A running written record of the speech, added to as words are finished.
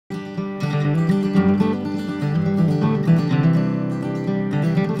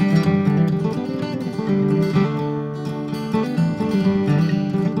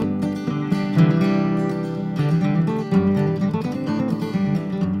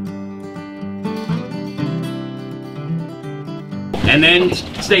And then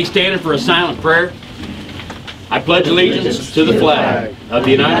stay standing for a silent prayer. I pledge allegiance to the flag of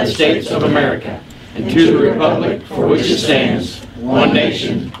the United States of America and to the republic for which it stands, one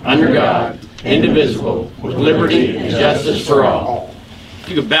nation, under God, indivisible, with liberty and justice for all. If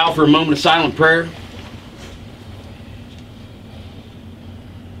you could bow for a moment of silent prayer.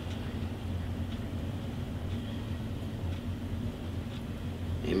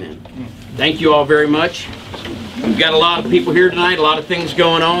 Amen. Thank you all very much. We've got a lot of people here tonight, a lot of things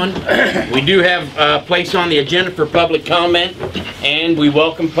going on. We do have a place on the agenda for public comment, and we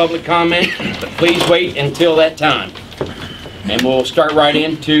welcome public comment, but please wait until that time. And we'll start right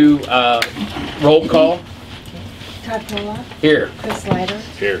into roll call. Todd Pollock. Here. Chris Slider.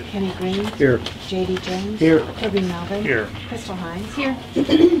 Here. Kenny Green. Here. J.D. Jones. Here. Toby Melvin. Here. Crystal Hines. Here.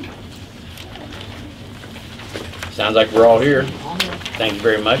 Sounds like we're all here. Thank you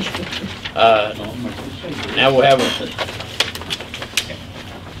very much. Now we'll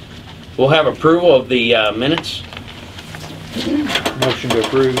have approval of the minutes. Motion to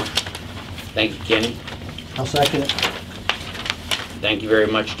approve. Thank you, Kenny. I'll second it. Thank you very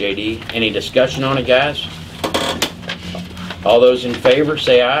much, JD. Any discussion on it, guys? All those in favor,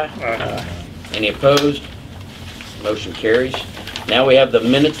 say aye. Aye. Any opposed? Motion carries. Now we have the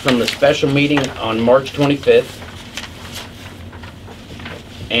minutes from the special meeting on March 25th.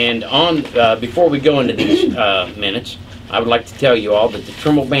 And on before we go into these minutes, I would like to tell you all that the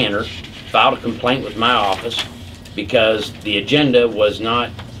Trimble Banner filed a complaint with my office because the agenda was not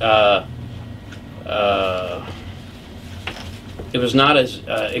it was not as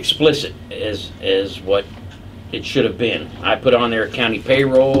explicit as what it should have been. I put on there county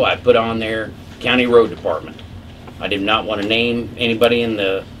payroll. I put on there county road department. I did not want to name anybody on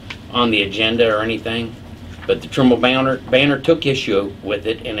the agenda or anything. But the Trimble Banner took issue with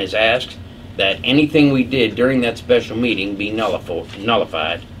it and has asked that anything we did during that special meeting be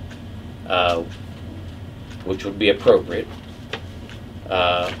nullified, which would be appropriate.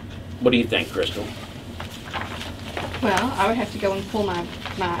 What do you think, Crystal? Well, I would have to go and pull my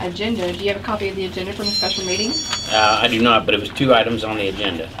agenda. Do you have a copy of the agenda from the special meeting? I do not, but it was 2 items on the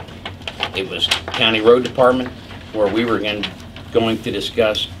agenda. It was county road department, where we were going to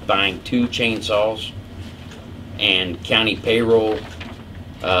discuss buying 2 chainsaws, and county payroll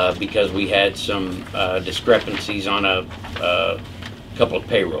because we had some discrepancies on a couple of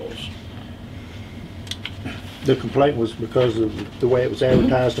payrolls. The complaint was because of the way it was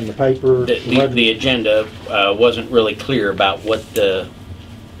advertised in the paper. The agenda wasn't really clear about what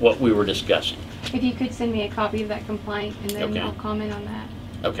we were discussing. If you could send me a copy of that complaint, and then Okay. I'll comment on that.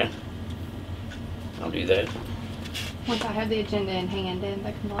 Okay. I'll do that. Once I have the agenda in hand and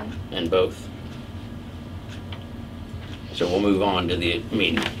the complaint. And both. So we'll move on to the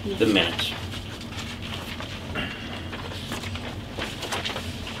meeting, the minutes.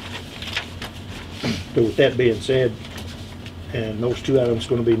 So with that being said, and those 2 items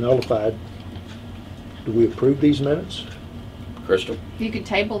going to be nullified, do we approve these minutes? Crystal? If you could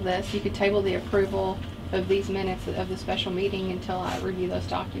table this, you could table the approval of these minutes of the special meeting until I review those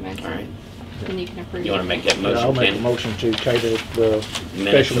documents. All right. Then you can approve. You want to make that motion, I'll make a Ken? motion to table the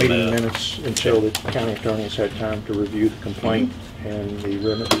special meeting minutes until the county attorney has had time to review the complaint and the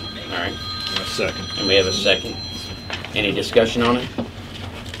remedy. All right. A second. And we have a second. Any discussion on it?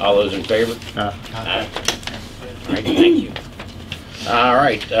 All those in favor? Aye. Aye. All right, thank you. All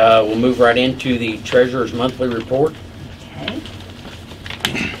right, we'll move right into the treasurer's monthly report. Okay.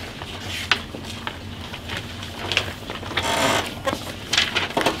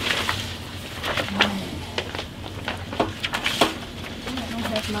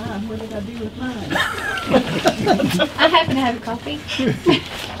 Mine. What did I do with mine? I happen to have a copy.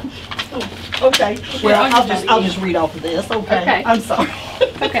 Okay. Well, I'll just read off of this. Okay. Okay. I'm sorry.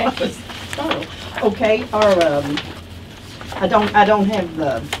 Okay. Okay. Our I don't have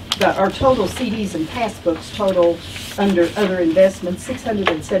our total CDs and passbooks total under other investments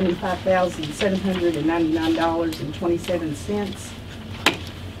 $675,799.27.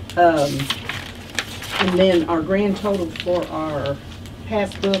 And then our grand total for our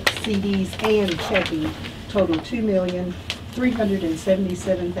passbooks, CDs, and checking total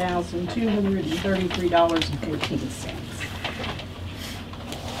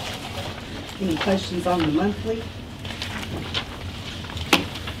 $2,377,233.14. Any questions on the monthly?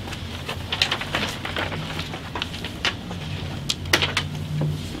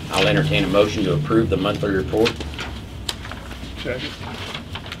 I'll entertain a motion to approve the monthly report. Second.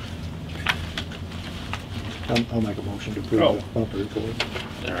 I'll make a motion to approve the monthly report.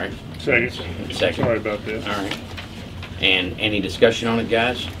 All right. Second. Second. Sorry about that. All right. And any discussion on it,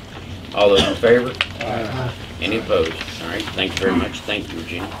 guys? All those in favor? Aye. Any opposed? All right, thank you very much. Thank you,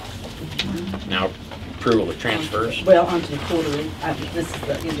 Regina. Now, approval of transfers. Well, onto the quarterly. This is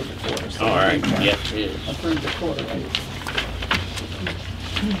the end of the quarter. So All right, we need to yes, it is. approve the quarterly.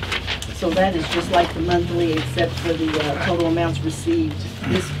 So that is just like the monthly, except for the total amounts received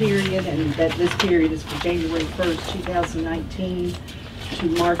this period, and that this period is for January 1st, 2019 to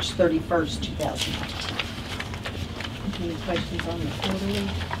March 31st, 2019. Any questions on the quarterly?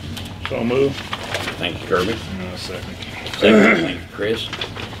 So move. Thank you, Kirby. Second. Second, thank you, Chris.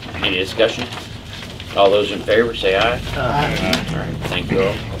 Any discussion? All those in favor, say aye. Aye. All right, thank you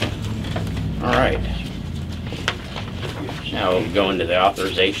all. All right. Now we'll go into the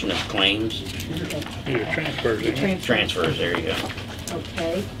authorization of claims. Yeah, transfers. isn't it? Transfers, there you go.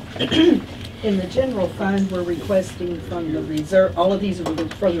 Okay. In the general fund, we're requesting from the reserve, all of these are from the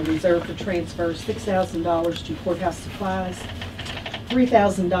reserve for transfer, $6,000 to courthouse supplies,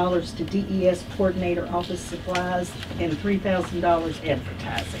 $3,000 to DES coordinator office supplies, and $3,000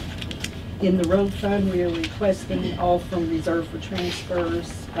 advertising. In the road fund, we are requesting all from reserve for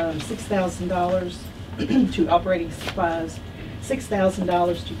transfers, $6,000 to operating supplies,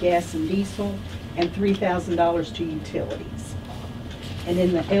 $6,000 to gas and diesel, and $3,000 to utilities. And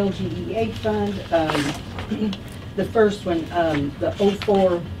in the LGEA fund, the first one, the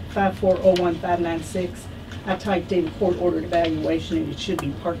 045401-596, I typed in court-ordered evaluation, and it should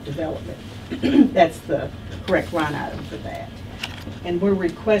be park development. That's the correct line item for that. And we're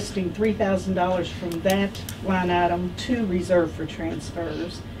requesting $3,000 from that line item to reserve for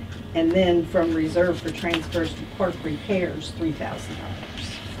transfers, and then from reserve for transfers to park repairs, $3,000.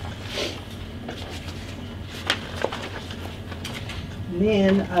 And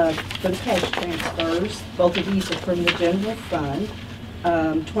then for the cash transfers, both of these are from the general fund,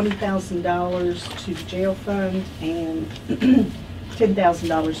 $20,000 to the jail fund and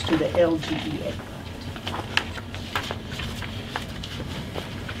 $10,000 to the LGEA fund.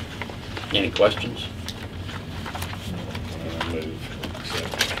 Any questions? Move.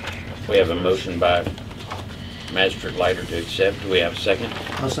 Second. We have a motion by Magistrate Leiter to accept. Do we have a second?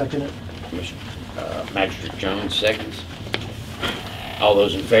 I'll second it. Magistrate Jones seconds. All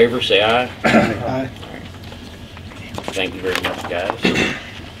those in favor, say aye. Aye. Thank you very much, guys.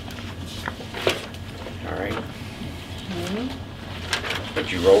 All right.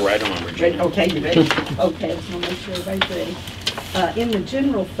 But you roll right on, Ready? Regina. Okay, you ready? Okay, just want to make sure everybody's ready. In the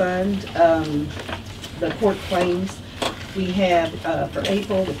general fund, the court claims, we have for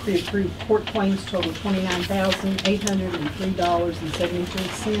April, the pre-approved court claims total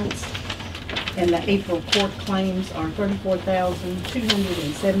 $29,803.73. And the April court claims are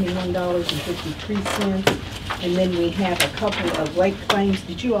 $34,271.53. And then we have a couple of late claims.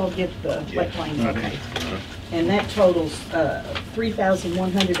 Did you all get the late claims? Okay. And that totals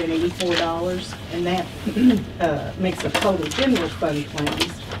 $3,184, and that makes a total general fund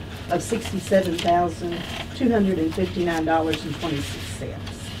claims of $67,259.26.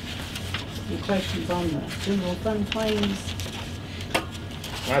 Any questions on the general fund claims?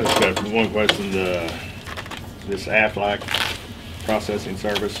 I just got one question. This Aflac processing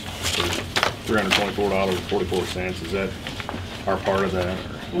service for $324.44. Is that our part of that?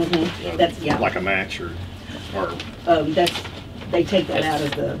 Or, That's, yeah. Like a match or? That's, they take that out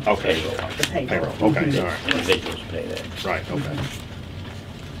of the Okay. the payroll. Okay, all right. Individuals pay that. Right, okay.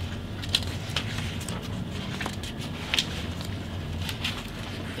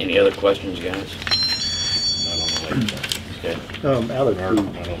 Any other questions, guys? Not on the late side. Okay.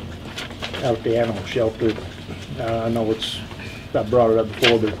 Out of the animal shelter, I know I brought it up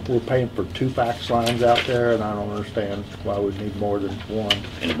before, but we're paying for 2 fax lines out there, and I don't understand why we need more than one.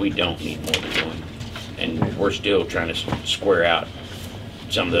 And we don't need more than one. And we're still trying to square out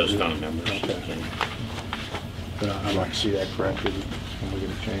some of those phone numbers. Okay. But I'd like to see that corrected when we get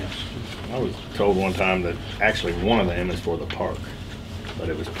a chance. I was told one time that actually one of them is for the park, but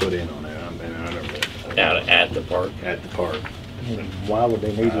it was put in on there. I mean, I never. Out at the park. At the park. Why would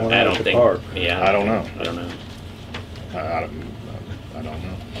they need one I at don't the think. park? Yeah. I don't know. I don't know. I don't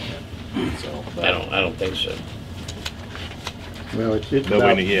know. So. I don't think so. Well, it's Nobody,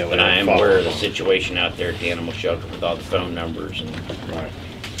 about, yeah. But I am aware of the situation out there at the animal shelter with all the phone numbers and. Right.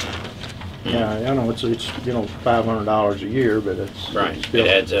 yeah, I know it's $500 a year, but it's Right. it's still, It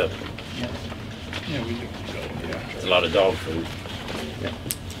adds up. Yeah, we do. So, yeah. It's a lot of dog food.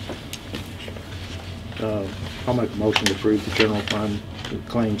 I'll make a motion to approve the general fund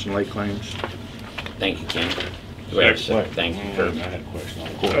claims and late claims. Thank you, Ken. Do we have a second? Thank you, I Kirby. had a question on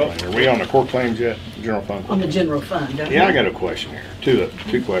the court claim. Are we on the court claims yet? General fund? On the general fund, don't Yeah, I you? got a question here.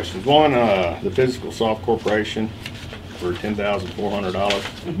 Two questions. One, the Fiscal Soft Corporation for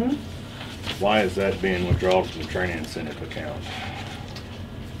 $10,400. Why is that being withdrawn from the training incentive account?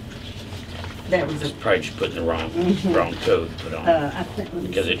 That was It's a, probably just putting the wrong code put on, I think, let me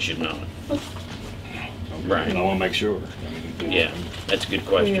because see. it should not. Okay, Right. and I wanna make sure. Yeah, that's a good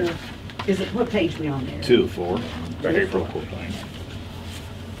question. Where, is it, what page we on there? 2 of 4, Right. April quote claim.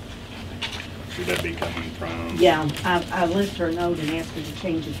 Should that be coming from? Yeah, I left her a note and asked her to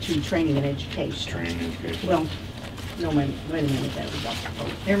change it to training and education. Training education. Well, no, wait a minute, that was off.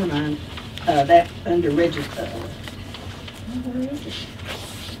 Oh, never mind. That under where is it?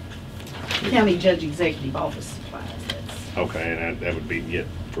 County Judge Executive Office Supplies, that's Okay, and that would be, yeah,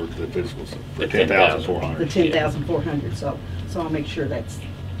 for the fiscal, for The 10,400. the 10,400, so I'll make sure that's,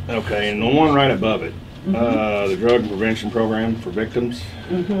 Okay, and the one right above it, the drug prevention program for victims,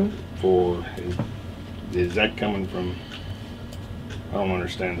 for, is that coming from, I don't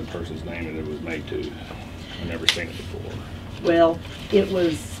understand the person's name that it was made to. I've never seen it before. well, it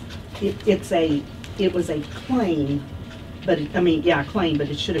was a claim, but, claim, but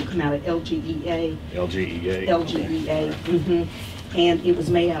it should have come out of LGEA. LGEA? LGEA, and it was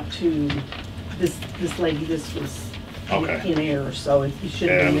made out to this lady, this was Okay. in error, so it should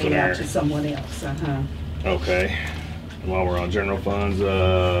Yeah, have it been was made an out error. to someone else, Okay. And while we're on general funds,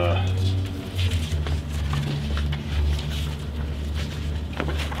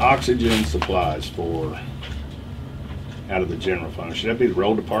 oxygen supplies for, out of the general fund. Should that be the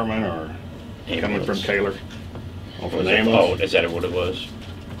road department or coming from Ambulance. Taylor? Or for Was the it- ambulance? Oh, is that what it was?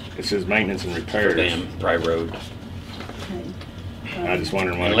 It says maintenance and For repairs. them, probably road. I just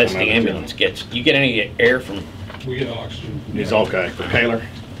wondering why. it Unless come the out of ambulance gets, you get any air from, We get oxygen. It's okay, for Taylor?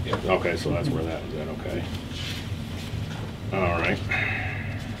 Yeah. Okay, so that's where that was at, okay. All right.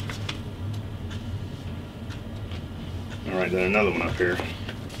 All right, then another one up here.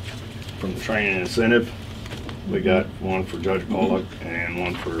 From the training incentive, we got one for Judge Pollock and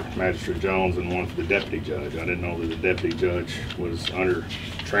one for Magistrate Jones and one for the deputy judge. I didn't know that the deputy judge was under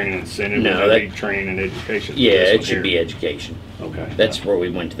training incentive. No, Would that be that- training and education? for yeah, this it one should here? be education. Okay. That's where we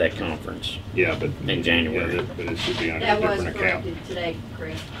went to that conference. Yeah, but. in January. yeah, but it should be under a That was different account. corrected today,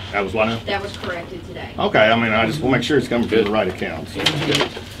 Chris. That was what now? That was corrected today. Okay, I mean, I just want to make sure it's coming from Good. the right accounts. Good.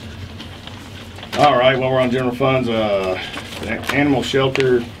 All right, while we're on general funds, the animal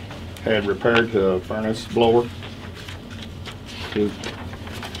shelter had repaired the furnace blower. Who,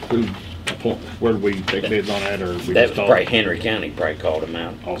 where did we take bids on that, or we That just was called? probably Henry County probably called them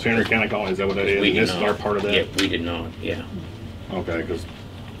out. Oh, it's Henry County calling, is that what that is? We And did this is not. our part of that? Yeah, we did not, yeah. Okay, because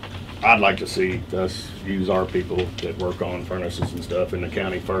I'd like to see us use our people that work on furnaces and stuff in the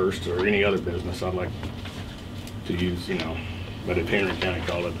county first, or any other business, I'd like to use, you know, but if Henry County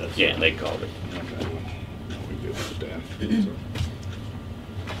called it, that's. Yeah, they called it. Okay, well, no, we good with that. So.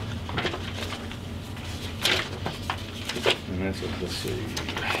 And that's, let's see,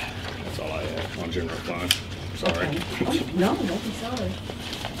 that's all I have on general fund, sorry. Okay. No, don't be sorry.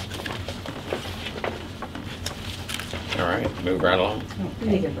 All right, move right along.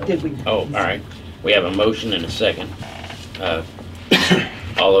 Did we? Oh, all right. We have a motion and a second.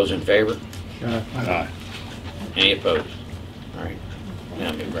 All those in favor? Any opposed? All right,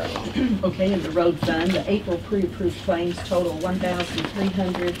 now move right along. Okay, in the road fund, the April pre-approved claims total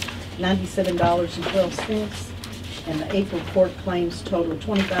 $1,397.12. And the April court claims total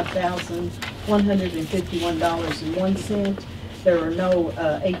 $25,151.01. There are no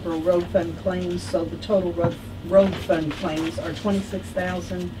April road fund claims, so the total road fund claims are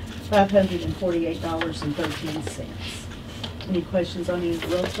 $26,548.13. Any questions on any of the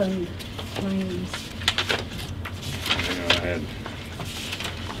road fund claims?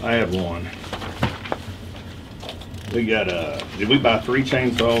 I have one. We got, did we buy 3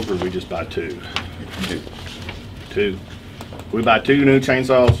 chainsaws or did we just buy 2? 2. We buy 2 new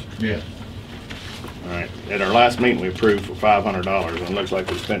chainsaws? Yeah. All right, at our last meeting, we approved for $500, and it looks like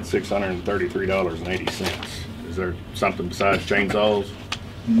we spent $633.80. Is there something besides chainsaws?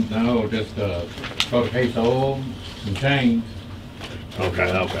 No, just, a case of oil, some chains.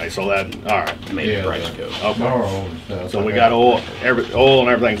 Okay, so that, all right. Made the Yeah, price the- go. Okay. Car oil and stuff. So we got oil, oil and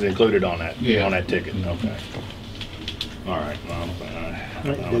everything's included on that, Yeah. on that ticket, okay. All right, well,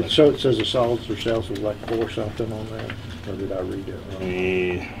 So it says the solids or sales was like 4 something on that, or did I read it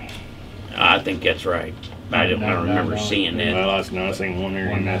wrong? I think that's right. I don't remember seeing that. Well, I seen one here,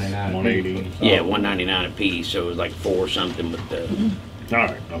 and that's 180. Yeah, $1.99 a piece, so it was like 4 something with the, All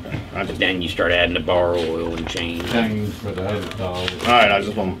right, okay. but then you start adding the bar oil and chain. Chains for the other dogs. All right, I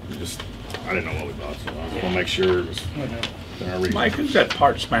just want, I didn't know what we bought, so I just want to make sure it was, in our reading. Mike, who's that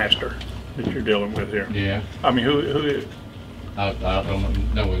parts master that you're dealing with here? Yeah. I mean, who, I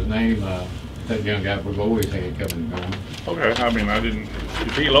don't know his name, that young guy, we've always had coming and going. okay, I mean,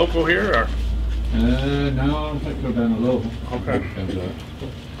 is he local here or? No, I don't think so, down the low. Okay. Comes up.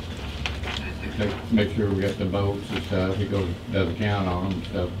 Make sure we got the boats and stuff, he does a count on them and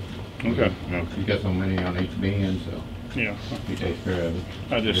stuff. Okay. He's got so many on each bin, so Yeah. he takes care of it.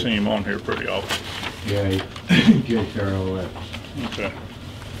 I just seen him on here pretty often. Yeah, he takes care of all that. Okay.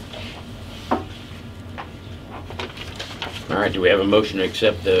 All right, do we have a motion to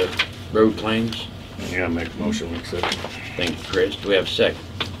accept the road claims? Yeah, make a motion, we accept it. Thank you, Chris. Do we have a second?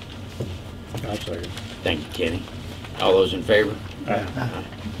 I'll second. Thank you, Kenny. All those in favor? Aye.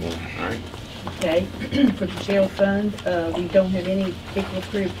 All right. Okay, for the jail fund, we don't have any April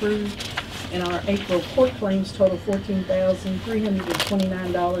pre-approved, and our April court claims total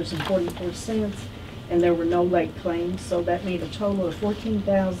 $14,329.44, and there were no late claims, so that made a total of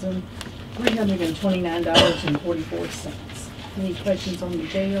 $14,329.44. Any questions on the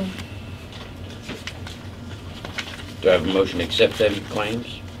jail? Do I have a motion to accept them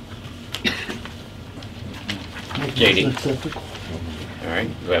claims? JD? All right,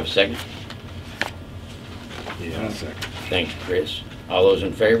 do I have a second? Yeah, I'll second. Thank you, Chris. All those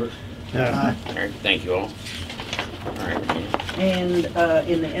in favor? Aye. All right, thank you all. All right, And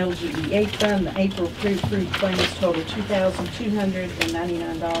in the LGEA fund, the April pre-approved claims total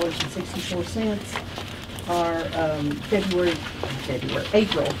 $2,299.64. Our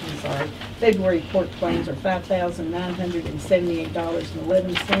February court claims are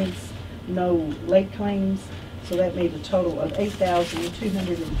 $5,978.11. No late claims, so that made a total of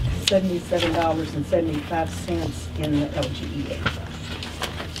 $8,277.75 in the LGEA fund.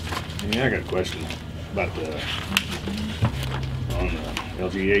 Yeah, I got a question about on the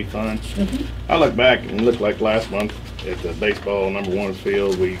LGA fund. I look back and it looked like last month at the baseball #1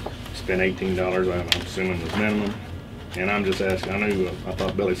 field, we spent $18, I'm assuming was minimum. And I'm just asking, I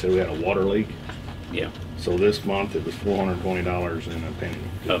thought Billy said we had a water leak. yeah, So this month it was $420 and a penny.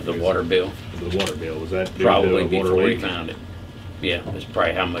 of the water bill, The water bill, was that due to probably a water before he leak? found it. Yeah, that's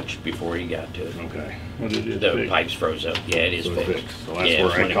probably how much before he got to it. Okay. What it is The fixed. pipes froze up. Yeah, it is So it's fixed. fixed. So that's Yeah, where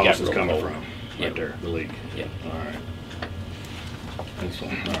it's when that it got cost is real coming cold. from, Yeah. right there, the leak. Yeah. All right. That's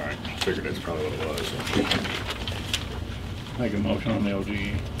fine, all right. Figured that's probably what it was. Make a motion on the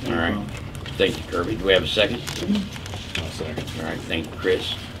LGE. All right. Thank you, Kirby. Do we have a second? I'll second. All right, thank you,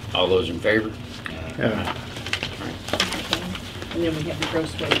 Chris. All those in favor? Yeah. All right. Okay. And then we have the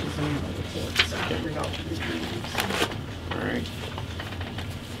gross wages and the reports. So Okay. we're all to the reviews. All right.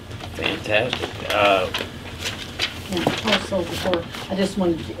 Fantastic. And also before, I just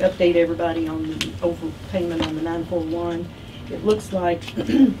wanted to update everybody on the overpayment on the 941. It looks like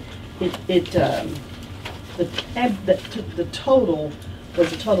the total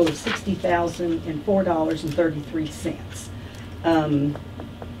was a total of $60,004.33.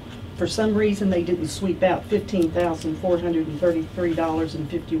 For some reason, they didn't sweep out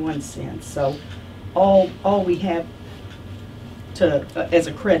 $15,433.51. So all we have to, as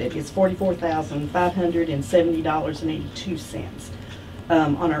a credit is $44,570.82.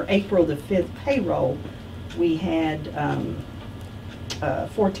 On our April the 5th payroll, we had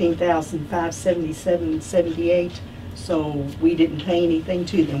 $14,577.78. So we didn't pay anything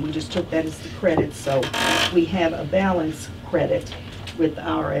to them. We just took that as the credit. So we have a balance credit with the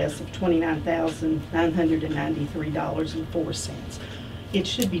IRS of $29,993.04. It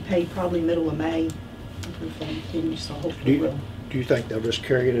should be paid probably middle of May. So hopefully we'll. Do you think they'll just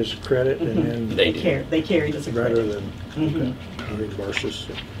carry it as a credit and then? They do. They carry it as a Rather credit. than, okay, reimburse us?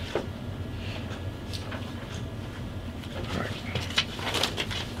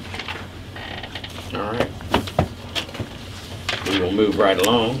 All right. We will move right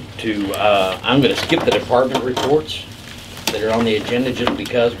along to, I'm going to skip the department reports that are on the agenda just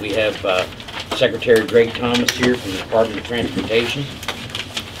because we have Secretary Greg Thomas here from the Department of Transportation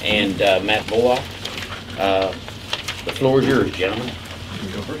and Matt Bullock. The floor is yours, gentlemen.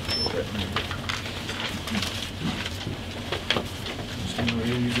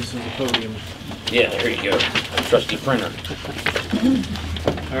 Use this as a podium. Yeah, there you go. Trusty printer.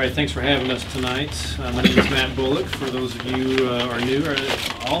 All right, thanks for having us tonight. My name is Matt Bullock. For those of you who are new, are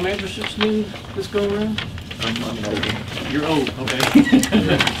all managers new this go around? You're old, okay.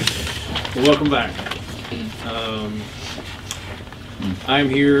 Well, welcome back. I'm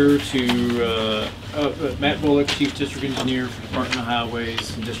here to, Matt Bullock, Chief District Engineer for Department of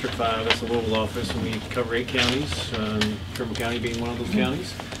Highways in District 5. That's a local office, and we cover 8 counties, Trimble County being one of those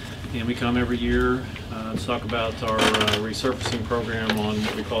counties. And we come every year to talk about our resurfacing program on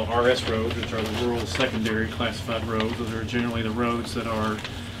what we call RS roads, which are the rural secondary classified roads. Those are generally the roads that are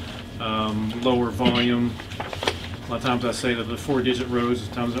lower volume. A lot of times I say that the 4-digit roads,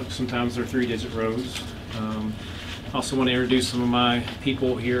 sometimes they're 3-digit roads. Also want to introduce some of my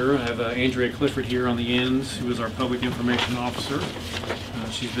people here. I have Andrea Clifford here on the ends, who is our Public Information Officer.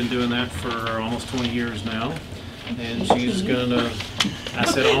 She's been doing that for almost 20 years now. And she's gonna, I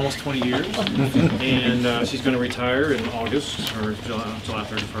said almost 20 years, and she's gonna retire in August, or July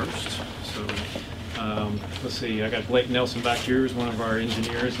 31st. So, let's see, I got Blake Nelson back here, who's one of our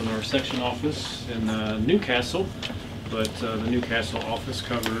engineers in our section office in Newcastle, but the Newcastle office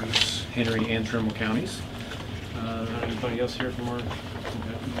covers Henry and Trimble counties. Anybody else here from our?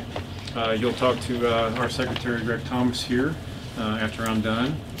 Okay. You'll talk to our secretary, Greg Thomas, here after I'm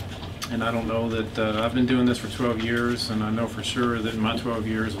done. And I don't know that, I've been doing this for 12 years, and I know for sure that in my 12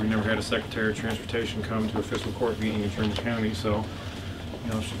 years, we never had a Secretary of Transportation come to a fiscal court meeting in Trimble County, so,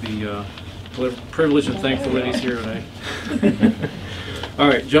 you know, it should be privileged and thankful that he's here today. All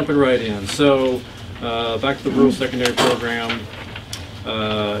right, jumping right in. So, back to the rural secondary program.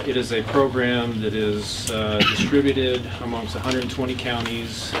 It is a program that is distributed amongst 120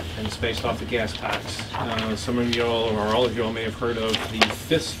 counties, and it's based off the gas tax. Some of y'all, or all of y'all, may have heard of the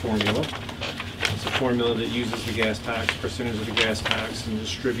FIS formula. It's a formula that uses the gas tax, percentage of the gas tax, and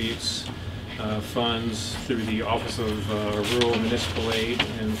distributes funds through the Office of Rural Municipal Aid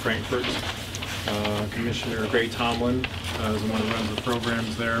in Frankfort. Commissioner Gray Tomlin is the one who runs the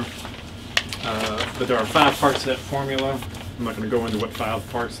programs there. But there are 5 parts to that formula. I'm not going to go into what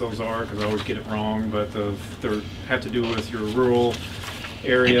 5 parts those are because I always get it wrong, but they have to do with your rural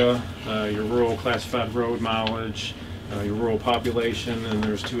area, your rural classified road mileage, your rural population, and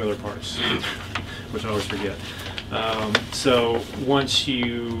there's 2 other parts, which I always forget. So once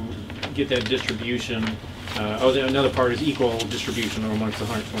you get that distribution, another part is equal distribution amongst the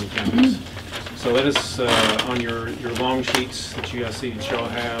 120 counties. So that is on your long sheets that you guys see that y'all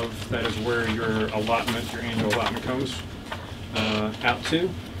have. That is where your allotment, your annual allotment comes out to,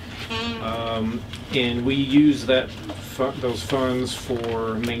 and we use those funds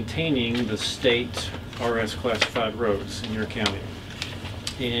for maintaining the state RS classified roads in your county.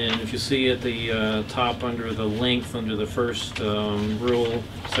 And if you see at the top under the length, under the first rural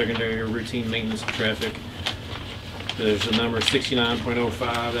secondary or routine maintenance of traffic, there's a number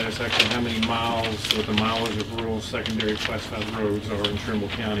 69.05. That is actually how many miles, what the mileage of rural secondary classified roads are in Trimble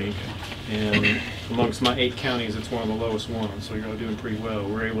County. And amongst my 8 counties, it's one of the lowest ones, so you're all doing pretty well.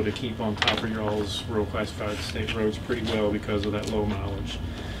 We're able to keep on top of y'all's rural classified state roads pretty well because of that low mileage.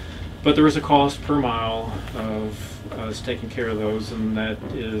 But there is a cost per mile of us taking care of those, and that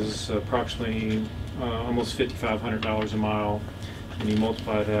is approximately almost $5,500 a mile. And you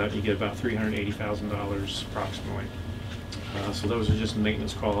multiply that, you get about $380,000 approximately. So those are just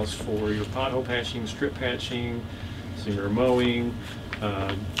maintenance costs for your pothole patching, strip patching, some your mowing,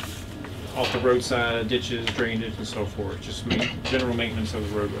 off the roadside, ditches, drainage, and so forth. Just general maintenance of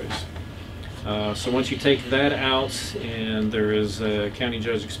the roadways. So once you take that out, and there is a county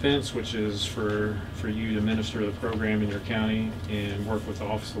judge expense, which is for you to administer the program in your county and work with the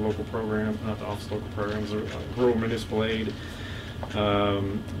Office of Local Program, not the Office of Local Programs, Rural Municipal Aid.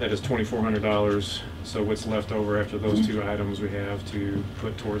 That is $2,400. So what's left over after those 2 items we have to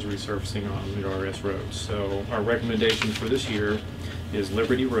put towards resurfacing on the RS roads. So our recommendation for this year is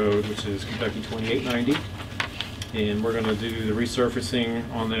Liberty Road, which is Kentucky 2890. And we're going to do the resurfacing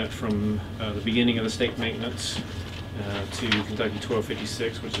on that from the beginning of the state maintenance to Kentucky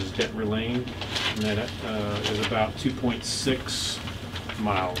 1256, which is Detmer Lane. And that is about 2.6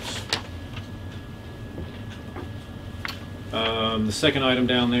 miles. The second item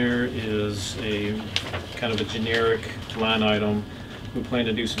down there is a kind of a generic line item. We plan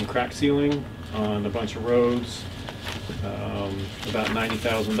to do some crack sealing on a bunch of roads, about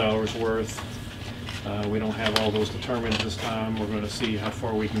 $90,000 worth. We don't have all those determined this time. We're going to see how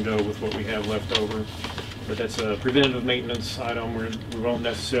far we can go with what we have left over. But that's a preventative maintenance item. We won't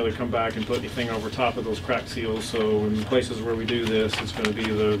necessarily come back and put anything over top of those crack seals. So in places where we do this, it's going to be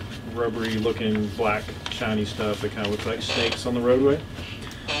the rubbery looking black shiny stuff that kind of looks like snakes on the roadway.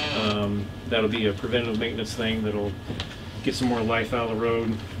 That'll be a preventative maintenance thing that'll get some more life out of the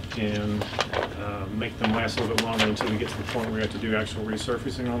road and make them last a little bit longer until we get to the point where we have to do actual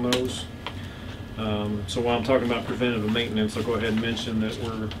resurfacing on those. So while I'm talking about preventative maintenance, I'll go ahead and mention that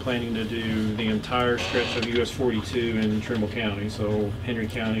we're planning to do the entire stretch of US 42 in Trimble County, so Henry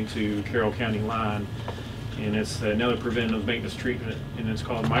County to Carroll County line. And it's another preventative maintenance treatment, and it's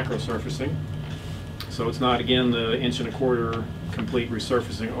called microsurfacing. So it's not, again, the 1.25 inch complete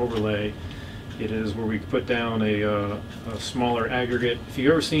resurfacing overlay. It is where we put down a smaller aggregate. If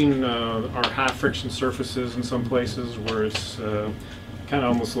you've ever seen our high friction surfaces in some places where it's kind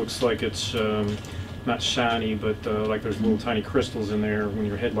of almost looks like it's not shiny, but like there's little tiny crystals in there when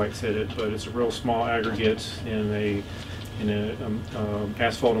your headlights hit it. But it's a real small aggregate in a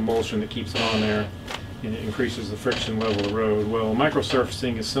asphalt emulsion that keeps it on there, and it increases the friction level of the road. Well,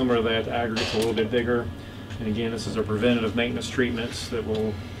 microsurfacing is similar to that. The aggregate's a little bit bigger, and again, this is a preventative maintenance treatments that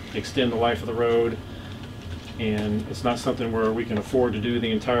will extend the life of the road. And it's not something where we can afford to do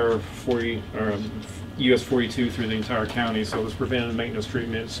the entire 40 or US 42 through the entire county. So this preventative maintenance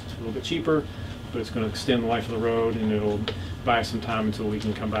treatment is a little bit cheaper, but it's going to extend the life of the road, and it'll buy some time until we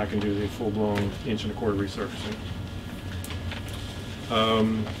can come back and do the full-blown 1.25 inch resurfacing.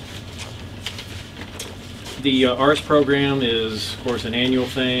 The RS program is, of course, an annual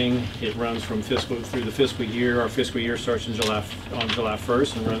thing. It runs from fiscal through the fiscal year. Our fiscal year starts on July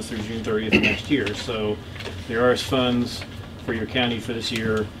 1st and runs through June 30th of next year. So the RS funds for your county for this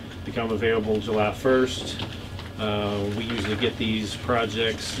year become available July 1st. We usually get these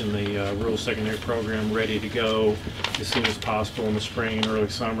projects in the rural secondary program ready to go as soon as possible in the spring and early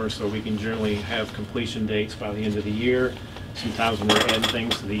summer, so we can generally have completion dates by the end of the year. Sometimes when we're adding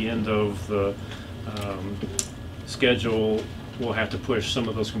things to the end of the schedule, we'll have to push some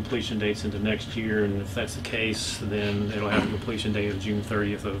of those completion dates into next year, and if that's the case, then it'll have a completion date of June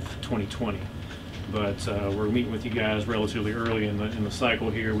 30th of 2020. But we're meeting with you guys relatively early in the cycle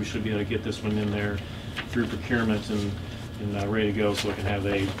here. We should be able to get this one in there through procurement and ready to go, so we can have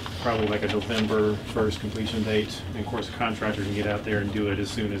probably like a November 1st completion date. And of course, the contractor can get out there and do it as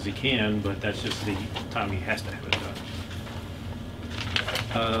soon as he can, but that's just the time he has to have it done.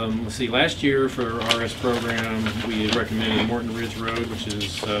 Let's see, last year for our RS program, we recommended Morton Ridge Road, which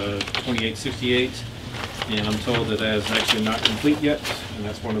is 2868, and I'm told that that is actually not complete yet, and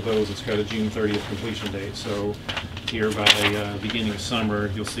that's one of those that's got a June 30th completion date. So here by beginning of summer,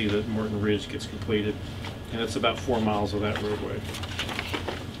 you'll see that Morton Ridge gets completed, and it's about 4 miles of that roadway.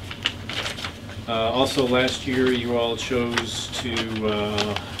 Also last year, you all chose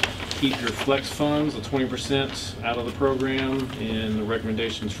to keep your flex funds, the 20% out of the program, and the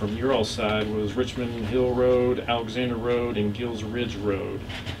recommendations from your all side was Richmond Hill Road, Alexander Road, and Gills Ridge Road.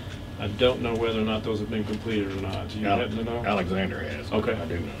 I don't know whether or not those have been completed or not. Do you happen to know? Alexander has. Okay. I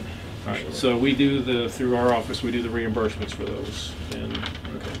do know. All right, Sure. so we do through our office, we do the reimbursements for those. And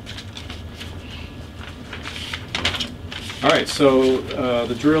okay. All right, so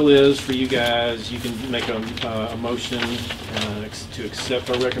the drill is for you guys, you can make a motion to accept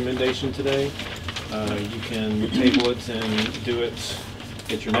our recommendation today. You can table it and do it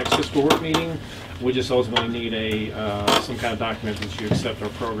at your next fiscal work meeting. We just ultimately need some kind of document that you accept our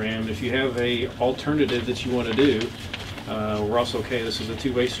program. If you have a alternative that you want to do, we're also okay. This is a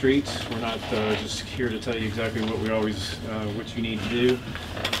two-way street. We're not just here to tell you exactly what what you need to do.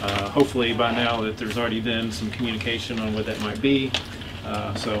 Hopefully by now that there's already been some communication on what that might be.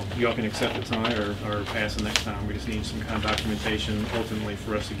 So y'all can accept it tonight or pass it next time. We just need some kind of documentation ultimately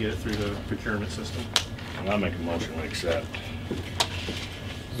for us to get it through the procurement system. And I make a motion to accept.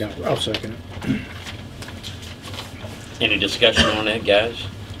 Yeah, I'll second it. Any discussion on that, guys?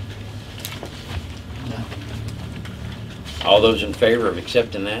 All those in favor of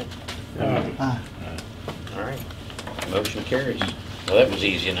accepting that? All right, motion carries. Well, that was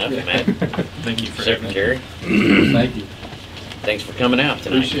easy enough, Matt. Thank you for having me. Secretary, Thank you. thanks for coming out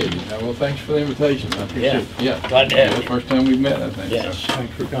tonight. Appreciate it. Well, thanks for the invitation. I appreciate it. Yeah. Glad to have The you. first time we've met, I think. Yes.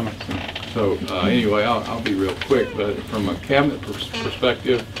 Thanks for coming. So anyway, I'll be real quick, but from a cabinet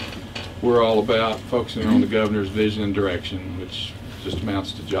perspective, we're all about focusing on the governor's vision and direction, which just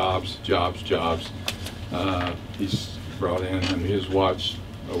amounts to jobs, jobs, jobs. He's brought in under his watch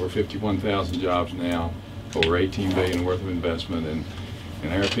over 51,000 jobs now, over 18 billion worth of investment, and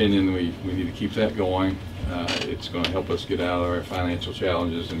in our opinion, we need to keep that going. It's going to help us get out of our financial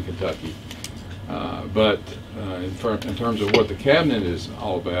challenges in Kentucky. But in terms of what the cabinet is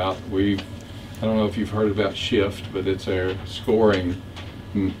all about, I don't know if you've heard about SHIFT, but it's our scoring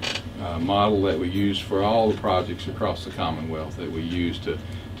model that we use for all the projects across the Commonwealth that we use to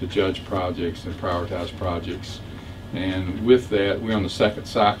judge projects and prioritize projects. And with that, we're on the second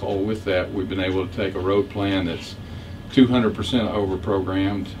cycle. With that, we've been able to take a road plan that's 200%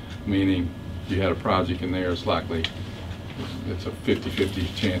 over-programmed, meaning you had a project in there, it's likely it's a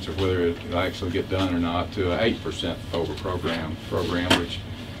 50-50 chance of whether it'll actually get done or not, to an 8% over-programmed program, which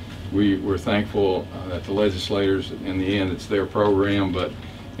we're thankful that the legislators, in the end, it's their program, but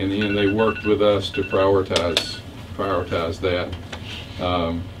in the end, they worked with us to prioritize that.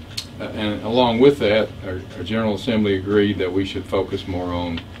 And along with that, our General Assembly agreed that we should focus more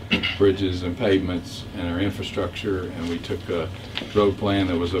on bridges and pavements and our infrastructure, and we took a road plan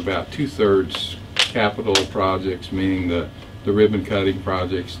that was about 2/3 capital projects, meaning the ribbon cutting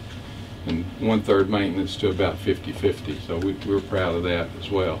projects, and 1/3 maintenance to about 50/50. So we're proud of that as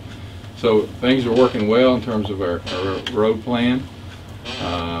well. So things are working well in terms of our road plan,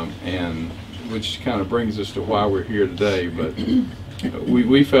 and which kind of brings us to why we're here today. But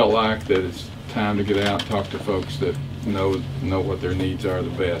we felt like that it's time to get out and talk to folks that know what their needs are the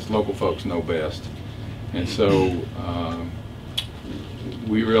best. Local folks know best. And so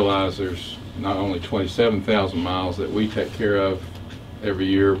we realize there's not only 27,000 miles that we take care of every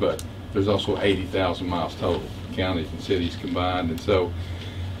year, but there's also 80,000 miles total, counties and cities combined. And so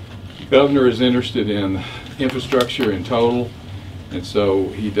the governor is interested in infrastructure in total, and so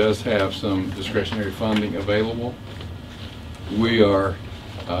he does have some discretionary funding available. We are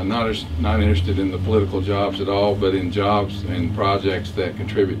not interested in the political jobs at all, but in jobs and projects that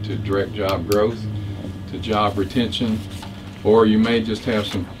contribute to direct job growth, to job retention, or you may just have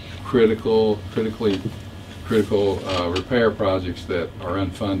some critical repair projects that are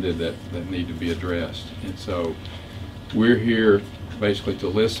unfunded that need to be addressed. And so we're here basically to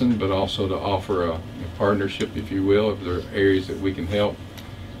listen, but also to offer a partnership, if you will. If there are areas that we can help,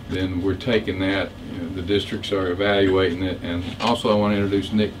 then we're taking that. The districts are evaluating it. And also I want to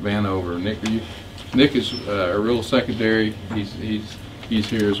introduce Nick Vanover. Nick is a rural secretary. He's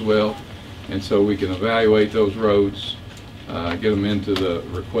here as well. And so we can evaluate those roads, get them into the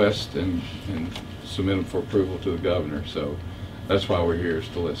request, and submit them for approval to the governor. So that's why we're here, is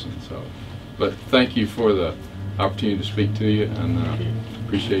to listen. So, but thank you for the opportunity to speak to you, and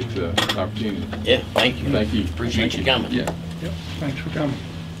appreciate the opportunity. Yeah, thank you. Thank you. Appreciate you coming. Yeah. Yep, thanks for coming.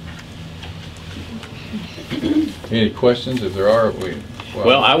 Any questions? If there are,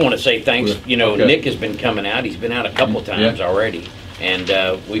 Well, I want to say thanks. You know, Okay. Nick has been coming out. He's been out a couple times Yeah. already, and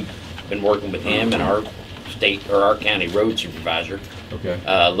we've been working with him and our state or our county road supervisor, okay.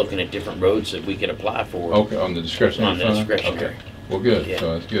 looking at different roads that we could apply for. Okay, on the discretionary On the fund? discretionary. Okay. Well, good. Yeah.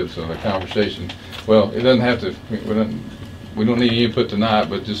 So that's good. So the conversation, well, it doesn't have to, we don't need any input tonight,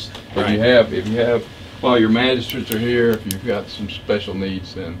 but just if you have, while your magistrates are here, if you've got some special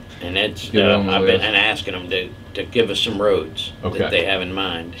needs, then And that's Get it on the I've been list. asking them to give us some roads Okay. that they have in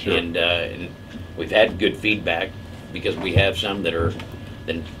mind, Sure. and we've had good feedback because we have some that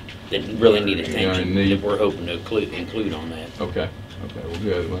really need attention in need. that we're hoping to include on that. okay. Okay, well,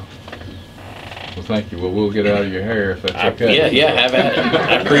 good. Well, thank you. Well, we'll get out of your hair if that's okay. Yeah, have at it.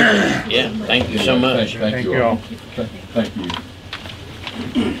 I appreciate it. Yeah, thank you so much. Thank you all. Thank you.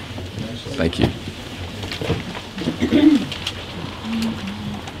 Thank you.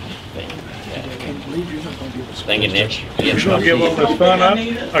 Thank you, Nick. You gonna give all this fun up?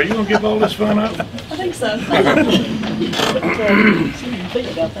 Are you gonna give all this fun up? I think so.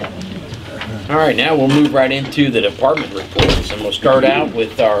 Think about that. All right, now we'll move right into the department reports, and we'll start out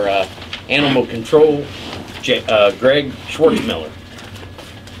with our animal control, Greg Schwartzmiller.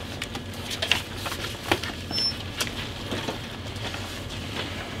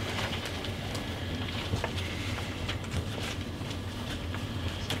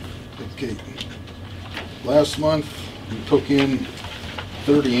 Okay. Last month, we took in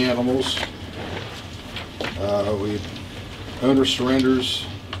 30 animals. We had owner surrenders,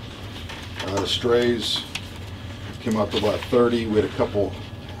 strays, came out to about 30. We had a couple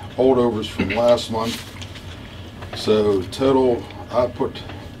holdovers from last month. So total output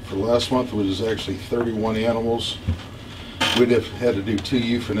for last month was actually 31 animals. We'd have had to do 2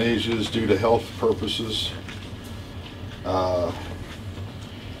 euthanasias due to health purposes.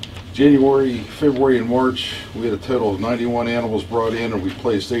 January, February, and March, we had a total of 91 animals brought in, and we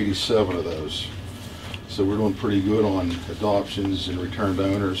placed 87 of those. So we're doing pretty good on adoptions and returned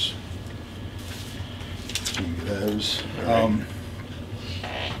owners. Those.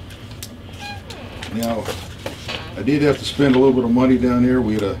 Now, I did have to spend a little bit of money down there.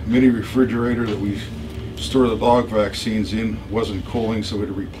 We had a mini refrigerator that we store the dog vaccines in. It wasn't cooling, so we had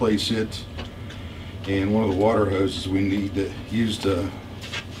to replace it. And one of the water hoses we need to use to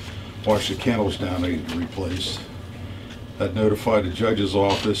wash the kennels down, they need to replace. That notified the judge's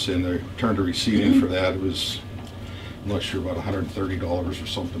office, and they turned a receipt in for that. It was, I'm not sure, about $130 or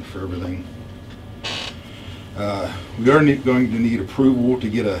something for everything. We are going to need approval to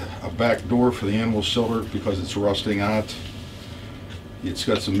get a back door for the animal shelter because it's rusting out. It's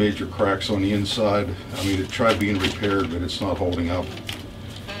got some major cracks on the inside. I mean, it tried being repaired, but it's not holding up.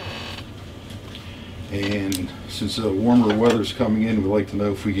 And since the warmer weather's coming in, we'd like to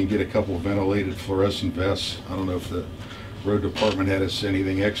know if we can get a couple of ventilated fluorescent vests. I don't know if the road department had us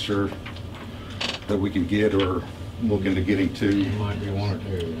anything extra that we can get or look into getting to. Might be 1 or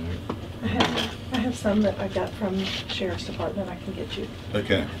 2. I have some that I got from the Sheriff's Department I can get you.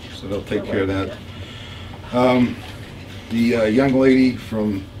 Okay, so they'll take care of that. The young lady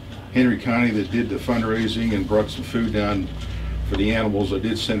from Henry County that did the fundraising and brought some food down for the animals. I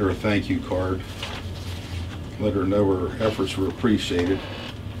did send her a thank you card. Let her know her efforts were appreciated.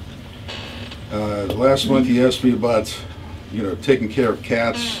 Last month you asked me about, taking care of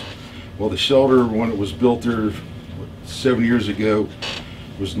cats. Well, the shelter, when it was built there 7 years ago,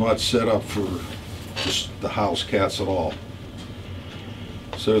 was not set up for just the house cats at all.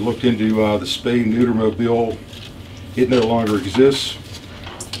 So I looked into the spay and neuter mobile. It no longer exists.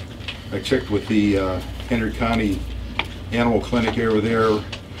 I checked with the Henry County Animal Clinic over there,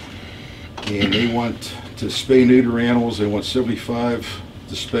 and they want to spay neuter animals. They want $75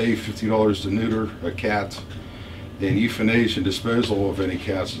 to spay, $50 to neuter a cat, and euthanasia and disposal of any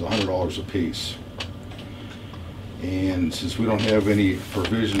cats is $100 a piece. And since we don't have any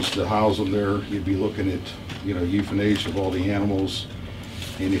provisions to house them there, you'd be looking at, euthanasia of all the animals.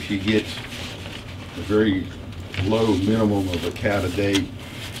 And if you get a very low minimum of a cat a day,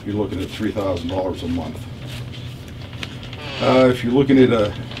 you're looking at $3,000 a month. If you're looking at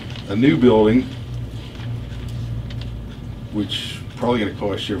a new building, which probably going to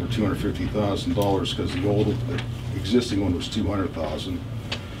cost you over $250,000 because the existing one was $200,000.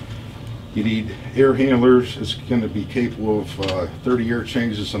 You need air handlers. It's going to be capable of 30 air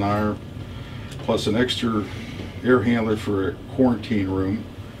changes an hour, plus an extra air handler for a quarantine room.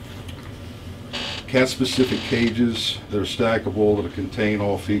 Cat-specific cages that are stackable that contain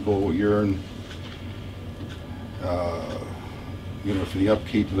all fecal, urine, for the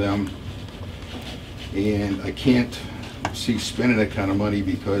upkeep of them. And I can't see spending that kind of money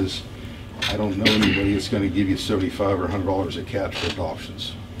because I don't know anybody that's going to give you $75 or $100 a cat for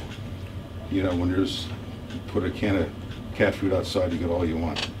adoptions. When there's, put a can of cat food outside, you get all you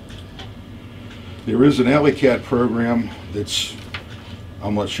want. There is an alley cat program that's,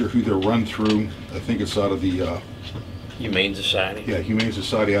 I'm not sure who they're run through. I think it's out of the Humane Society. Yeah, Humane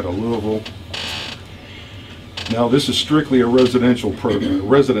Society out of Louisville. Now this is strictly a residential program, a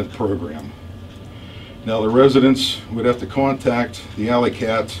resident program. Now the residents would have to contact the alley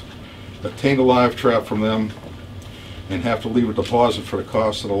cats, obtain a live trap from them, and have to leave a deposit for the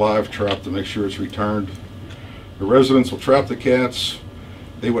cost of the live trap to make sure it's returned. The residents will trap the cats.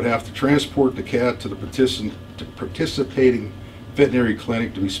 They would have to transport the cat to the participating veterinary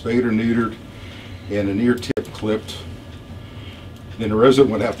clinic to be spayed or neutered and an ear tip clipped. Then the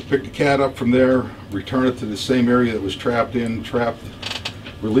resident would have to pick the cat up from there, return it to the same area that was trapped,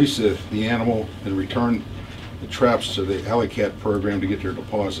 release the animal, and return the traps to the alley cat program to get their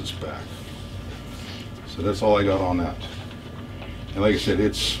deposits back. So that's all I got on that. And like I said,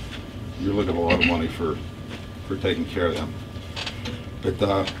 you're looking at a lot of money for taking care of them. But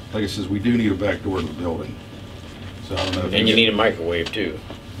like I said, we do need a back door to the building. So I don't know. And you need a microwave too.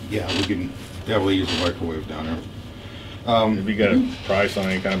 Yeah, we can definitely use a microwave down there. Have you got a price on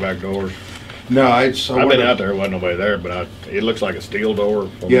any kind of back doors? No, I've been out there, wasn't nobody there, but it looks like a steel door.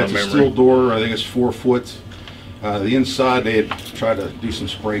 Yeah, it's a steel door. I think it's 4 foot. The inside, they had tried to do some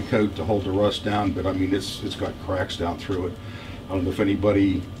spray coat to hold the rust down, but I mean, it's got cracks down through it. I don't know if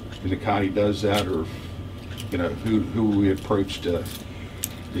anybody in the county does that, or who we approached to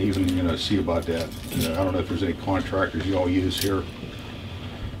even see about that. I don't know if there's any contractors you all use here.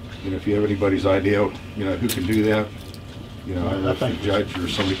 If you have anybody's idea, who can do that. I think the judge or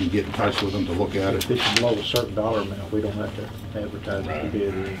somebody can get in touch with them to look at it. If it's below a certain dollar amount, we don't have to advertise the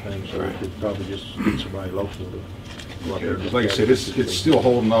bid or anything, so we could probably just get somebody local to. Okay. Like I said, it's still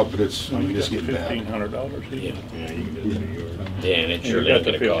holding up, but it's getting bad. $1,500. Yeah. Yeah, you can do it. Yeah, and it sure You got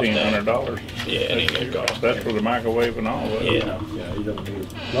ain't the gonna cost that. $1,500. Yeah, it ain't gonna cost That's that. for the microwave and all of it. Yeah. Yeah, you don't need,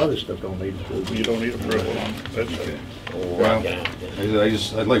 a lot of this stuff don't need food. You don't need approval on it. That's it.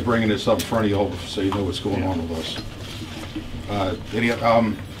 Well, I'd like bringing this up in front of you all so you know what's going on with us.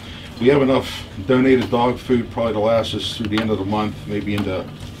 We have enough donated dog food probably to last us through the end of the month, maybe into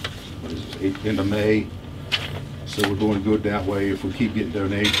into May. So we're doing good that way. If we keep getting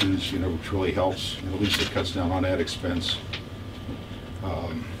donations, which really helps, at least it cuts down on that expense.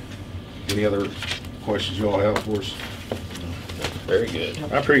 Any other questions you all have for us? very good.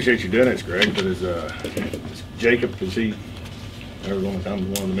 I appreciate you doing this, Greg, but is Jacob, is he ever going to come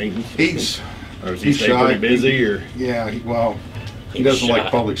to one of the meetings? Or is he he's stay shy. pretty busy, or? Yeah, he He's doesn't shy. like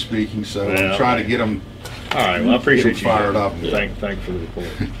public speaking, so Yeah, I'm trying okay. to get him. All right, well, I appreciate you. Fired up. Thank you for the report.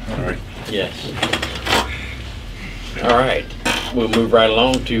 All right. Yes. All right, we'll move right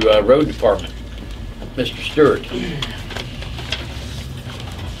along to Road Department. Mr. Stewart.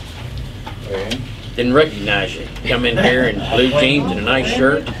 Didn't recognize you. Come in here in blue jeans and a nice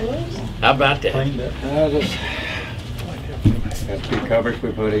shirt. How about that? Got 2 covers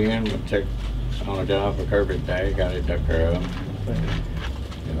we put in, we took on a job for curbing day, got it took care of.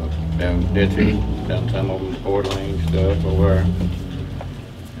 You know, done ditching, done some of them 4-lane stuff over.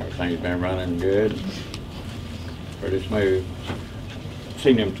 Everything's been running good, pretty smooth.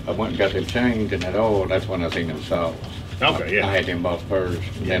 Seen them, I went and got them changed and that oil, that's when I seen them saws. Okay, yeah. I had them bought first,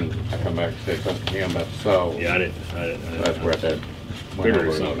 then I come back and said something to him about the saw. Yeah, I didn't. So that's where that went Figured over it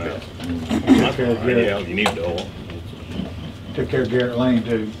was a little something bit. else. Yeah, you need the oil. Took care of Garrett Lane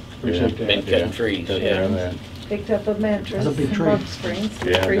too. Appreciate Been that. cutting trees, Took care of yeah. that. Picked up a mattress That's a big in tree. Rock Springs.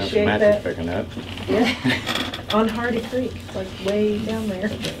 Yeah, I got some Appreciate matches that. picking up. Yeah, on Hardy Creek, it's like way down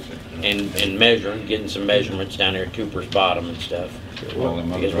there. And measuring, getting some measurements down there at Cooper's Bottom and stuff. All them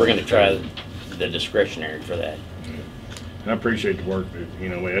Because other we're gonna roads. try the discretionary for that. I appreciate the work that, you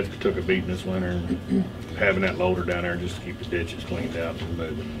know, we took a beating this winter, and having that loader down there just to keep the ditches cleaned out and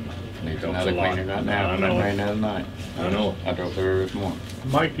moving. Needs helps another a lot. cleaner right now. I know. Rain the other night. I know. I drove through this morning.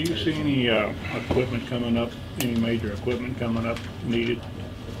 Mike, do you see any equipment coming up, any major equipment coming up needed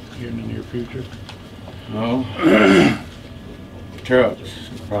here in the near future? No. Trucks,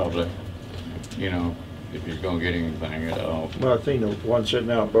 probably. You know, if you're gonna get anything at all. Well, I think the one sitting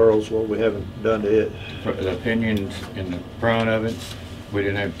out in Burrows, we haven't done to it. The opinions in the front of it, we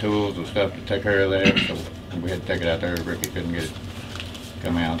didn't have tools and stuff to take care of that, so we had to take it out there. Ricky couldn't get it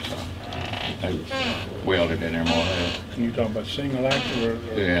come out, so they welded in there more or less. And you talking about single axle or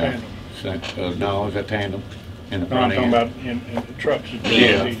Yeah. tandem? No, it was a tandem in the No, I'm front talking end. about in the trucks.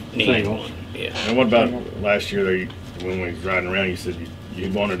 Yeah. Need Single. one, yeah. And what about last year, when we was riding around, you said you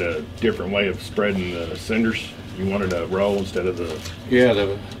wanted a different way of spreading the cinders? You wanted a roll instead of the, Yeah,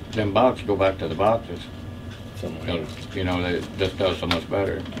 them boxes go back to the boxes. something So, else, you know, it just does so much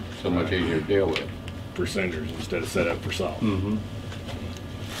better, so much easier to deal with. for cinders instead of set up for salt? Mm-hmm.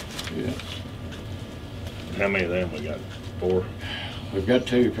 Yeah. How many of them we got? 4? We've got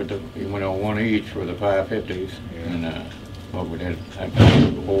 2 for the, you went on 1 each for the 550s, Yeah. and, what we did, have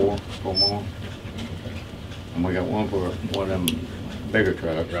 4 more. And we got one for one of them bigger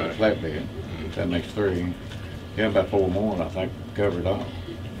trucks, Right. a flatbed, that makes 3. Yeah, about 4 more, I think, covered all.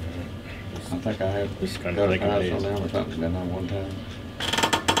 I think I had Just kinda got a thinking price it on is. them or something, been on one time.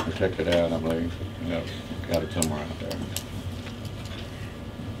 I checked it out, I believe, got it somewhere out there.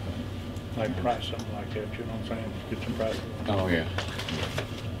 Like price, something like that, you know what I'm saying? Get some price. Oh, yeah.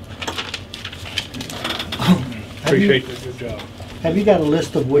 Appreciate the good job. Have you got a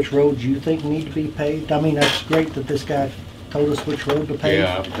list of which roads you think need to be paved? I mean, that's great that this guy told us which road to pave.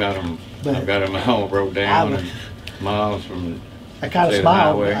 Yeah, I've But got them all wrote down I and miles from, I kind of Say the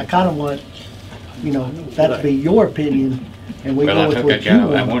smiled, but highway. I kind of want, you know, that to be your opinion, and we well, go I with took what that you guy,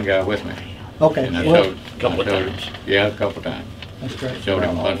 that one want. guy with me. Okay, And I well, showed, Couple I showed- times. Yeah, a couple times. that's great. Showed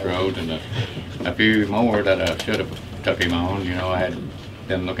him a bunch of roads and a few more that I should have took him on, you know, I had,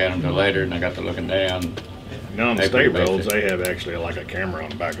 didn't look at them till later and I got to looking down. You know, on the They state pretty roads, basic. they have actually like a camera on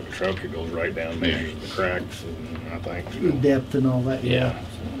the back of the truck that goes right down, measures the cracks, and I think, you know, Depth and all that, yeah.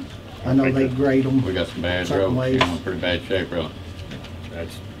 Yeah. I know they grade them. We got some bad Certain roads, you ways. know, pretty bad shape road.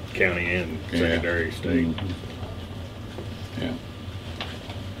 that's county and Yeah. secondary state. Mhm. Yeah.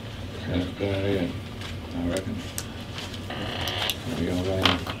 That's about it, I reckon. You got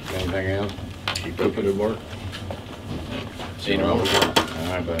anything else? Keep up the good work. See you tomorrow.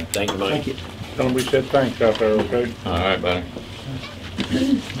 All right, buddy. Thank you, Mike. Thank you. Tell them we said thanks out there, okay? All right, buddy.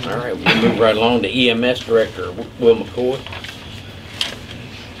 All right, we'll move right along to EMS Director Will McCoy.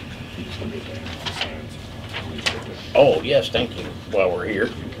 Oh, yes, thank you, while we're here.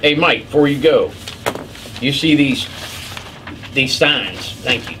 Hey, Mike, before you go, you see these signs?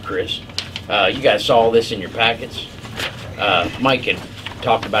 Thank you, Chris. You guys saw this in your packets. Mike had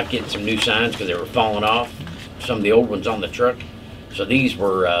talked about getting some new signs because they were falling off, some of the old ones on the truck. So these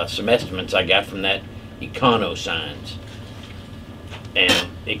were some estimates I got from that Econo signs. And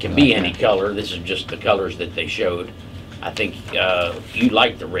it can be any color. This is just the colors that they showed. I think you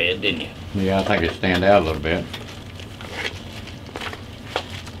liked the red, didn't you? Yeah, I think it stand out a little bit.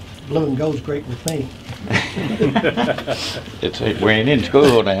 Blue and gold's great with me. We ain't in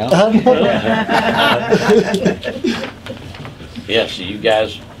school now. Yeah, so you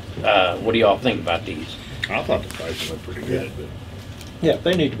guys, what do y'all think about these? I thought the prices looked pretty good, but Yeah, if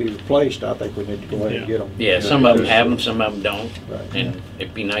they need to be replaced, I think we need to go ahead and get them. Yeah, some of them have them, some of them don't. Right. And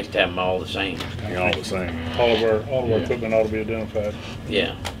it'd be nice to have them all the same. they're all the same. All of our Yeah. equipment ought to be identified.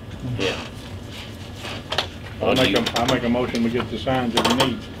 Yeah, yeah. I'll make a motion, we get the signs that we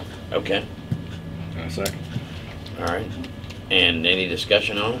need. Okay, In a second. all right. And any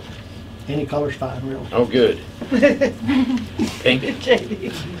discussion on it? Any color's fine, really. Oh, good. Pink?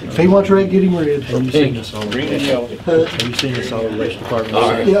 If he wants red, get him red. Green and yellow. Have you seen the solid waste department?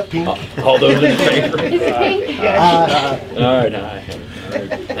 All right. Yeah, pink. All those in favor? Uh, All right, aye.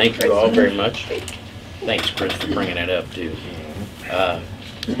 Thank you all very much. Thanks, Chris, for bringing that up too.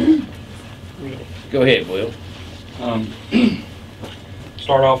 Go ahead, Will.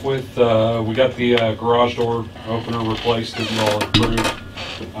 Start off with, we got the garage door opener replaced as you all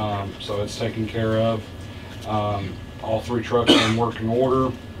approved. So it's taken care of. All 3 trucks are in working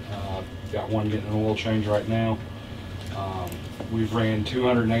order. Got one getting an oil change right now. We've ran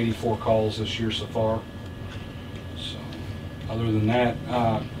 284 calls this year so far. So, other than that,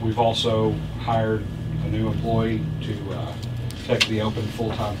 we've also hired a new employee to take the open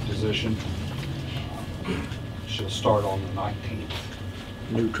full-time position. She'll start on the 19th.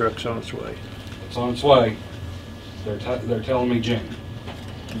 New truck's on its way. It's on its way. They're telling me June.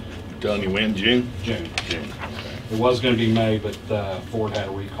 Telling you when, June? June. June. It was going to be May, but Ford had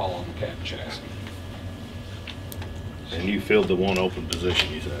a recall on the cab chassis. And you filled the one open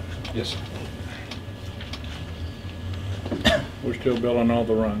position, you said? Yes, sir. We're still billing all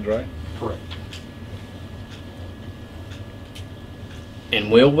the runs, right? Correct.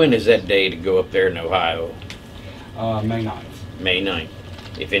 And Will, when is that day to go up there in Ohio? May 9th. May 9th.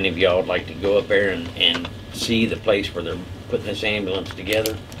 If any of y'all would like to go up there and see the place where they're putting this ambulance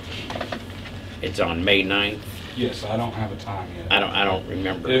together, it's on May 9th. Yes, I don't have a time yet. I don't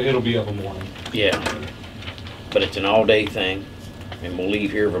remember. It'll be of a morning. Yeah. But it's an all-day thing, and we'll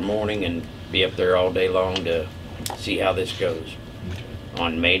leave here every morning and be up there all day long to see how this goes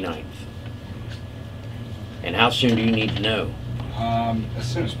on May 9th. And how soon do you need to know? As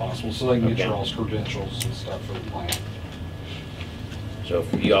soon as possible, so they can get Okay. your all's credentials and stuff for the plan. So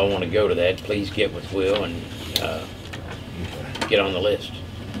if you all want to go to that, please get with Will and get on the list.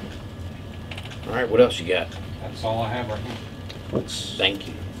 All right, what else you got? That's all I have right now. Let's, Thank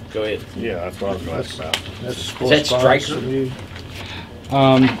you. Go ahead. Yeah, that's what I was going to ask about. that's Is that correspondence Stryker? from you,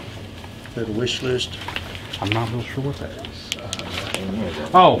 Um, that a wish list. I'm not real sure what that is.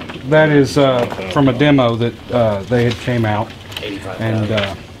 Oh, that is from a demo that they had came out 85,000.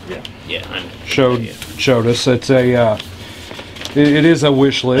 and Yeah, I know. showed us. It's a it is a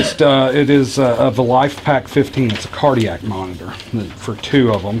wish list. It is of the Life Pack 15. It's a cardiac monitor for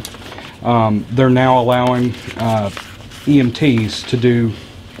 2 of them. They're now allowing EMTs to do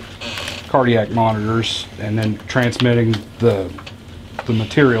cardiac monitors and then transmitting the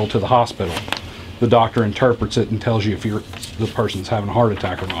material to the hospital. The doctor interprets it and tells you if the person's having a heart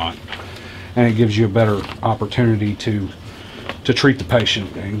attack or not, and it gives you a better opportunity to treat the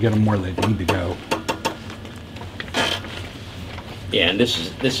patient and get them where they need to go. Yeah, and this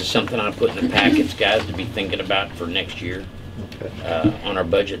is something I put in the packets, guys, to be thinking about for next year on our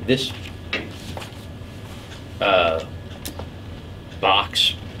budget. This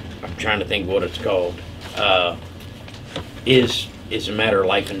box, I'm trying to think what it's called, is a matter of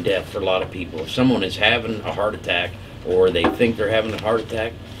life and death for a lot of people. If someone is having a heart attack or they think they're having a heart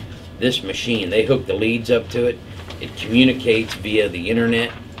attack, this machine, they hook the leads up to it. It communicates via the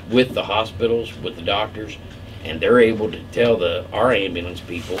internet with the hospitals, with the doctors, and they're able to tell our ambulance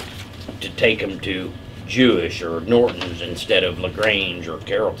people to take them to Jewish or Norton's instead of LaGrange or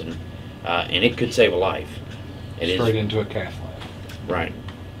Carrollton, and it could save a life. Straight into a cath lab. Right.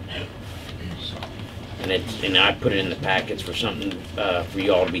 And I put it in the packets for something for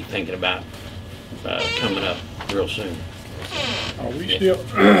you all to be thinking about coming up real soon. Are we still,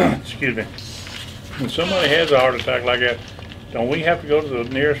 excuse me, when somebody has a heart attack like that, don't we have to go to the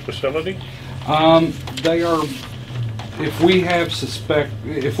nearest facility? They are, if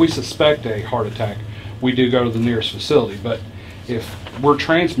we suspect a heart attack, we do go to the nearest facility. But if we're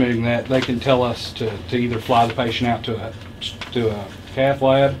transmitting that, they can tell us to either fly the patient out to a cath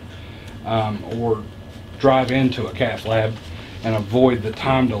lab or drive into a cath lab and avoid the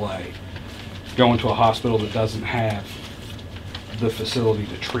time delay going to a hospital that doesn't have the facility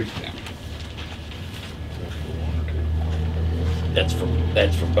to treat them. That's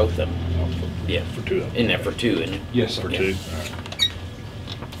for both of them. Yeah, For 2 of them. in there for 2, isn't it? Yes, sir. For 2? All right.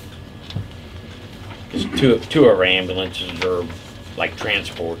 'Cause two of our ambulances are like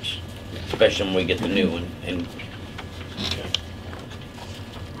transports, especially when we get the new one. And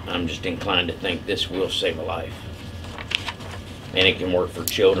I'm just inclined to think this will save a life. And it can work for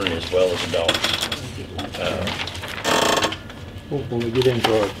children as well as adults. When we get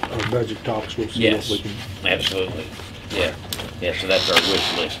into our budget talks, we'll see Yes, if we can. absolutely. Yeah, so that's our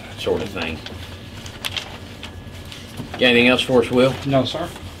wish list sort of thing. Got anything else for us, Will? No, sir.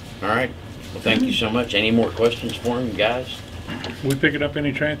 All right. Well, thank you so much. Any more questions for him, guys? We picking up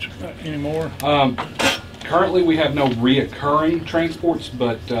any anymore? Currently, we have no reoccurring transports,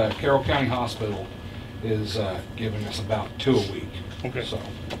 but Carroll County Hospital is giving us about 2 a week. Okay. So,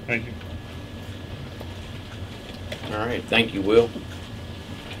 Thank you. All right. Thank you, Will.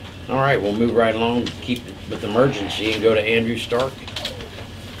 All right, we'll move right along, keep it with emergency and go to Andrew Stark.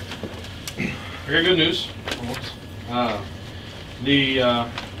 Very good news. I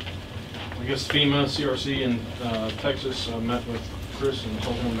guess FEMA, CRC in Texas met with Chris and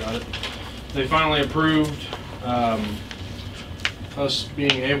told him about it. They finally approved us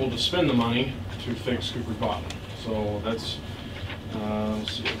being able to spend the money to fix Cooper's Bottom. So that's,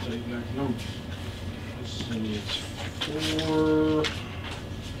 let's see, I'll tell you the exact number. Let's see, it's I'll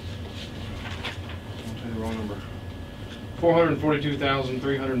tell you the wrong number.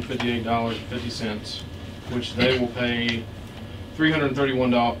 $442,358.50, which they will pay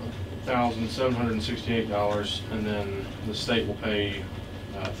 $331,768, and then the state will pay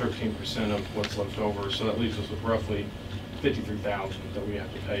 13% of what's left over. So that leaves us with roughly $53,000 that we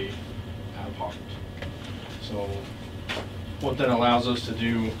have to pay out of pocket. So what that allows us to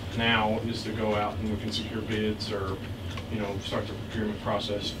do now is to go out and we can secure bids, or start the procurement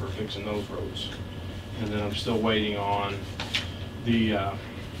process for fixing those roads. And then I'm still waiting on the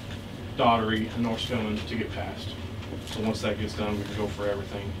Daughtery and North Spillman to get passed. So once that gets done, we can go for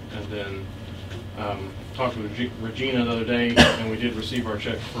everything. And then talked with Regina the other day, and we did receive our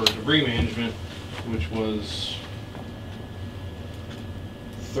check for debris management, which was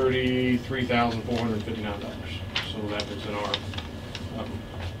 $33,459. So that was in our,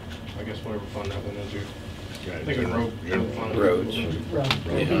 I guess whatever fund that went into. I think it was Roads.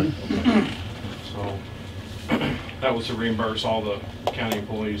 Yeah. So that was to reimburse all the county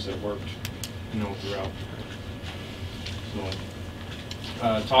employees that worked, throughout.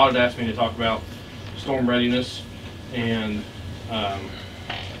 So Todd asked me to talk about storm readiness, and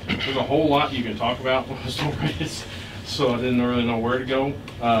there's a whole lot you can talk about with storm readiness. So I didn't really know where to go,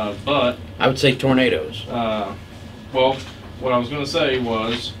 but I would say tornadoes. Well, what I was going to say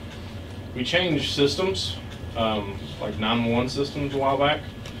was we changed systems, like 911 systems a while back,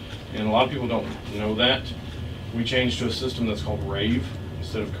 and a lot of people don't know that. We changed to a system that's called RAVE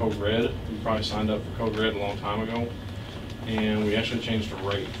instead of Code Red. We probably signed up for Code Red a long time ago, and we actually changed to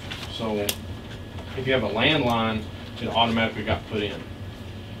RAVE. So if you have a landline, it automatically got put in.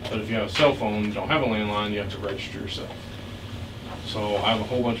 But if you have a cell phone and don't have a landline, you have to register yourself. So I have a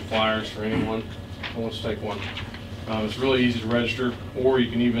whole bunch of flyers for anyone who wants to take one. It's really easy to register, or you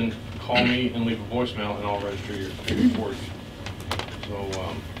can even call me and leave a voicemail, and I'll register your for you. So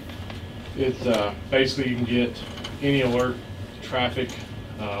it's basically you can get any alert, traffic,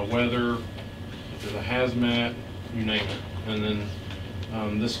 weather, if there's a hazmat, you name it. And then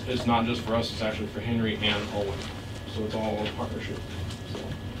this is not just for us; it's actually for Henry and Owen. So it's all a partnership. So,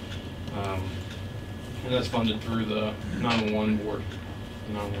 and that's funded through the 911 board,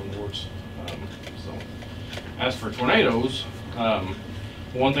 the 911 boards. So, as for tornadoes,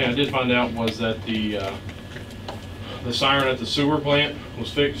 one thing I did find out was that the siren at the sewer plant was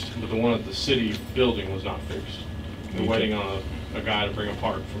fixed, but the one at the city building was not fixed. They're waiting on a guy to bring a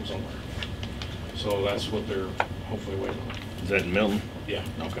part from somewhere. So that's what they're hopefully waiting on. Is that in Milton? Yeah.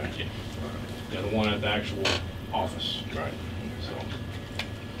 Okay. Yeah. Yeah, the one at the actual office. Right. So,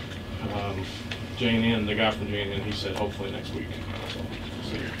 J&N, the guy from J&N, he said hopefully next week. So, we'll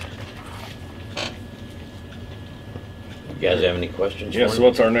see. You guys have any questions? Yeah, for so me?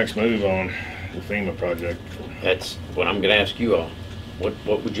 what's our next move on the FEMA project? That's what I'm going to ask you all. What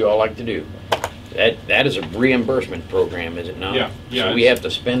would you all like to do? That is a reimbursement program, is it not? Yeah. So we have to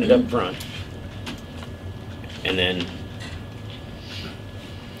spend it up front, and then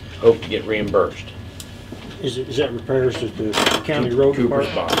hope to get reimbursed. Is that repairs to the county road Cooper's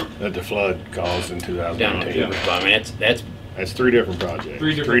department? Bottom. That the flood caused in Down on 2019. Cooper's Bottom. I mean, That's three different projects.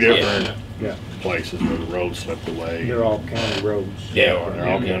 Three different Yeah, places where the road slipped away. they're all county roads. yeah, They're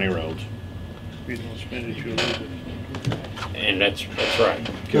all county roads. If you don't spend it, you'll lose it. and that's right.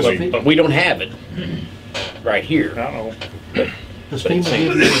 Wait, But we don't have it right here. I know. Does But it's FEMA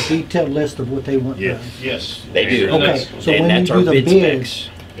give you a detailed list of what they want Yeah. done? Yes. They do. Okay, so And when that's you our do the bid bids,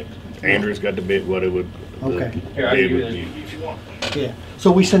 specs. Andrew's got the bid, what it would. Okay. Here, I can give you that if you want. yeah,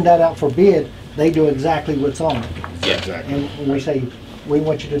 so we send that out for bid, they do exactly what's on it. Yeah, Exactly. And when we say, we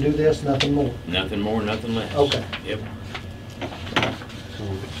want you to do this, nothing more. nothing more, nothing less. Okay. Yep. So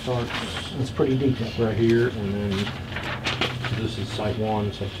it starts It's pretty detailed. right here, and then this is site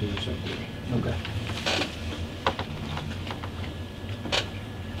 1, site 2, site 3. Okay.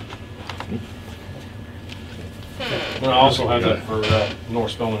 And I also have that for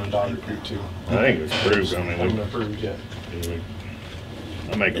North Spillman and Dogger Creek too. I think it was approved. I Haven't mean, approved yet.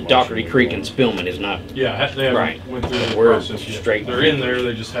 I make a The motion Dockery we Creek go. and Spillman is not Yeah, they haven't Right. went through the We're process yet. straight- They're in there,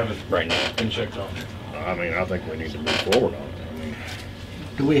 they just haven't right now. been checked off. I mean, I think we need to move forward on it. I mean,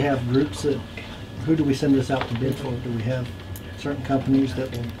 Do we have groups that, who do we send this out to bid for? Do we have certain companies that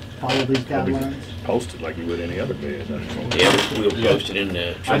will follow these guidelines? Post it like you would any other bid. Yeah, we'll post it in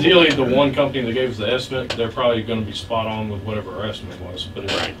the. Trimble Ideally, the paper. one company that gave us the estimate, they're probably gonna be spot on with whatever our estimate was. But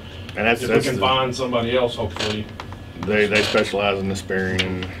if, Right. And that's, if we can find somebody else, hopefully, they specialize in the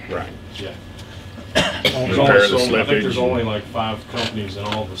sparing. Right. yeah. Repair There's the only so, I think slippage. there's only like 5 companies in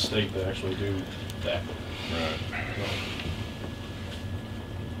all the state that actually do that. Right.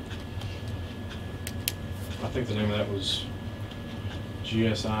 I think the name of that was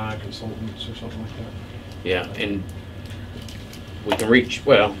GSI Consultants or something like that. Yeah, and we can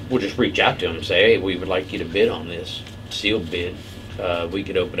we'll just reach out to them and say, hey, we would like you to bid on this, sealed bid. We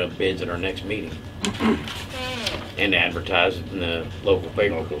could open up bids at our next meeting and advertise it in the local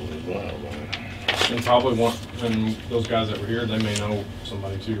paper. Locals as well, right. And and those guys that were here, they may know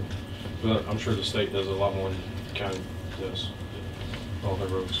somebody too. But I'm sure the state does a lot more than the county does, all their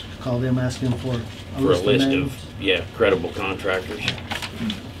roads. Call them, ask them for For a list of, yeah, credible contractors.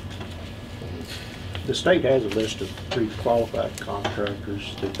 The state has a list of pre-qualified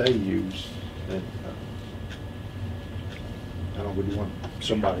contractors that they use, and I don't know, would you want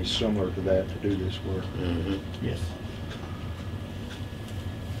somebody similar to that to do this work? Mm-hmm. Yes.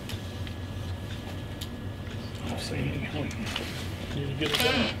 I've seen it. Need to get it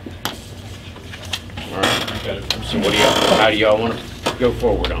done. All right. So how do y'all want to go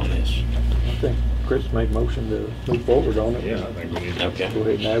forward on this? I think Chris made motion to move forward on it. Yeah, I think we need to. Okay. Go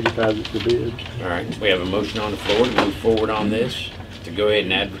ahead and advertise it for bids. All right, we have a motion on the floor to move forward on this, to go ahead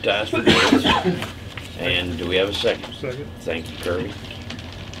and advertise for bids. And do we have a second? Second. Thank you, Kirby.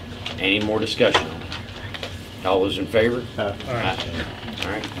 Any more discussion on it? All those in favor? Aye. Aye. All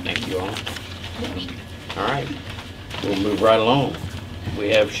right, thank you all. All right, we'll move right along. We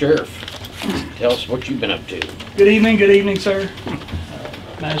have Sheriff. Tell us what you've been up to. Good evening, sir.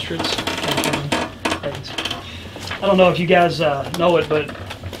 Magistrates. I don't know if you guys know it, but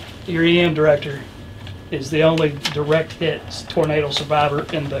your EM director is the only direct hit tornado survivor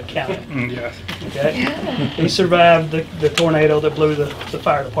in the county. Yes. Okay? He survived the tornado that blew the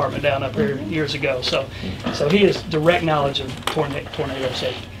fire department down up here years ago. So he has direct knowledge of tornado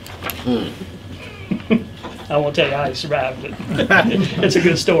safety. I won't tell you how he survived, but it's a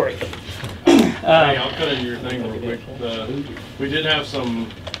good story. Hey, I'll cut in your thing real quick. We did have some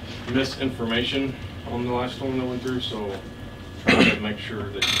misinformation on the last one that went through, so try to make sure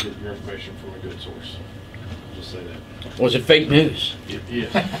that you get your information from a good source. I'll just say that. Was it fake news?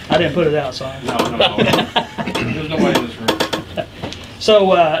 Yes. I didn't put it out, so No. There's nobody in this room.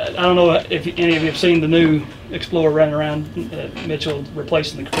 So I don't know if any of you have seen the new Explorer running around Mitchell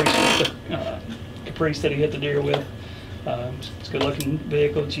replacing the Caprice that he hit the deer with. It's a good-looking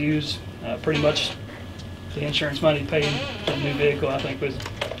vehicle. It's used. Pretty much the insurance money paid for the new vehicle, I think, was a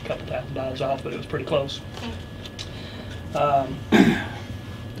couple $1,000 off, but it was pretty close. I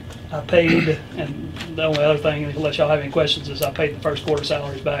paid, and the only other thing, unless y'all have any questions, is I paid the first quarter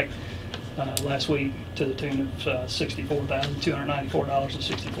salaries back last week to the tune of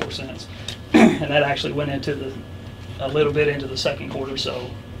 $64,294.64. And that actually went into a little bit into the second quarter, so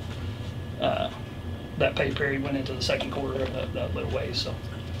that pay period went into the second quarter a little ways. So,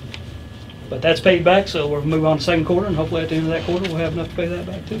 but that's paid back, so we'll move on to second quarter, and hopefully at the end of that quarter we'll have enough to pay that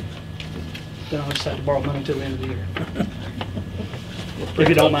back too. Then I'll just have to borrow money till the end of the year. If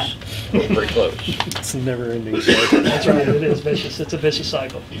you don't mind. Pretty close. It's never ending cycle. That's right, it is vicious. It's a vicious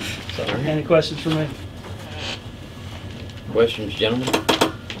cycle. So, any questions for me? Questions, gentlemen?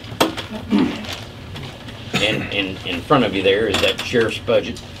 And in front of you there is that sheriff's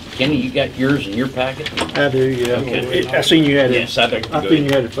budget. Kenny, you got yours in your packet? I do, yeah. Okay. I seen you had it. Yes, I'd like to go I ahead. seen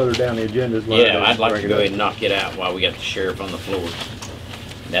you had it further down the agenda as well. Yeah, I'd like to go ahead and knock it out while we got the sheriff on the floor.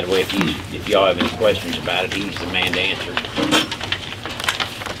 That way, if y'all have any questions about it, he's the man to answer.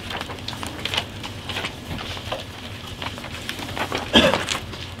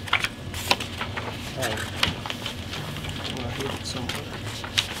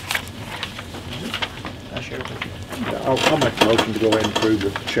 I'll make a motion to go ahead and approve the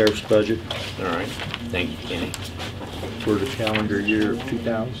sheriff's budget All right, thank you, Kenny. for the calendar year of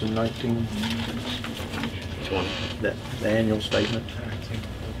 2019, 20. the annual statement.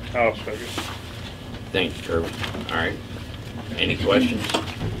 I'll second. Thank you, Kirby. All right. Any questions?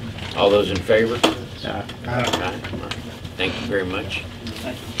 All those in favor? Aye. Aye. All right. Thank you very much.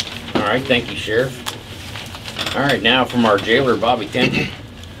 All right, thank you, Sheriff. All right, now from our jailer, Bobby Temple.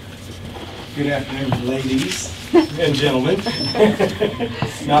 Good afternoon, ladies and gentlemen.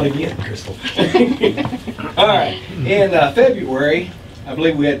 Not again, Crystal. All right, in February, I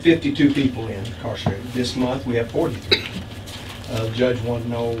believe we had 52 people incarcerated. This month, we have 43. The judge wanted to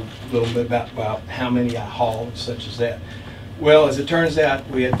know a little bit about how many I hauled, such as that. Well, as it turns out,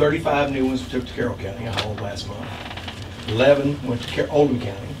 we had 35 new ones we took to Carroll County, I hauled last month. 11 went to Oldham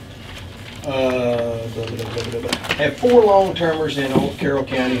County. Have 4 long-termers in Carroll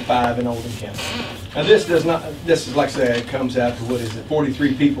County, 5 in Oldham County. Now this does not, this is like I say, it comes out to, what is it,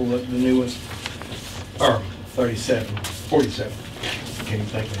 43 people, the new ones, or 37, 47. Can't even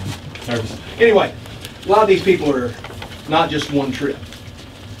think of them. Nervous. Anyway, a lot of these people are not just one trip.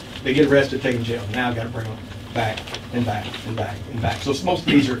 They get arrested, taken to jail. Now I've got to bring them back and back and back and back. So most of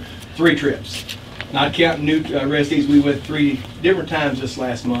these are 3 trips. Not counting new arrestees, we went 3 different times this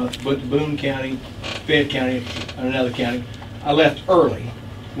last month, but Boone County, Fayette County, and another county. I left early,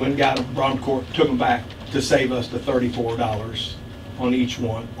 went and got them, brought them to court, took them back to save us the $34 on each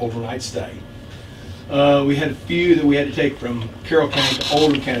one, overnight stay. We had a few that we had to take from Carroll County to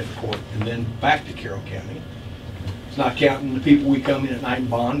Oldham County for court, and then back to Carroll County. It's not counting the people we come in at night and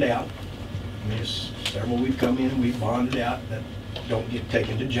bond out. I mean, there's several we've come in and we've bonded out that don't get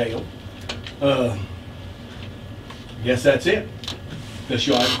taken to jail. I guess that's it. Unless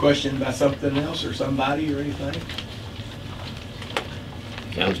you have a question about something else or somebody or anything.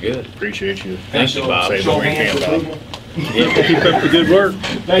 Sounds good. Appreciate you. Thank you, Bob. Say the weekend, Bob. Keep up the good work.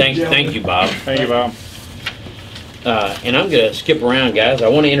 Thank you, Bob. Thank you, Bob. And I'm going to skip around, guys. I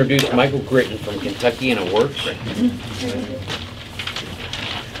want to introduce Michael Gritton from Kentuckiana Works.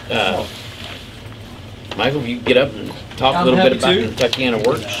 Michael, if you get up and talk a little bit about Kentuckiana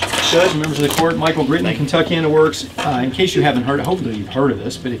Works. Judge, members of the court, Michael Gritton, Kentuckiana Works. In case you haven't heard, hopefully you've heard of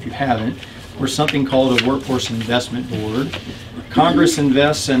this, but if you haven't, we're something called a Workforce Investment Board. Congress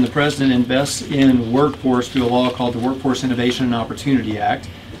invests and the President invests in workforce through a law called the Workforce Innovation and Opportunity Act.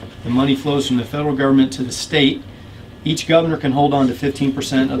 The money flows from the federal government to the state. Each governor can hold on to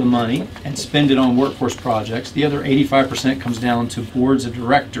 15% of the money and spend it on workforce projects. The other 85% comes down to boards of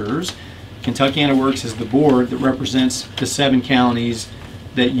directors. Kentuckiana Works is the board that represents the 7 counties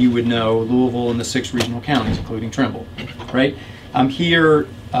that you would know, Louisville and the 6 regional counties, including Trimble, right? I'm here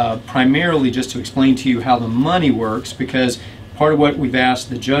primarily just to explain to you how the money works, because part of what we've asked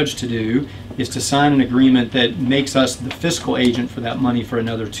the judge to do is to sign an agreement that makes us the fiscal agent for that money for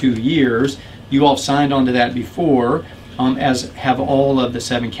another 2 years. You all have signed on to that before, as have all of the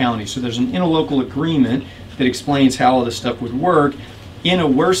 7 counties. So there's an interlocal agreement that explains how all this stuff would work. In a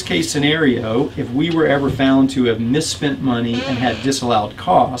worst case scenario, if we were ever found to have misspent money and had disallowed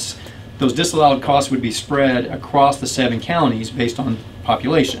costs, those disallowed costs would be spread across the 7 counties based on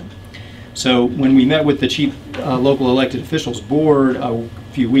population. So when we met with the chief local elected officials board a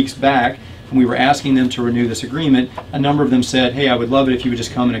few weeks back, and we were asking them to renew this agreement, a number of them said, hey, I would love it if you would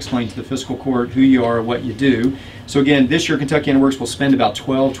just come and explain to the fiscal court who you are, what you do. So again, this year Kentuckiana Works will spend about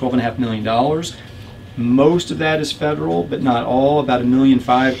 $12.5 million. Most of that is federal, but not all. About $1.5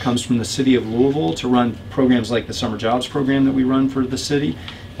 million comes from the city of Louisville to run programs like the summer jobs program that we run for the city.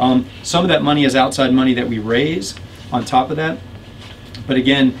 Some of that money is outside money that we raise on top of that. But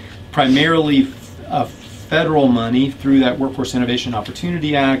again, primarily federal money through that Workforce Innovation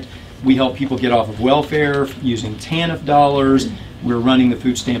Opportunity Act. We help people get off of welfare using TANF dollars. We're running the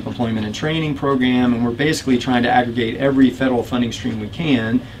Food Stamp Employment and Training Program, and we're basically trying to aggregate every federal funding stream we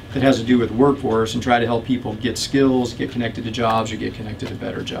can that has to do with workforce and try to help people get skills, get connected to jobs, or get connected to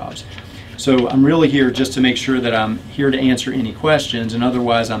better jobs. So I'm really here just to make sure that I'm here to answer any questions, and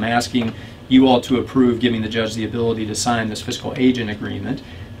otherwise I'm asking you all to approve giving the judge the ability to sign this fiscal agent agreement.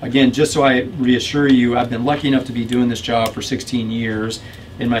 Again, just so I reassure you, I've been lucky enough to be doing this job for 16 years.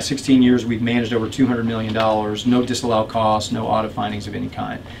 In my 16 years, we've managed over $200 million, no disallowed costs, no audit findings of any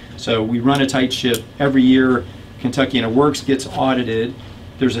kind. So we run a tight ship. Every year, Kentuckiana Works gets audited.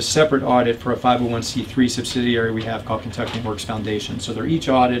 There's a separate audit for a 501c3 subsidiary we have called Kentuckiana Works Foundation. So they're each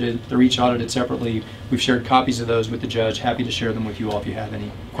audited separately. We've shared copies of those with the judge. Happy to share them with you all if you have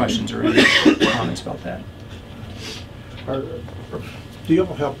any questions or any comments about that. Do you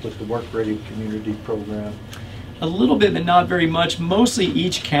all help with the Work Ready Community Program? A little bit, but not very much. Mostly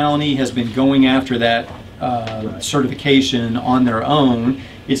each county has been going after that certification on their own.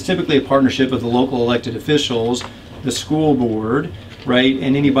 It's typically a partnership of the local elected officials, the school board, right,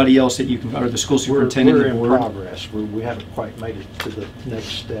 and anybody else that you can, or the school superintendent board. We're in progress. We haven't quite made it to the next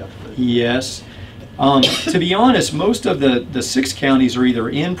step. Yes. To be honest, most of the 6 counties are either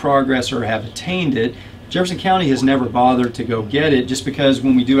in progress or have attained it. Jefferson County has never bothered to go get it just because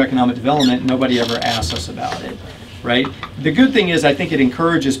when we do economic development, nobody ever asks us about it, right? The good thing is I think it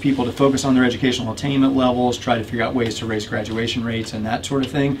encourages people to focus on their educational attainment levels, try to figure out ways to raise graduation rates and that sort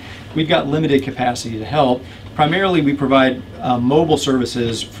of thing. We've got limited capacity to help. Primarily, we provide mobile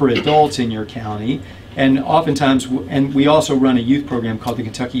services for adults in your county. And oftentimes, and we also run a youth program called the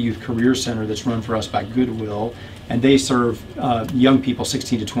Kentucky Youth Career Center that's run for us by Goodwill, and they serve young people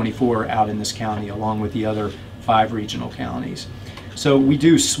 16 to 24 out in this county along with the other 5 regional counties. So we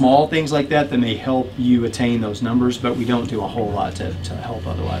do small things like that that may help you attain those numbers, but we don't do a whole lot to help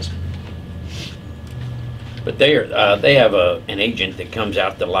otherwise. But they have an agent that comes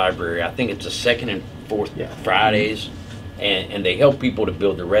out to the library. I think it's the 2nd and 4th Fridays, and they help people to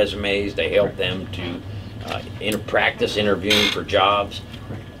build their resumes. They help them to practice interviewing for jobs.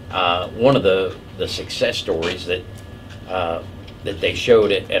 One of the success stories that they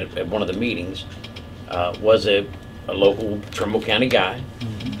showed at one of the meetings was a local Trimble County guy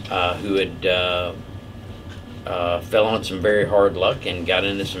who had fell on some very hard luck and got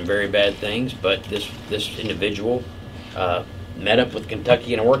into some very bad things, but this individual met up with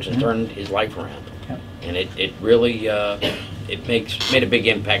Kentuckiana Works and turned his life around. And it really made a big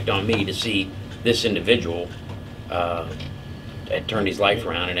impact on me to see this individual had turned his life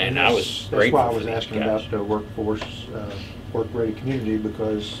around, and I was grateful. That's why I was for asking guys. about the workforce, work-ready community,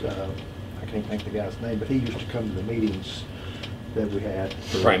 because I can't think of the guy's name, but he used to come to the meetings that we had.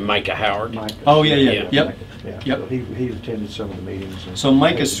 Probably Micah Howard. Oh, yeah. Yep. So he attended some of the meetings. So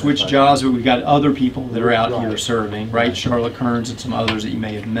Mike has switched jobs, but we've got other people that are out here serving, right? Charlotte Kearns and some others that you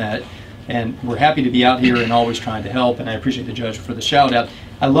may have met. And we're happy to be out here and always trying to help, and I appreciate the judge for the shout out.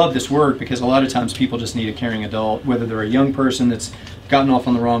 I love this work because a lot of times people just need a caring adult, whether they're a young person that's gotten off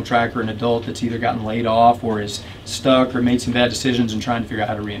on the wrong track or an adult that's either gotten laid off or is stuck or made some bad decisions and trying to figure out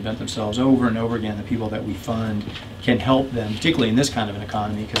how to reinvent themselves over and over again. The people that we fund can help them, particularly in this kind of an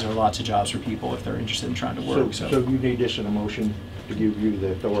economy, because there are lots of jobs for people if they're interested in trying to work. So you need this in a motion to give you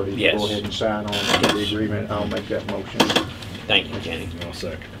the authority to go ahead and sign on to the agreement. I'll make that motion. Thank you, Kenny. I'll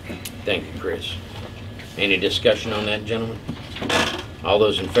second. Thank you, Chris. Any discussion on that, gentlemen? All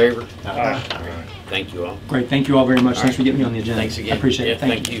those in favor? Aye. All right. Thank you all. Great, thank you all very much. Thanks for getting me on the agenda. Thanks again. I appreciate Yeah, it.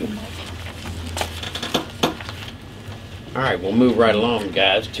 Thank you. All right, we'll move right along,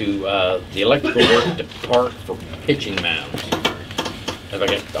 guys, to the electrical work depart for pitching mounds. How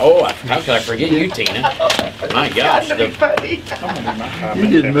could I forget you, Tina? My gosh. You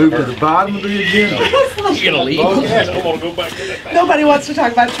didn't move to the bottom of the agenda. You're gonna leave? Nobody wants to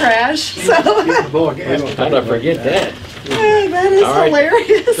talk about trash, so. How did I forget that? That is All right.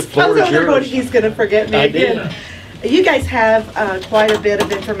 hilarious. The floor I is was wondering yours. he's gonna forget me I did. again. You guys have quite a bit of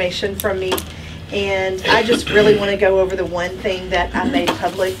information from me, and I just really want to go over the one thing that I made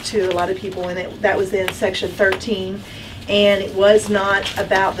public to a lot of people, and that was in section 13, and it was not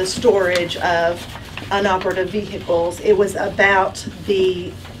about the storage of unoperative vehicles. It was about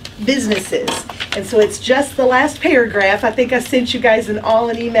the businesses. And so it's just the last paragraph. I think I sent you guys an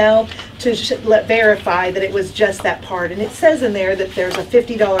email to verify that it was just that part. And it says in there that there's a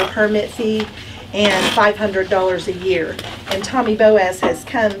 $50 permit fee and $500 a year. And Tommy Boaz has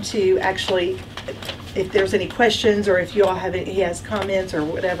come to actually, if there's any questions or if you all have he has comments or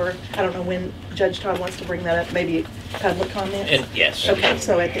whatever. I don't know when Judge Todd wants to bring that up, maybe public comments? Yes. Okay,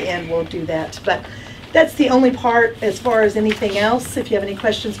 so at the end we'll do that. But that's the only part as far as anything else. If you have any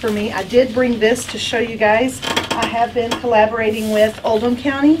questions for me, I did bring this to show you guys. I have been collaborating with Oldham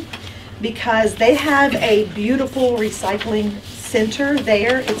County because they have a beautiful recycling center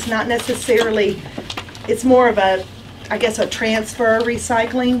there. It's not necessarily, it's more of a, I guess, a transfer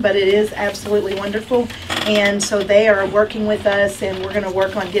recycling, but it is absolutely wonderful. And so they are working with us, and we're going to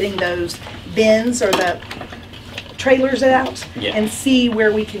work on getting those bins or the trailers out and see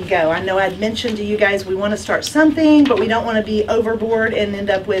where we can go. I know I'd mentioned to you guys we want to start something, but we don't want to be overboard and end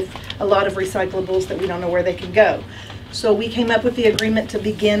up with a lot of recyclables that we don't know where they can go. So we came up with the agreement to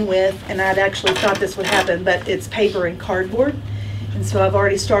begin with, and I'd actually thought this would happen, but it's paper and cardboard. And so I've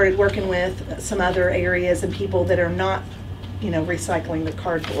already started working with some other areas and people that are not, recycling the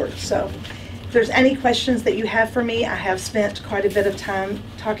cardboard. So if there's any questions that you have for me, I have spent quite a bit of time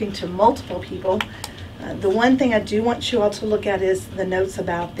talking to multiple people. The one thing I do want you all to look at is the notes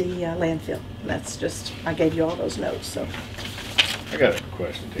about the landfill. That's just, I gave you all those notes, so. I got a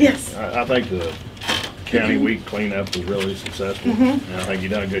question. Tim. Yes. I think the county week cleanup was really successful. And I think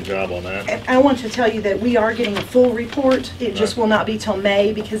you've done a good job on that. And I want to tell you that we are getting a full report. It just will not be till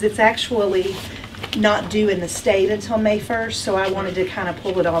May because it's actually not due in the state until May 1st, so I wanted to kind of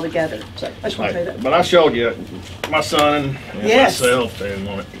pull it all together. So I just want to say that. But I showed you, my son and myself and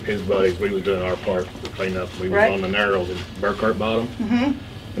one of his buddies, we was doing our part to clean up. We was on the narrows in Burkhart Bottom. And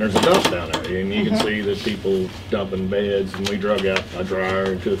there's a dump down there, and you can see the people dumping beds, and we drug out a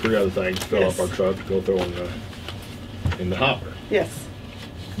dryer and 2 or 3 other things to fill up our truck to go throw in the hopper. Yes.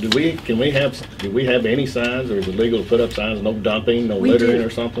 do we have any signs, or is it legal to put up signs, no dumping, no We littering do. or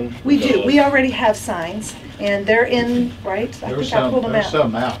something? We do. We already have signs, and they're in, right? I think I pulled them out. There's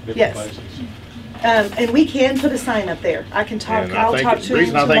some out, different Yes. places. And we can put a sign up there. I can talk, And I'll talk to the him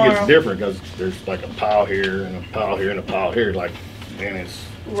reason I think it's tomorrow. different, because there's like a pile here, and a pile here, and a pile here, like, and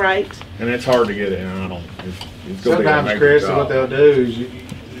Right. it's hard to get it, and I don't, it's gonna be a Sometimes, major Chris, job. what they'll do is you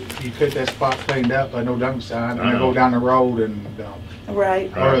get that spot cleaned up by no dumping sign, and I they go know. down the road and dump.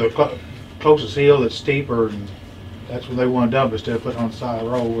 Right. Or the closest hill that's steeper, and that's when they want to dump, instead of putting it on the side of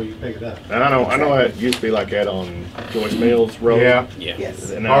the road where you pick it up. And I know it used to be like that on Joyce Mills Road. Yeah. Yes.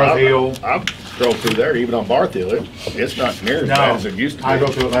 And Barth Hill. I drove through there, even on Barth Hill, it's not near as bad as it used to be. I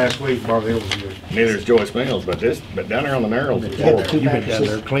drove through it last week, Barth Hill was good. Neither is Joyce Mills, but down there on the Narrows is horrible. You've been down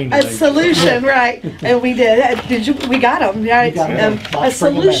there cleaning. A solution, right, and we did, we got them, right? got 'em. A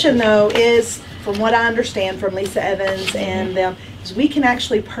solution, though, is, from what I understand from Lisa Evans and them, is we can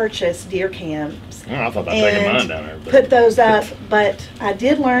actually purchase deer cams Oh, I thought about taking mine and down there. but- put those up, but I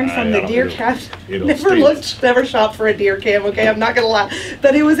did learn from the deer cam, never shopped for a deer cam, okay, I'm not gonna lie.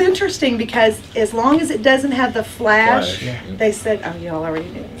 But it was interesting because as long as it doesn't have the flash, they said, oh, y'all already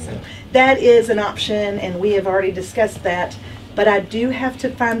knew. So that is an option, and we have already discussed that. But I do have to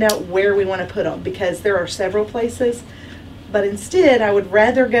find out where we want to put them, because there are several places. But instead, I would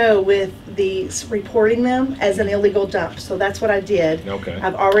rather go with the reporting them as an illegal dump. So that's what I did. Okay.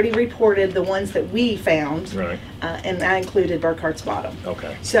 I've already reported the ones that we found, Right, and I included Burkhart's Bottom.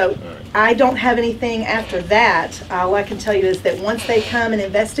 okay. So All right. I don't have anything after that. All I can tell you is that once they come and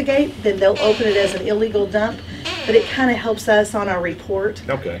investigate, then they'll open it as an illegal dump. But it kind of helps us on our report.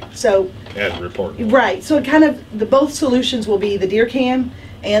 Okay, So, as a report. right, so it kind of, both solutions will be the deer cam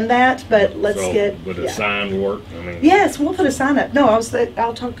and that, but let's So, get. would a yeah. sign work? I mean. Yes, we'll put a sign up. No,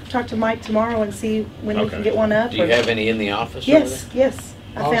 I'll talk to Mike tomorrow and see when we can Okay. get one up. Do you or- have any in the office? over Yes, yes.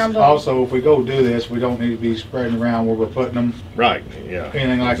 I found them. Also, if we go do this, we don't need to be spreading around where we're putting them, Right, yeah.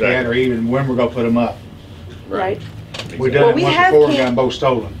 anything like that, or Exactly. even when we're gonna put them up. Right, We Exactly. done Well, it we once have before and cam- got them both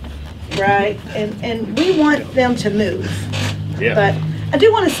stolen. right. And we want them to move. Yeah. But I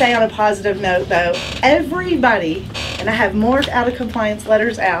do want to say on a positive note, though, everybody, and I have more out of compliance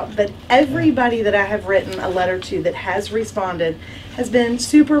letters out, but everybody that I have written a letter to that has responded has been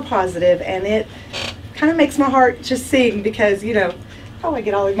super positive, and it kind of makes my heart just sing because, oh, I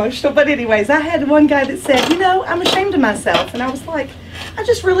get all emotional. But anyways, I had one guy that said, I'm ashamed of myself. And I was like, I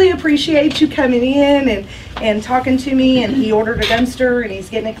just really appreciate you coming in and talking to me. And he ordered a dumpster and he's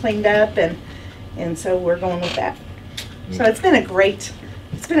getting it cleaned up. And so we're going with that. So it's been a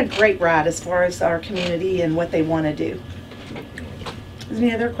great ride as far as our community and what they want to do. Is there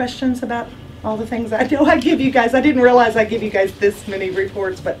any other questions about all the things I know I give you guys? I didn't realize I give you guys this many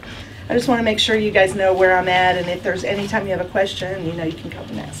reports, but I just want to make sure you guys know where I'm at, and if there's any time you have a question, you can come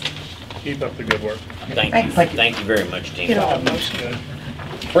and ask. Keep up the good work. Thank you. Thank you very much, team. Get all emotional.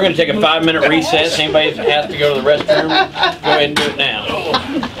 We're gonna take a 5-minute recess. Anybody that has to go to the restroom, go ahead and do it now.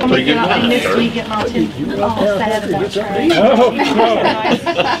 Pretty good time. This week getting all sad about trash.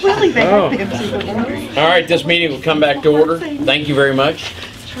 Oh, Really, they Oh. have been. All right, this meeting will come back to order. Thank you very much,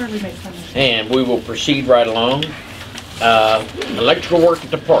 Charlie makes fun of me. and we will proceed right along. Electrical work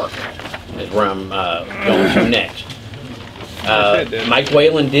at the park is where I'm going to next. Mike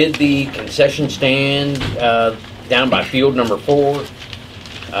Whalen did the concession stand down by field number 4.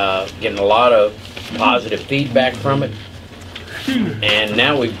 Getting a lot of positive feedback from it. And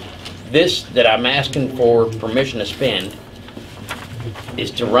now this that I'm asking for permission to spend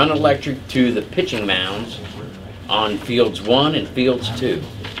is to run electric to the pitching mounds on fields 1 and fields 2.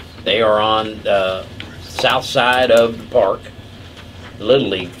 They are on the south side of the park, Little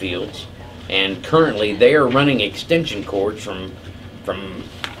League fields, and currently they are running extension cords from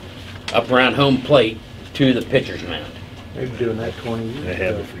up around home plate to the pitcher's mound. They've been doing that 20 years. They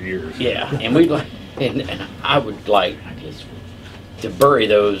have it for years. Yeah, and and I would like to bury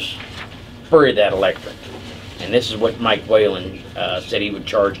that electric. And this is what Mike Whalen said he would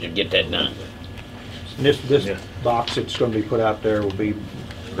charge to get that done. This box that's gonna be put out there will be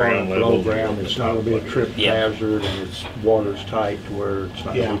Ground below level. ground. It's not gonna be a trip Yeah. hazard, and it's water's tight to where it's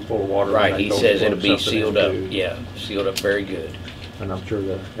not gonna be full of water. Right, when he that goes says to it'll be something sealed up. into. Yeah, sealed up very good. And I'm sure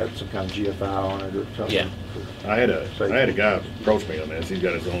that has some kind of GFI on it or something. Yeah. I had a guy approach me on this. He's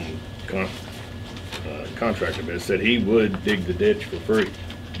got his own contractor, but said he would dig the ditch for free,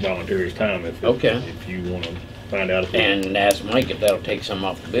 volunteer his time if you want to find out. And ask Mike if that'll take some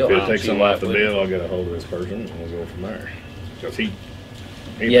off the bill. If I it'll don't take see some why off it the wouldn't. bill, I'll get a hold of this person and we'll go from there. Because he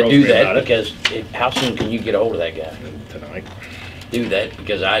Yeah, approached do me that about it because how soon can you get a hold of that guy? tonight. Do that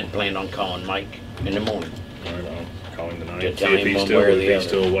because I had planned on calling Mike in the morning. All right, I'll call him tonight. Just See tell if him he's one still, way or if the he's other.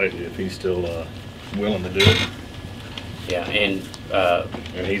 still waiting, if he's still willing to do it. Yeah, and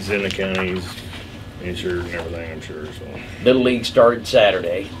And he's in the county, he's insured and everything, I'm sure, so. Little League started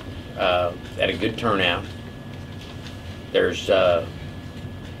Saturday, had a good turnout. It was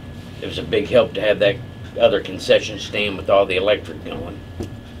a big help to have that other concession stand with all the electric going.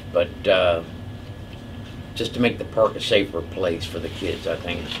 But just to make the park a safer place for the kids, I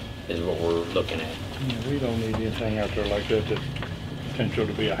think is what we're looking at. Yeah, we don't need anything out there like that that's potential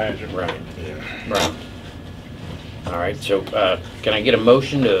to be a hazard. Right. Yeah. Right. All right, so can I get a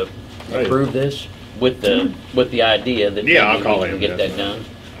motion to Right. approve this with the idea that Yeah, I'll maybe call we can him, get that definitely. done?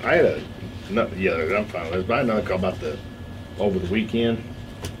 I had I'm fine with it, but I had another call about over the weekend.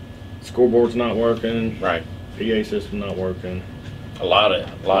 Scoreboard's not working. Right. PA system not working. A lot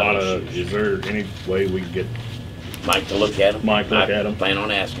of issues. Is there any way we can get Mike to look at them? Mike to look at 'em? Plan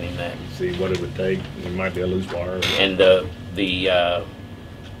on asking him that. see what it would take? It might be a loose wire. And the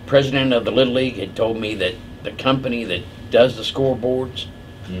president of the Little League had told me that the company that does the scoreboards,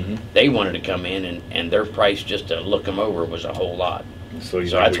 they wanted to come in and their price just to look them over was a whole lot. So, you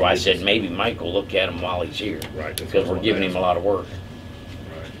So think that's we why I could- said maybe Mike will look at them while he's here. Right. that's Because what we're I'm giving him a asking. lot of work.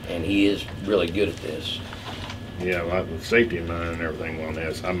 Right. And he is really good at this. Yeah, well, with safety in mind and everything on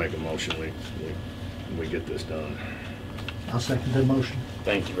this, I make a motion we get this done. I'll second the motion.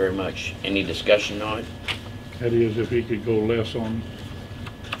 Thank you very much. Any discussion on it That is, if he could go less on,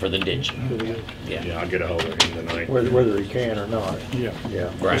 for the ditching? Yeah. Yeah, I'll get a hold of him tonight. Whether he can or not. yeah. Yeah.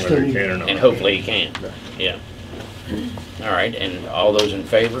 Right. Whether he can or not. And hopefully he can. Yeah. All right, and all those in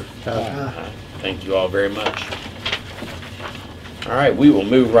favor? Thank you all very much. All right, we will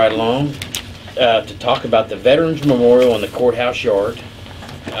move right along to talk about the Veterans Memorial in the courthouse yard.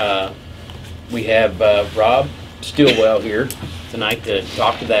 We have Rob Stillwell here tonight to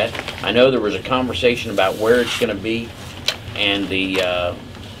talk to that. I know there was a conversation about where it's going to be and the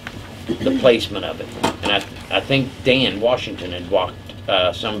placement of it. And I think Dan Washington had walked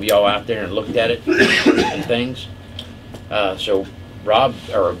some of y'all out there and looked at it and things. So, Rob,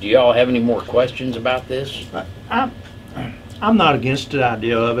 or do y'all have any more questions about this? I'm not against the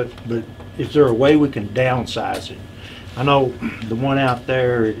idea of it, but is there a way we can downsize it? I know the one out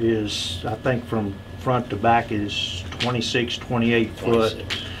there is, I think from front to back is 26, 28 foot,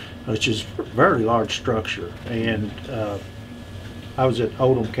 26. which is a very large structure. And I was at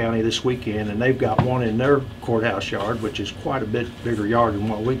Oldham County this weekend, and they've got one in their courthouse yard, which is quite a bit bigger yard than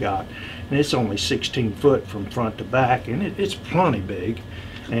what we got. And it's only 16 foot from front to back, and it's plenty big.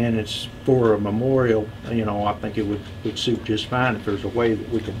 And it's for a memorial, you know, I think it would suit just fine if there's a way that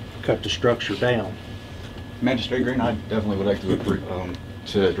we can cut the structure down. Magistrate Green, I definitely would like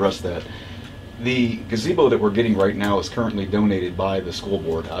to address that. The gazebo that we're getting right now is currently donated by the school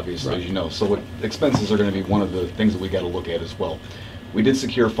board, obviously, as you know. So expenses are going to be one of the things that we got to look at as well. We did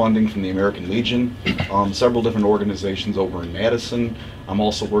secure funding from the American Legion, several different organizations over in Madison. I'm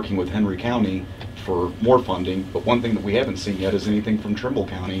also working with Henry County for more funding, but one thing that we haven't seen yet is anything from Trimble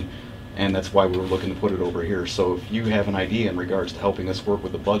County, and that's why we were looking to put it over here. So if you have an idea in regards to helping us work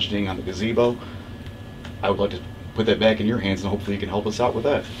with the budgeting on the gazebo, I would like to put that back in your hands, and hopefully you can help us out with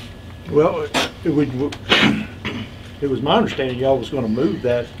that. Well, it was my understanding y'all was going to move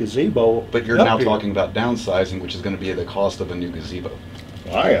that gazebo. But you're up now here. talking about downsizing, which is going to be at the cost of a new gazebo.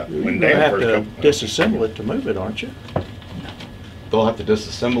 Well, You're when going to Dan have first to come- disassemble it to move it, aren't you? They'll have to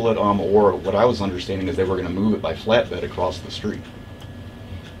disassemble it, or what I was understanding is they were going to move it by flatbed across the street.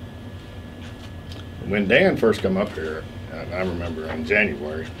 When Dan first come up here, I remember in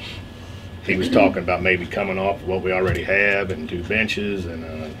January, he was talking about maybe coming off what we already have and 2 benches and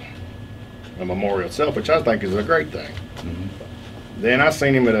a memorial itself, which I think is a great thing. Then I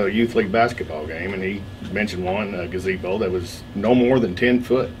seen him at a youth league basketball game, and he mentioned one gazebo that was no more than 10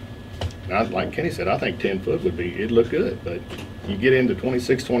 foot. And I, like Kenny said, I think 10 foot it'd look good, but you get into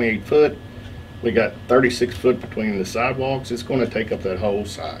 26, 28 foot, we got 36 foot between the sidewalks, it's gonna take up that whole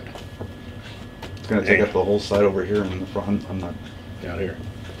side. It's going to take up the whole side over here in the front. I'm not... Out here,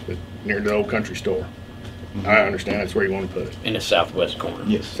 but near the old country store. I understand that's where you want to put it. In the southwest corner.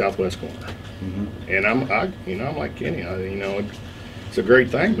 Yes. Southwest corner. And I'm like Kenny, it's a great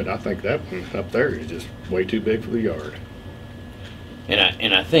thing, but I think that one up there is just way too big for the yard.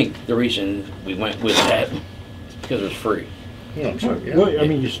 And I think the reason we went with that is because it was free. Well, I'm sure, yeah. Well, I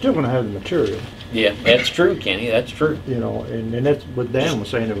mean, you're still going to have the material. Yeah, that's true, Kenny, that's true. You know, and that's what Dan was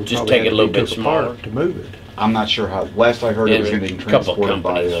saying. It would Just probably take have it a to little be bit took apart smaller. to move it. I'm not sure how, last I heard Yeah, it was there's going to be a couple transported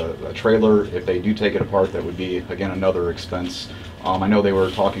by companies. a trailer. If they do take it apart, that would be, again, another expense. I know they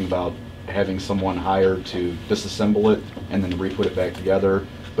were talking about having someone hired to disassemble it and then re-put it back together.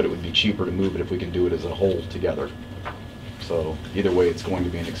 but it would be cheaper to move it if we can do it as a whole together. So either way, it's going to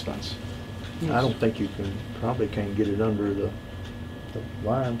be an expense. I don't think you probably can't get it under the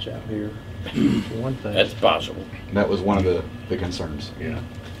lines out here, for one thing. That's possible. That was one of the concerns. Yeah.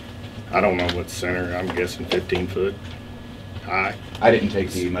 I don't know what center, I'm guessing 15 foot high. I didn't take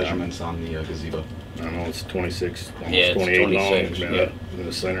the measurements on the gazebo. I know it's 26, almost Yeah, it's 28 26, long, yeah. and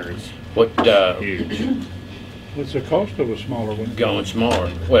the center is What, huge. What's the cost of a smaller one? going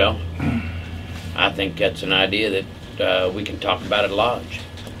smaller? Well, I think that's an idea that we can talk about at Lodge.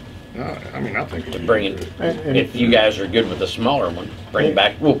 No, I mean, I think To bring it, if you guys are good with the smaller one, bring it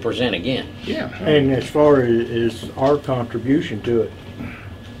back, we'll present again. Yeah. And as far as our contribution to it,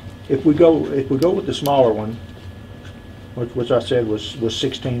 if we go with the smaller one, which I said was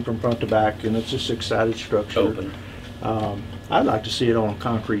 16 from front to back, and it's a 6-sided structure. Open. I'd like to see it on a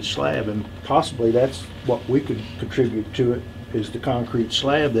concrete slab, and possibly that's what we could contribute to it, is the concrete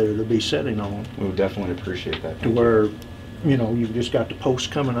slab that it'll be sitting on. We would definitely appreciate that. To where, you know, you've just got the posts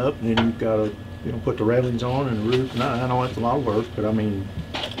coming up, and then you've got to, you know, put the railings on and the roof. And I know it's a lot of work, but I mean,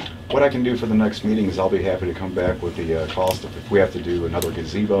 What I can do for the next meeting is I'll be happy to come back with the cost if we have to do another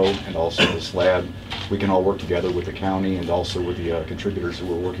gazebo and also the slab. We can all work together with the county and also with the contributors who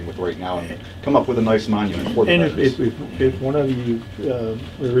we're working with right now and come up with a nice monument for the and veterans. if one of you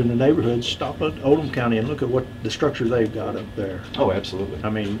are in the neighborhood, stop at Oldham County and look at what the structure they've got up there. Oh, absolutely. I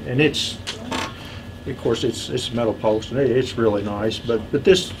mean, and it's, of course, it's metal post, and it's really nice, but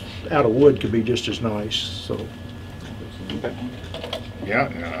this out of wood could be just as nice, so. Okay.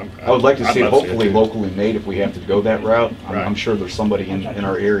 Yeah, I would like to I'd see it love to hopefully it. locally made if we have to go that route. Right. I'm sure there's somebody in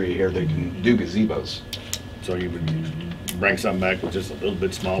our area here that can do gazebos. So you would bring something back with just a little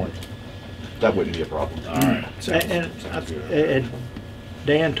bit smaller? That wouldn't be a problem. All right. And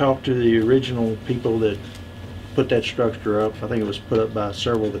Dan talked to the original people that put that structure up. I think it was put up by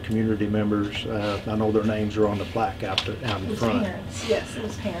several of the community members. I know their names are on the plaque out in It was front. parents, yes, it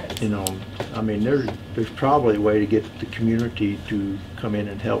was parents. You know, I mean, there's probably a way to get the community to come in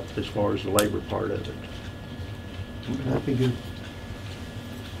and help as far as the labor part of it. That'd be good.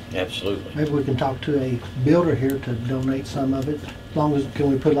 Absolutely. Maybe we can talk to a builder here to donate some of it. As long as, can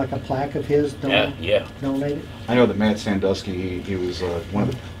we put like a plaque of his, Yeah. donate it? I know that Matt Sandusky, he was one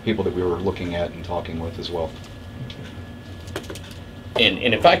of the people that we were looking at and talking with as well.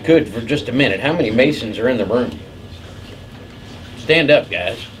 And if I could, for just a minute, how many Masons are in the room? Stand up,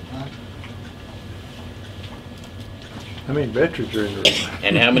 guys. How many veterans are in the room?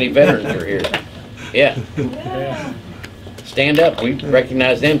 And how many veterans are here? Yeah. Stand up. We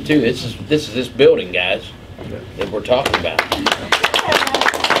recognize them too. This is this building, guys, that we're talking about.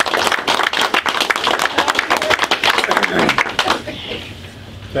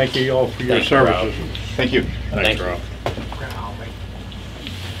 Thank you all for your Thank you, Rob. services. Thank you. Thank you. Rob.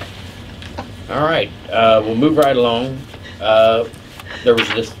 All right, we'll move right along. There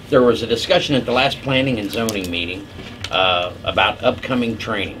was a discussion at the last planning and zoning meeting about upcoming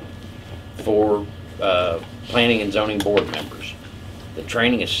training for planning and zoning board members. The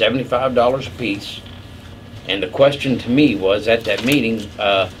training is $75 a piece, and the question to me was at that meeting,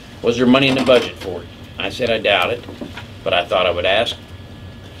 was there money in the budget for it? I said I doubt it, but I thought I would ask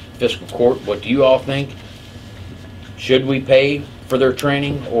fiscal court, what do you all think? Should we pay for their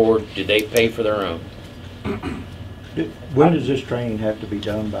training, or do they pay for their own? When does this training have to be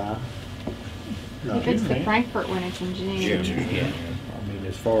done by? If it's the Frankfurt one, it's in June. Yeah. I mean,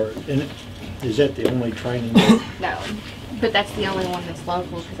 as far, and is that the only training? No, but that's the only one that's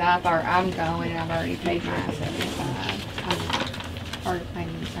local, because I'm going and I've already paid my 75. I'm already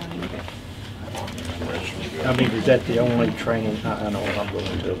planning and zoning, but I mean, is that the only training? I know what I'm going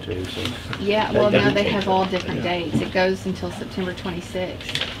to too, so. yeah, well, now they have all different dates. It goes until September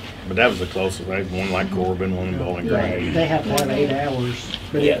 26th. But that was the closest. They had one like Corbin, one in Bowling Green. They have to have 8 hours,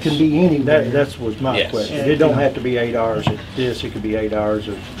 but Yes. it can be anywhere. That was my Yes. question. It don't have to be 8 hours at this, it could be 8 hours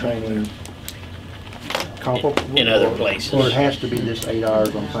of training comparable. In other places. Or it has to be this 8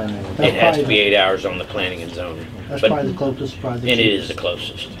 hours on planning. It has to be 8 hours on the planning and zoning. That's But probably the closest, probably the it is cheapest. the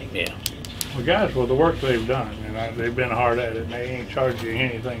closest, yeah. Well, guys, with the work they've done, and they've been hard at it, and they ain't charging you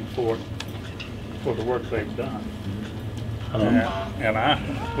anything for the work they've done. And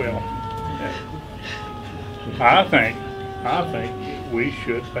I think we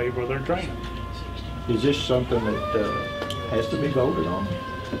should pay for their training. Is this something that has to be voted on?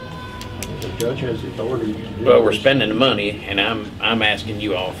 The judge has the authority to do Well, we're this. spending the money, and I'm asking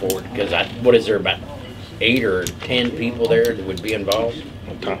you all for it, because what is there, about 8 or 10 people there that would be involved?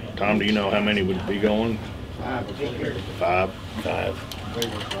 Tom, do you know how many would be going? 5. 5.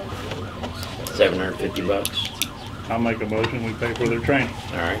 $750. I'll make a motion, we pay for their training.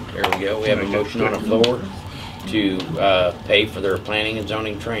 All right, there we go. We have a motion on the floor to pay for their planning and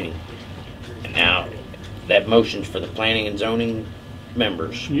zoning training. And now, that motion's for the planning and zoning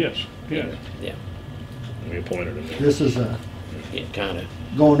members. Yes, yeah. Yeah. We appointed them. This is kind of.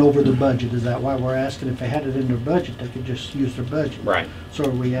 going over the budget. Is that why we're asking? If they had it in their budget, they could just use their budget. Right. So are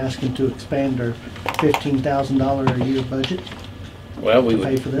we asking to expand their $15,000 a year budget? Well, we to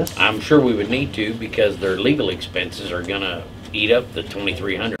pay would, for this? I'm sure we would need to, because their legal expenses are gonna eat up the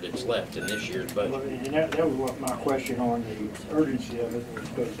 2,300 that's left in this year's budget. And that was what my question on the urgency of it,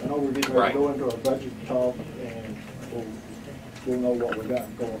 because I know we're getting ready to go into our budget talk, and we'll know what we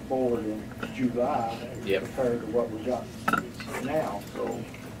got going forward in July compared to what we got now, so.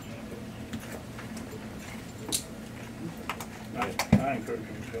 I encourage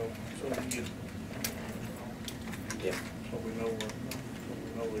them to go, so we get, so we know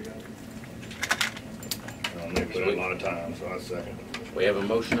what we got. They put in a lot of time, so I second. We have a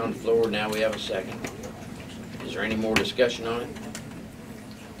motion on the floor, now we have a second. Is there any more discussion on it?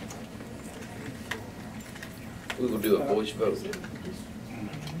 We will do a voice vote.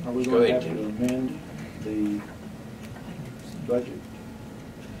 Are we Go going to ahead, have to Kenny. amend the budget?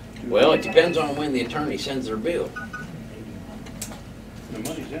 Well, it depends on when the attorney sends their bill, The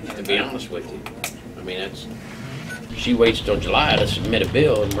money's in there. to be honest with you. I mean, that's, she waits till July to submit a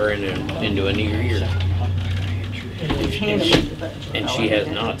bill, and we're into a new year. And she has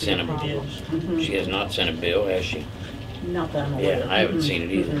not sent a, she has not sent a bill, has she? Not that I'm aware Yeah, of. I haven't seen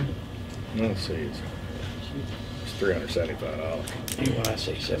it either. Let's see, it's $375. Yeah, well, I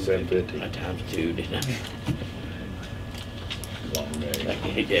say 750. I times 2, didn't I? Long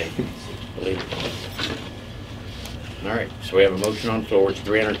day. Yeah, believe it. All right, so we have a motion on the floor. It's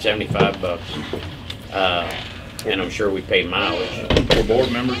 $375. And I'm sure we pay mileage. For board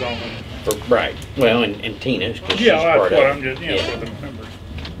members only. Right. Well, and Tina's, because she's Yeah, part that's of what it. I'm just, yeah, for the members.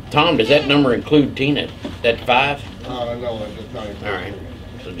 Tom, does that number include Tina? That 5? No, I just not. All right.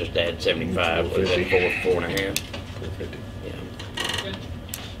 So just add 75. What is that, 4.5? 450. Yeah.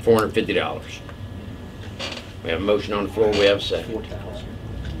 $450. We have a motion on the floor. We have a second. 4,000.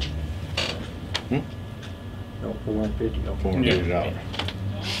 No, $450. No, $450.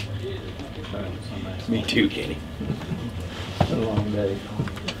 Me too, Kenny. It's a long day.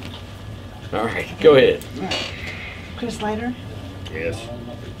 All right, go ahead. Chris Slater, Yes.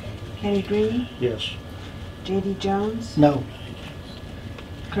 Kenny Green, Yes. J.D. Jones, No.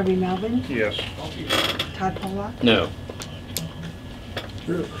 Kirby Melvin, Yes. Todd Pollock. No.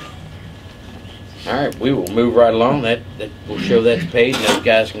 All right, we will move right along. That will show that's paid, and those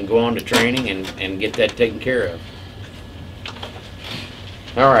guys can go on to training and get that taken care of.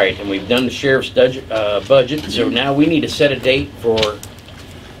 All right, and we've done the sheriff's budget, so now we need to set a date for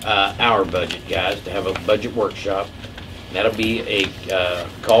our budget, guys, to have a budget workshop. That'll be a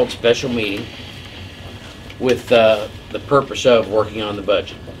called special meeting with the purpose of working on the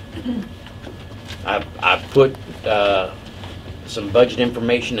budget. I've put some budget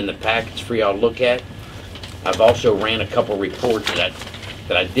information in the packets for y'all to look at. I've also ran a couple reports that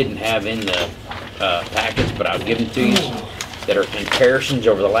I didn't have in the packets, but I'll give them to you, that are comparisons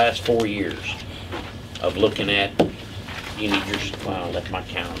over the last 4 years of looking at, you need your, well, I left my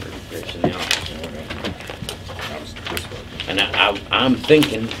calendar, it's in the office. And I'm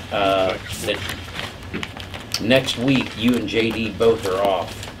thinking that next week, you and JD both are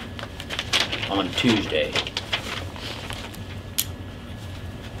off on Tuesday.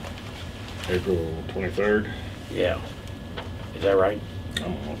 April 23rd. Yeah. Is that right?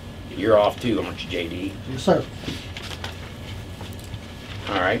 You're off too, aren't you, JD? Yes, sir.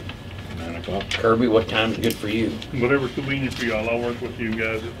 All right. 9 o'clock. Kirby, what time's good for you? Whatever's convenient for y'all, I'll work with you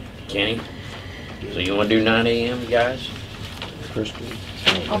guys. Kenny? So you want to do 9 a.m., guys? Crystal?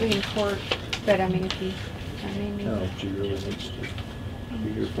 I'll be in court, but I mean, if you, I mean, No, she really needs to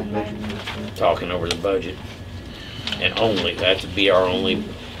be here for budget. Talking over the budget. And only, that's be our only.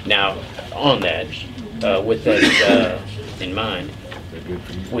 Now, on that, with that in mind,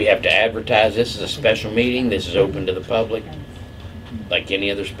 we have to advertise this is a special meeting. This is open to the public, like any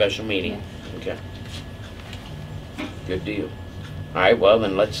other special meeting. Okay. Good deal. All right. Well,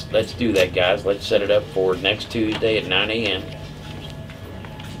 then let's do that, guys. Let's set it up for next Tuesday at 9 a.m.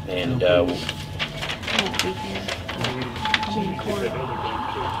 And I won't be here. I'll be in court.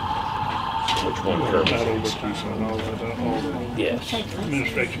 which one, Kirby? Not over to all that, Yes.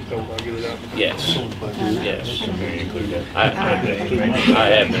 administration code, I'll get it out. Yes. Yes. I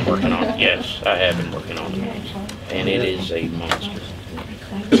have been working on it. Yes, I have been working on it. And it is a monster.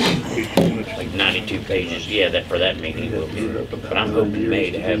 Like 92 pages. Yeah, that for that meeting will be. But I'm hoping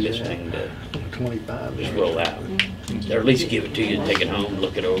May to have this thing 25. just roll out. Or at least give it to you, take it home,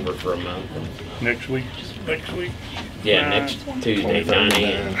 look it over for a month. Next week. Yeah, next Tuesday, 9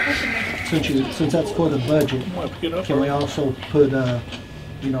 a.m. Since that's for the budget, can we also put, our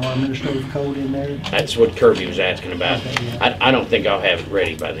administrative code in there? That's what Kirby was asking about. I don't think I'll have it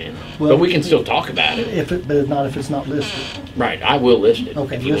ready by then, but we can still talk about it. But if it's not listed. Right, I will list it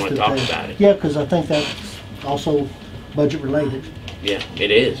Okay, if you want to listed talk there. about it. Yeah, because I think that's also budget related. Yeah, it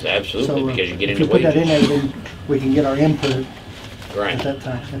is, absolutely, because you get If into you put that in wages. there, then we can get our input Right. at that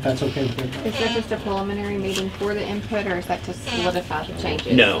time, if that's okay with everybody. Is that just a preliminary meeting for the input, or is that to solidify the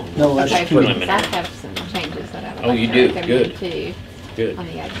changes? No. No, that's Okay, preliminary. because I have some changes that I would Oh, like you to do? recommend Good. too Good. on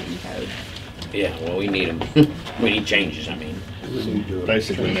the admin code. Yeah, well, we need them. We need changes, I mean.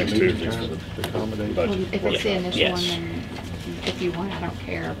 Basically next Tuesday for the Well, budget. if it's the initial Yes. one, then if you want, I don't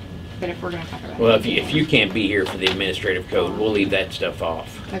care. But if we're gonna talk about it. Well, if you can't be here for the administrative code, we'll leave that stuff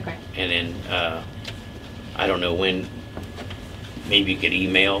off. Okay. And then, I don't know when, maybe you could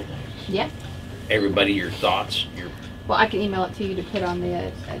email Yeah. everybody your thoughts, Well, I can email it to you to put on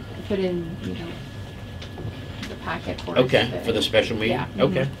the, put in, the packet for. okay, for the special meeting? Yeah.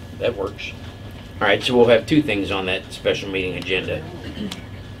 Okay, that works. All right, so we'll have two things on that special meeting agenda.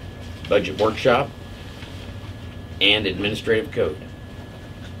 Budget workshop and administrative code.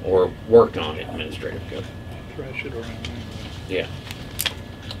 Or work on administrative code. Thrash it around. Yeah.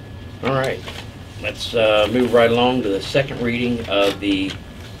 All right, let's move right along to the second reading of the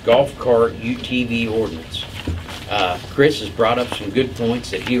golf cart UTV ordinance. Chris has brought up some good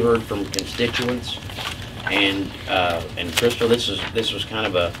points that he heard from constituents, and Crystal, this was kind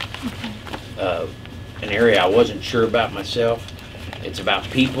of an area I wasn't sure about myself. It's about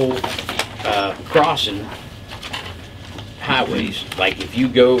people crossing highways. Like if you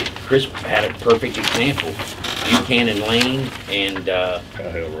go, Chris had a perfect example. Buchanan Lane and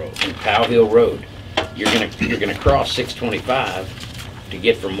Powell Hill Road. You're gonna cross 625 to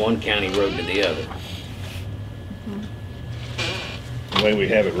get from one county road to the other. The way we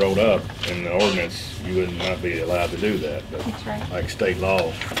have it rolled up in the ordinance, you would not be allowed to do that. But That's right. like state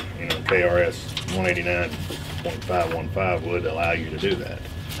law, KRS 189.515 would allow you to do that.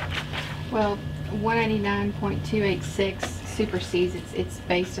 Well, 189.286 supersedes, it's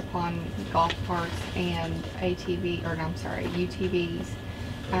based upon golf carts and UTVs.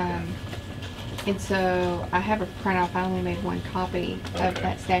 And so I have a printout, I only made one copy of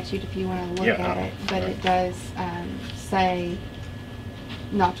that statute if you want to look at it. But it does say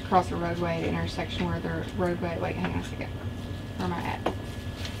not to cross a roadway at an intersection where the roadway, wait, hang on a second. Where am I at?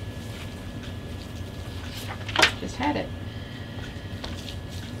 Just had it.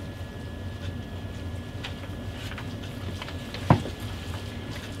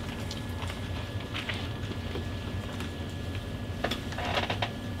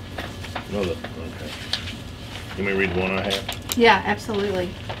 Okay. Let me read the one I have. Yeah, absolutely.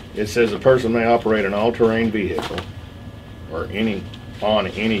 It says a person may operate an all-terrain vehicle or on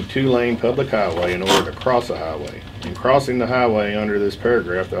any two-lane public highway in order to cross a highway. In crossing the highway under this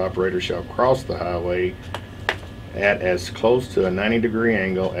paragraph, the operator shall cross the highway at as close to a 90-degree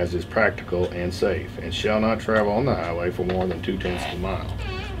angle as is practical and safe, and shall not travel on the highway for more than 0.2 of a mile.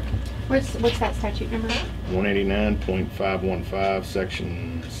 What's that statute number? 189.515,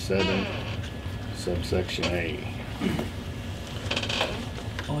 section 7, subsection A.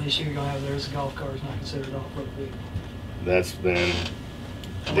 Only issue you're gonna have there is a golf cart is not considered off-road vehicle. That's been,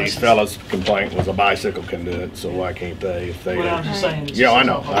 these fellas' complaint was a bicycle can do it, so why can't they if they? Well, I'm just saying. it's Yeah, I just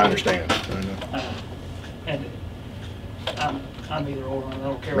know, off-road. I understand, I know. And I'm either or, I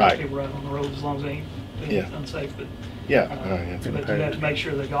don't care Right. what people ride on the road as long as they ain't being Yeah. unsafe, but. Yeah, But you have to make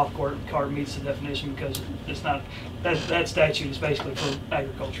sure the golf cart meets the definition because it's not, that statute is basically for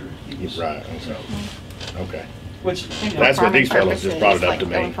agriculture use. Right, okay. Which, That's what these fellows just brought it up to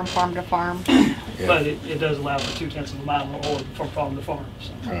me. Going from farm to farm. But it does allow for 0.2 of a mile or from farm to farm,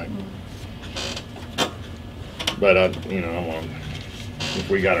 so. Right. But I want, if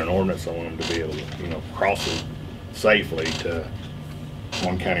we got an ordinance, I want them to be able to, cross it safely to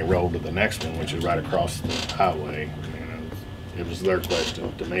one county road to the next one, which is right across the highway. It was their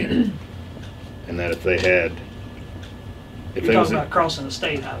question to me. And that if they had, if You're it was talking a about crossing a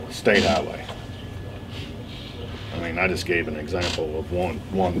state highway. state highway. I mean, I just gave an example of one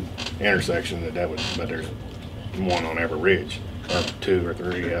intersection but there's one on every ridge, or 2 or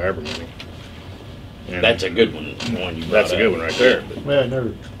 3, however many. And That's a good one, the one you brought that's a good up. one right there. Well,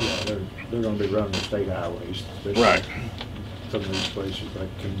 they're gonna be running the state highways. especially Right. Some of these places like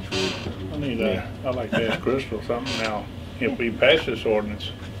Kingswood. I'd like to ask Crystal something now. If we pass this ordinance,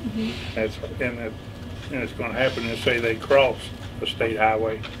 and it's gonna happen, and say they cross a state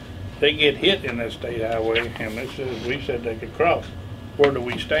highway, they get hit in that state highway, and this is, we said they could cross. Where do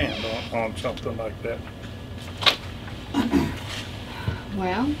we stand on something like that?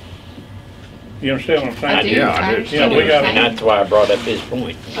 Well, You understand what I'm saying? I do. Yeah, I I do. understand Yeah, what we you're got- And saying. that's why I brought up his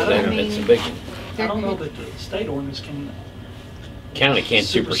point. 'Cause I that- mean- It's a big one. I don't know that the state ordinance can County can't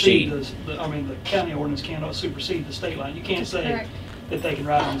supersede. I mean, the county ordinance cannot supersede the state line. You can't say Correct. that they can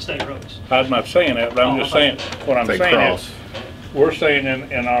ride on the state roads. I'm not saying that, but I'm just saying, what I'm They saying cross. is, we're saying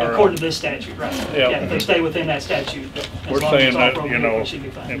in our, According to this statute, right? Yeah. Yeah, if they stay within that statute. we're as long as saying it's that, off-road you vehicle, know, it should be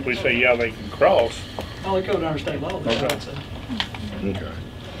fine. if we say, yeah, they can cross, Well, they code under state law, but I would say. Okay.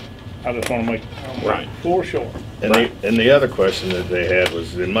 I just wanna make, Right. for sure. And the other question that they had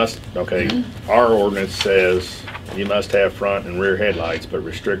was, it must, okay, our ordinance says you must have front and rear headlights, but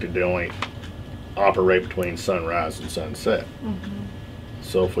restricted to only operate between sunrise and sunset.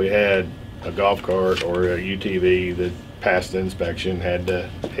 So if we had a golf cart or a UTV that passed the inspection, had the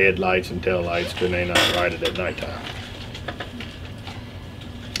headlights and taillights, could they not ride it at nighttime?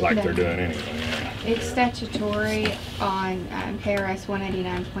 Like they're doing anyway. It's statutory on KRS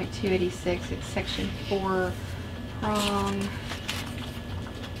 189.286. It's section 4, prong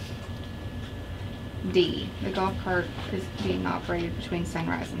D. The golf cart is being operated between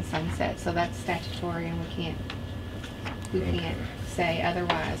sunrise and sunset, so that's statutory, and we can't say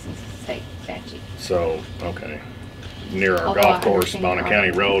otherwise in state statute. So, okay. Near our Although golf I course understand on a your county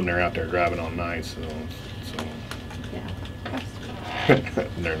argument. road and they're out there driving all night, so Yeah.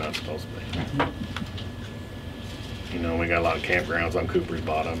 they're not supposed to be. You know, we got a lot of campgrounds on Cooper's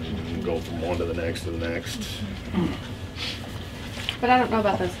Bottom and go from one to the next to the next. But I don't know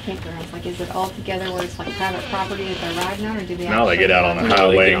about those campgrounds. Like, is it all together where it's like private property that they're riding on, or do they? Now they get out on the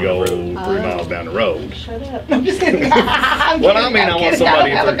highway and go 3 miles down the road. Shut up. I'm just kidding. Well, I mean, I want somebody,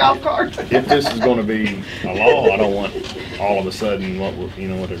 have a golf cart. if this is gonna be a law, I don't want all of a sudden what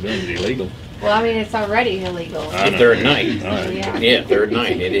they're doing is illegal. Well, I mean, it's already illegal. If they're at night. All right. Yeah. Yeah, if they're at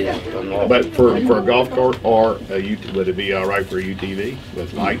night, it is unlawful. But for a golf cart or a would it be all right for a UTV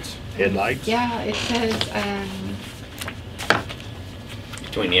with lights, headlights? Yeah, it says,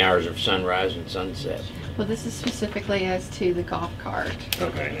 Between the hours of sunrise and sunset. well, this is specifically as to the golf cart.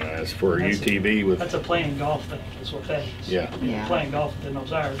 Okay, now as for a That's UTV with, That's a playing golf thing, is what that is. Yeah. Yeah. Playing golf within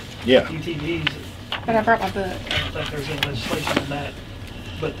those hours. Yeah. UTVs, But I brought my book. I don't think there's any legislation on that.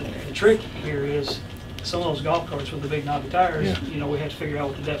 But the trick here is, some of those golf carts with the big knobby tires, Yeah. you know, we have to figure out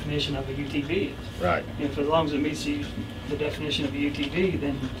what the definition of a UTV is. right. If, as long as it meets the definition of a UTV,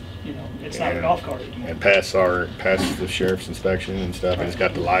 then, you know, it's not a And- golf cart anymore. And passes the sheriff's inspection and stuff, and it's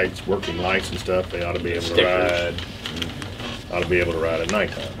got the lights, working lights and stuff, they ought to be able to Stickers. ride at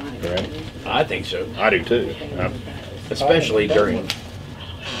nighttime, correct? I think so. I do too. Especially during,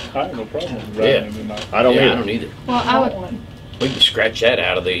 I have no problem with yeah. riding it tonight. I don't Yeah, I either. don't either. Well, I would, We can scratch that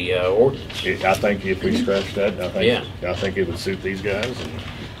out of the ordinance. I think if we scratch that, Yeah. I think it would suit these guys and.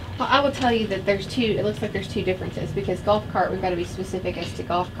 well, I will tell you that it looks like there's two differences, because golf cart, we've got to be specific as to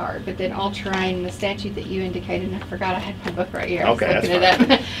golf cart, but then all-terrain, the statute that you indicated, and I forgot I had my book right here. I was Okay, looking that's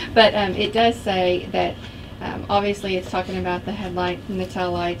it up. But it does say that, obviously, it's talking about the headlight and the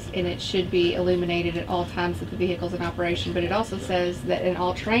tail lights, and it should be illuminated at all times that the vehicle's in operation. But it also says that an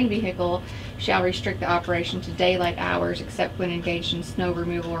all-terrain vehicle shall restrict the operation to daylight hours except when engaged in snow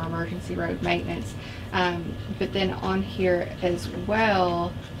removal or emergency road maintenance. But then on here as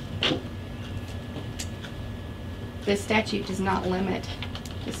well, this statute does not limit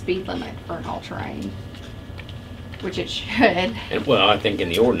the speed limit for an all-terrain, which it should. And, well, I think in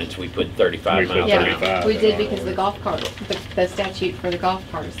the ordinance, we put 35 We put miles Yeah, an hour. 35 we did in our because the golf cart, the statute for the golf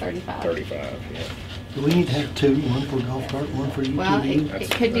cart is 35. 35, yeah. Do we need to have two, one for golf cart, one for UTV? Well,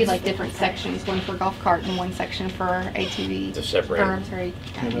 it could be like different sections, one for golf cart and one section for ATV. It's a separate. Or, I'm sorry,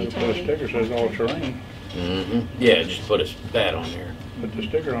 And then put a utility. sticker says all terrain, Yeah, just put that on there. put the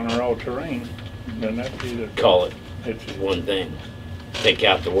sticker on our all terrain, then that'd be the. Call it It's, one thing. Take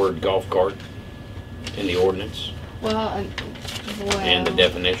out the word golf cart in the ordinance Well, and the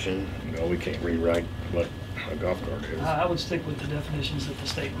definition. No, we can't rewrite what a golf cart is. I would stick with the definitions that the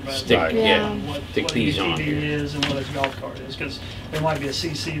state provides. Stick, Right. yeah, What stick a these on UTV here. is and what a golf cart is, because there might be a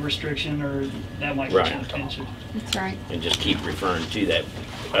CC restriction, or that might get Right. your attention. That's right. And just keep referring to that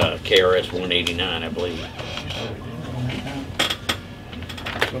KRS 189, I believe.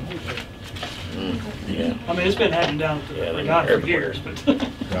 Yeah. I mean, it's been happening down at Yeah, the they're regatta for everywhere. years, but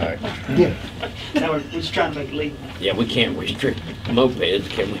Right. Yeah. now we're just trying to make it legal. Yeah, we can't restrict mopeds,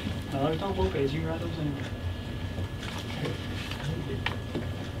 can we? No, there's no mopeds, you can ride those anywhere.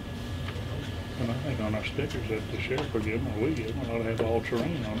 and I think on our stickers that the sheriff will give them, or we give them, ought to have all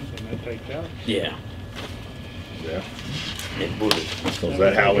terrain on it, and that takes out. Yeah. Yeah. It would. So is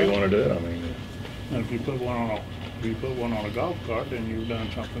that how we want to do it? I mean, And if you put one on a golf cart, then you've done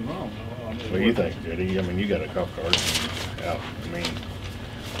something wrong. what do you think, Judy? I mean, you got a golf cart out. I mean,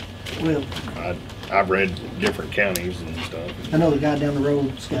 Well, I've read different counties and stuff. I know the guy down the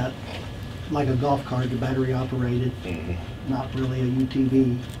road's got like a golf cart, the battery operated, not really a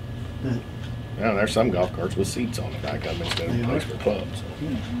UTV, but Well, there's some golf carts with seats on the back of them instead of a place for clubs.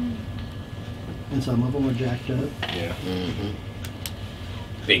 and some of them are jacked up. Yeah.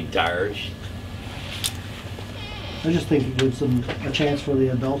 Big tires. I just think it gives them a chance for the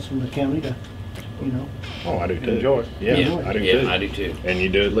adults from the county to, you know. Oh, I do too. Enjoy it. Yeah, Yeah, I do yeah, too. I do too. And you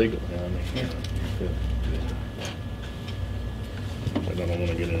do it legally. I mean, good. But I don't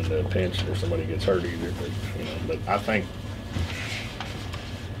want to get into a pinch where somebody gets hurt either. But I think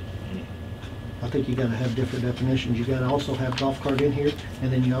You gotta have different definitions. You gotta also have golf cart in here,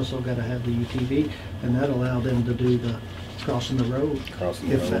 and then you also gotta have the UTV, and that allow them to do the crossing the road.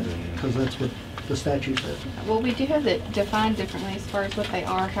 Because that's what the statute says. Well, we do have it defined differently as far as what they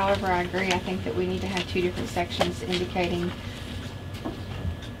are. However, I agree. I think that we need to have two different sections indicating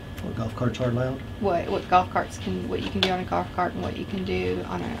What golf carts are allowed. what golf carts can, what you can do on a golf cart and what you can do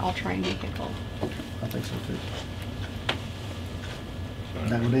on an all-terrain vehicle. I think so too.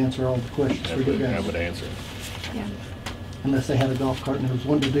 That would answer all the questions for you guys. that would answer. Yeah. Unless they had a golf cart and there was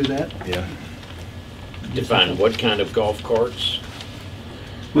one to do that. Yeah. Define what kind of golf carts?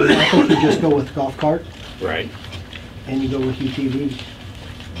 Well, I think you just go with golf cart Right. and you go with UTV.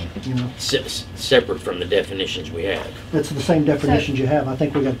 You know, Separate from the definitions we have. it's the same definitions you have. I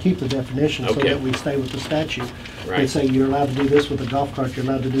think we gotta keep the definition so Okay. that we stay with the statute. They Right. say you're allowed to do this with a golf cart, you're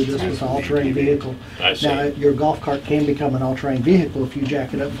allowed to do this with an all-terrain vehicle. I see. Now, your golf cart can become an all-terrain vehicle if you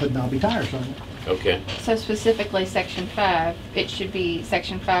jack it up and put knobby tires on it. Okay. So specifically, Section 5, it should be,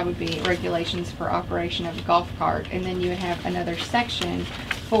 Section 5 would be regulations for operation of a golf cart, and then you would have another section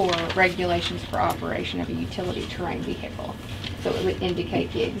for regulations for operation of a utility terrain vehicle. So it would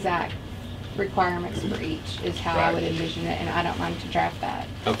indicate the exact requirements for each, is how I would envision it, and I don't mind to draft that.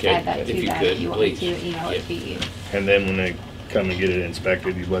 Okay, Add that if to you that could, if you want me please. to, email it to you. And then when they come and get it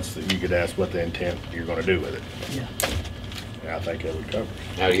inspected, you could ask what the intent you're going to do with it. Yeah. And I think that would cover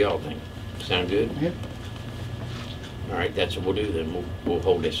it. How do y'all think? Sound good? Yep. All right, that's what we'll do then. We'll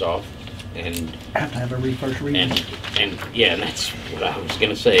hold this off and. Have to have a first reading. And yeah, and that's what I was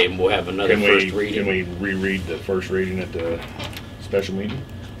gonna say. And we'll have another first reading. Can we reread the first reading at the special meeting?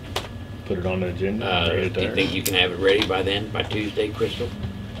 Put it on the agenda? Do you think you can have it ready by then, by Tuesday, Crystal?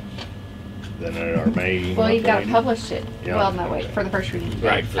 Then at our May. Well, you've got to meeting? publish it. Yeah. Well, no, wait, for the first reading.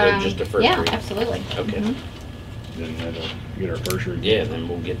 Right, for just the first Yeah, reading. absolutely. Okay. Mhm. Then that'll get our first reading. Yeah, then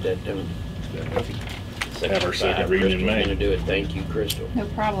we'll get that done. Have our second reading in May. Crystal's gonna do it. Thank you, Crystal. No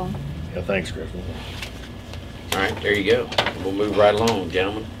problem. Yeah, thanks, Crystal. All right, there you go. We'll move right along,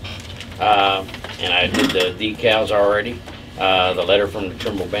 gentlemen. And I did the decals already. The letter from the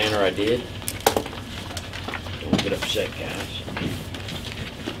Trimble banner I did. Don't get upset, guys.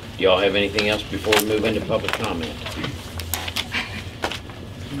 Do y'all have anything else before we move into public comment?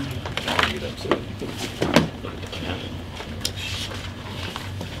 Get upset.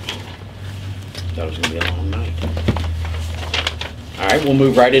 Thought it was gonna be a long night. All right, we'll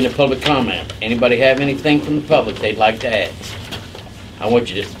move right into public comment. Anybody have anything from the public they'd like to add? I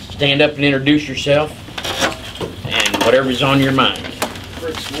want you to stand up and introduce yourself and whatever's on your mind.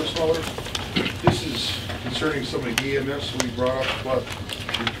 Rick Swisslaughter. This is concerning some of the EMS we brought up about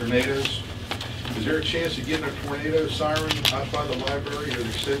the tornadoes. Is there a chance of getting a tornado siren out by the library or the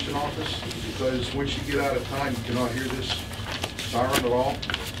extension office? Because once you get out of time, you cannot hear this siren at all.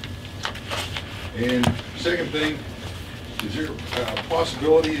 And second thing, is there a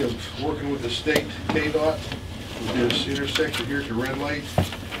possibility of working with the state KDOT with this intersection here at the red light?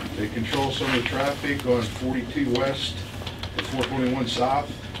 They control some of the traffic on 42 west and 421 south,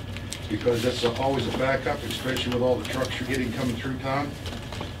 because that's always a backup, especially with all the trucks you're getting coming through town.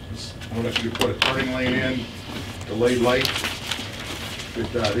 I don't know if you could put a turning lane in, delayed light,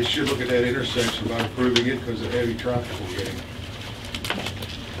 but they should look at that intersection about improving it because of the heavy traffic we're getting.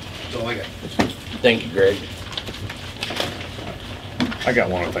 That's all I got. Thank you, Greg. I got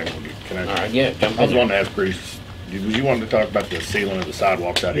one other thing. Can I? All right, yeah, jump I was in wanting to ask Bruce, was you wanting to talk about the sealing of the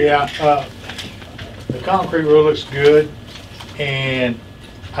sidewalks out here? Yeah, the concrete road looks good, and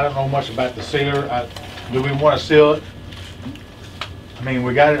I don't know much about the sealer. Do we want to seal it? I mean,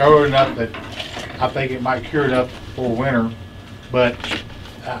 we got it early enough that I think it might cure it up for winter, but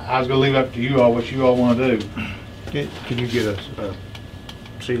I was gonna leave it up to you all, what you all want to do. Can you get us a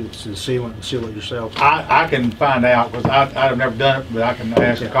see the sealant and seal it yourself? I can find out, because I've never done it, but I can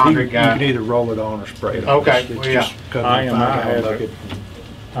ask the concrete guy. You can either roll it on or spray it on. Okay, It's well, yeah. just cut it in a 5-gallon bucket.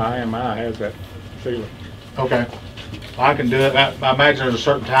 IMI has that feeling. Okay. I can do it. I imagine there's a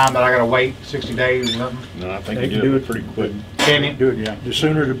certain time that I gotta wait 60 days or something. No, I think They you can do do it pretty quick. Can you? Do it, yeah. The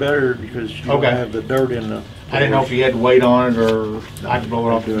sooner the better, because you don't Okay. have the dirt in the. I didn't know if you had to wait on it, or I could blow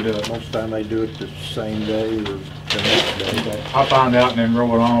it off Do and do it. it. Most of the time they do it the same day or the next day. I'll find out and then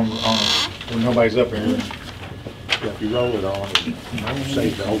roll it on when nobody's up here. Yeah, if you roll it on, it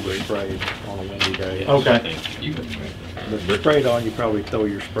saves the overspray on a windy day. Okay. But if you spray it on, you probably throw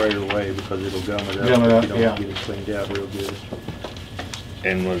your sprayer away because it'll gum it up. Gum it up, if you yeah. don't get it cleaned out real good.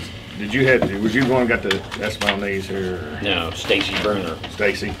 And was you the one got the estimate on these here? Or? No, Stacy Bruner.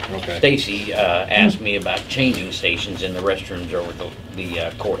 Stacy, okay. Stacy asked me about changing stations in the restrooms over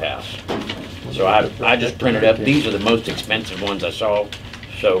the courthouse. So I just printed up, these are the most expensive ones I saw,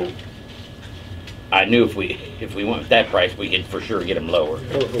 so I knew if we went with that price, we could for sure get them lower.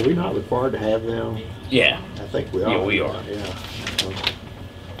 Are we not required to have them? Yeah. I think we are. Yeah, we are. Yeah.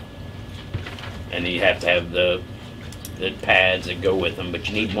 And you have to have the pads that go with them, but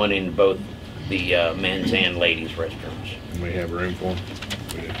you need one in both the men's and ladies' restrooms. And we have room for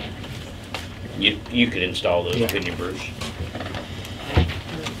them? You could install those, Yeah. couldn't you, Bruce?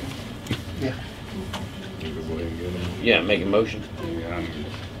 Yeah. You could go ahead and get them. Yeah, make a motion. Yeah,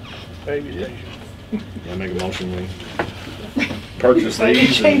 I make a motion, we purchase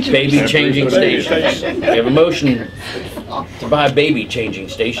these. Baby changing stations. We have a motion to buy baby changing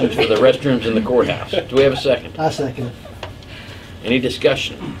stations for the restrooms in the courthouse. Do we have a second? I second it. Any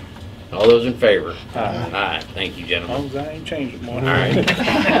discussion? All those in favor? Aye. Thank you, gentlemen. As long as I ain't changed it more. All right.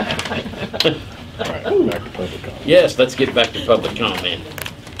 All right, back to public comment. Yes, let's get back to public comment.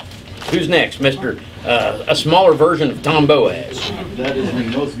 Who's next, Mr. A smaller version of Tom Boaz? That is me.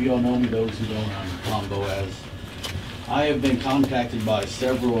 Most of you all know me, those who don't, I'm Tom Boaz. I have been contacted by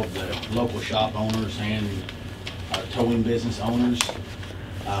several of the local shop owners and towing business owners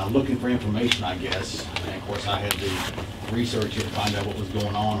looking for information, I guess. And of course, I had to research it to find out what was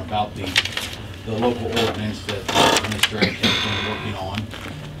going on about the local ordinance that the administration has been working on.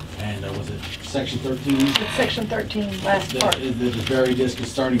 And was it section 13? It's section 13, last part. That is very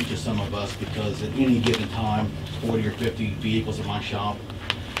disconcerting to some of us because at any given time, 40 or 50 vehicles at my shop,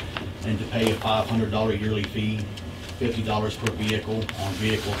 and to pay a $500 yearly fee, $50 per vehicle on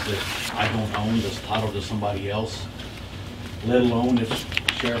vehicles that I don't own, that's titled to somebody else, let alone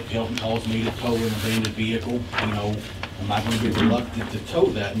if Sheriff Kelton calls me to tow an abandoned vehicle, you know, am I going to be reluctant to tow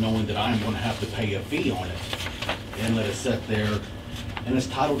that knowing that I'm going to have to pay a fee on it and let it sit there? And it's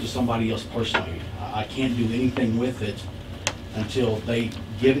titled to somebody else personally. I can't do anything with it until they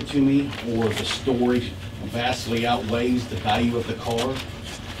give it to me or the storage vastly outweighs the value of the car.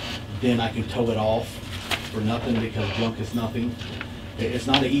 Then I can tow it off for nothing because junk is nothing. It's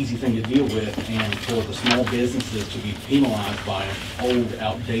not an easy thing to deal with, and for the small businesses to be penalized by an old,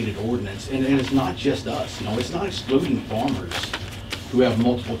 outdated ordinance. And it's not just us, you know, it's not excluding farmers who have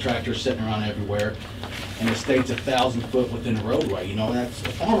multiple tractors sitting around everywhere. And it states 1,000 foot within the roadway. You know, that's, a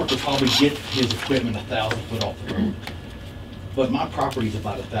farmer could probably get his equipment 1,000 foot off the road. But my property's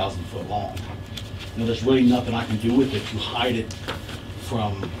about 1,000 foot long. You know, there's really nothing I can do with it to hide it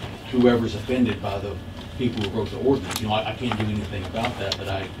from whoever's offended by the people who wrote the ordinance. You know, I can't do anything about that, but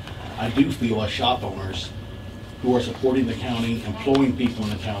I do feel as shop owners who are supporting the county, employing people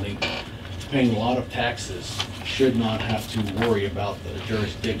in the county, paying a lot of taxes, should not have to worry about the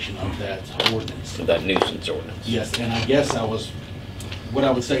jurisdiction of that ordinance. Of that nuisance ordinance. Yes, and I guess what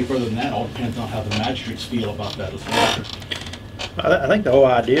I would say further than that all depends on how the magistrates feel about that as well. I think the whole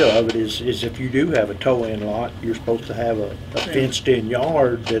idea of it is if you do have a tow-in lot, you're supposed to have a fenced-in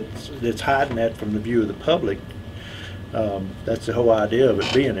yard that's hiding that from the view of the public. That's the whole idea of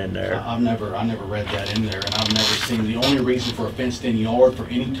it being in there. I never read that in there, and I've never seen, the only reason for a fenced-in yard for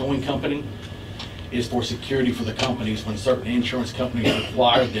any towing company is for security for the companies. When certain insurance companies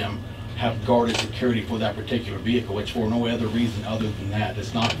require them have guarded security for that particular vehicle. It's for no other reason other than that.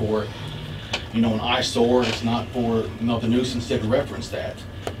 It's not for, you know, an eyesore. It's not for, you know, the nuisance did reference that.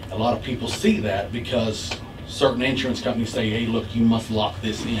 A lot of people see that because certain insurance companies say, hey, look, you must lock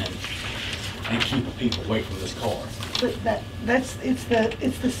this in and keep people away from this car. But it's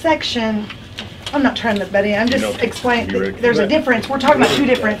the section, I'm not trying to, Betty, I'm just explaining, there's a difference. We're talking about two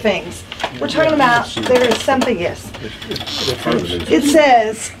different things. We're talking about, there is something, yes. It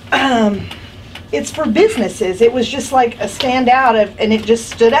says, it's for businesses. It was just like a standout, and it just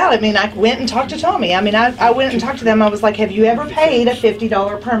stood out. I mean, I went and talked to Tommy. I mean, I went and talked to them. I was like, have you ever paid a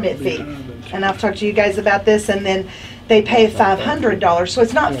 $50 permit fee? And I've talked to you guys about this, and then they pay $500. So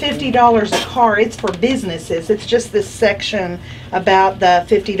it's not $50 a car, it's for businesses. It's just this section about the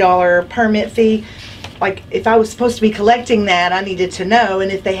 $50 permit fee. Like, if I was supposed to be collecting that, I needed to know,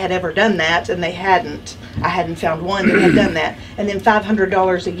 and if they had ever done that, and they hadn't. I hadn't found one that had done that. And then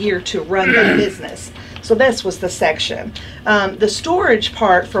 $500 a year to run their business. So this was the section. The storage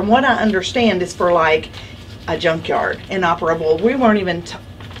part, from what I understand, is for like a junkyard, inoperable. We weren't even,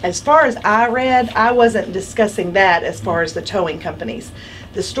 as far as I read, I wasn't discussing that as far as the towing companies.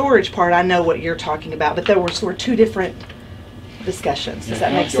 The storage part, I know what you're talking about, but there were sort of two different discussions. Does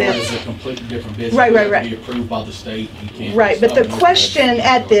that make Junkyard sense? is a completely different business. Right. You have to be approved by the state. You can't. Right, but the question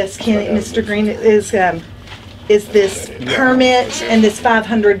at this, Mr. Green, is this permit and this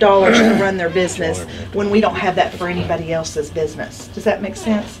 $500 to run their business when we don't have that for anybody else's business? Does that make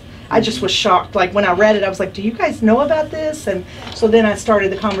sense? I just was shocked. Like, when I read it, I was like, do you guys know about this? And so then I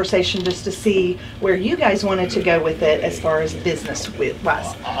started the conversation just to see where you guys wanted to go with it as far as business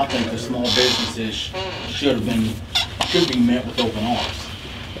wise. I think the small businesses should be met with open arms.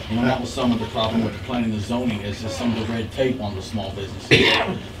 You know, that was some of the problem with the planning and zoning is some of the red tape on the small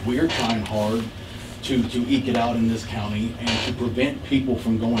businesses. We're trying hard to eke it out in this county and to prevent people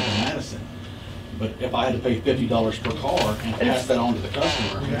from going to Madison. But if I had to pay $50 per car and pass that on to the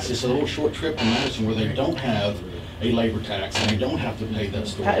customer, it's just a little short trip to Madison where they don't have a labor tax and they don't have to pay that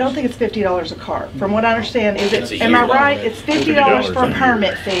storage. I don't think it's $50 a car. From what I understand, am I right? It's $50 for a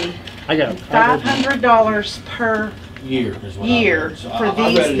permit fee. I got $500 per year is what year I read. So for I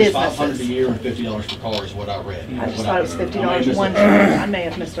these read it as $500 a businesses. year and $50 per car is what I read. I just thought it was $50 one time. I may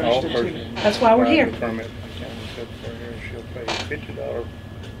have misunderstood too. That's why we're here. Permit, she'll pay $50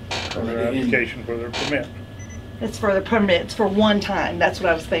 for their application for their permit. It's for the permits for one time. That's what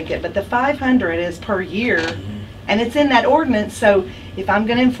I was thinking. But the 500 is per year, and it's in that ordinance. So if I'm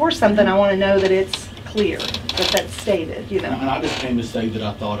going to enforce something, I want to know that it's clear, that that's stated. You know. And I just came to say that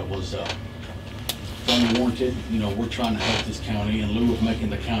I thought it was unwarranted. You know, we're trying to help this county in lieu of making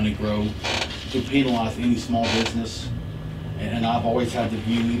the county grow, to penalize any small business. And I've always had the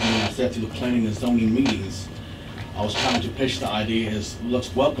view, even when I sat through the planning and zoning meetings, I was trying to pitch the idea as,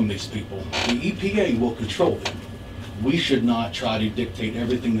 let's welcome these people. The EPA will control them. We should not try to dictate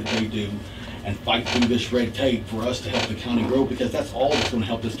everything that they do and fight through this red tape for us to help the county grow, because that's all that's going to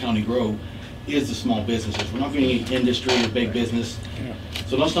help this county grow is the small businesses. We're not getting any industry or big business.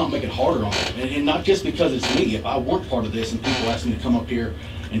 So let's not make it harder on them. And not just because it's me. If I weren't part of this and people asked me to come up here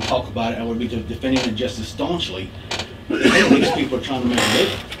and talk about it, I would be defending it just as staunchly. These people are trying to make a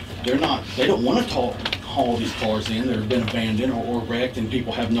living. They don't want to haul these cars in that have been abandoned or wrecked and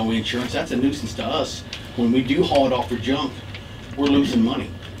people have no insurance. That's a nuisance to us. When we do haul it off for junk, we're losing money.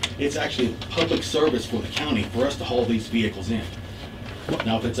 It's actually a public service for the county for us to haul these vehicles in.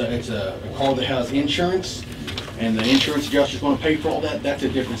 Now, if it's a car that has insurance and the insurance adjuster's going to pay for all that, that's a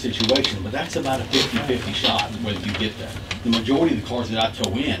different situation. But that's about a 50-50 shot whether you get that. The majority of the cars that I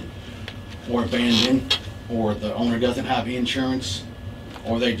tow in or abandoned, or the owner doesn't have insurance,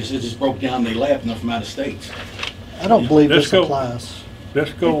 or it just broke down, they left, and they're from out of state. I don't believe this applies.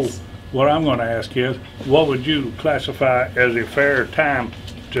 Let's go, what I'm gonna ask is, what would you classify as a fair time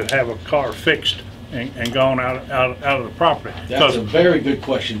to have a car fixed and gone out of the property? That's a very good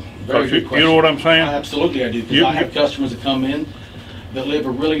question. Very good question. You know what I'm saying? Absolutely I do, because I have customers that come in that live a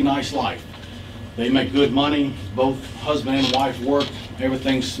really nice life. They make good money, both husband and wife work,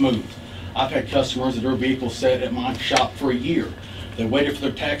 everything's smooth. I've had customers that their vehicles sat at my shop for a year. They waited for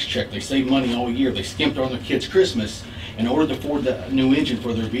their tax check. They saved money all year. They skimped on their kids' Christmas in order to afford the new engine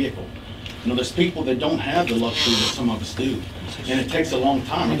for their vehicle. You know, there's people that don't have the luxury that some of us do. And it takes a long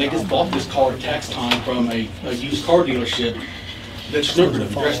time. They just bought this car at tax time from a used car dealership that's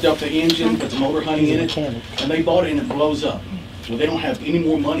lucrative, dressed up the engine, put the motor honey in it, and they bought it and it blows up. Well, they don't have any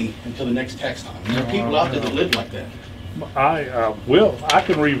more money until the next tax time. And there are people out there that live like that. I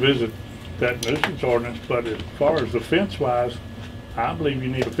can revisit that nuisance ordinance, but as far as the fence wise, I believe you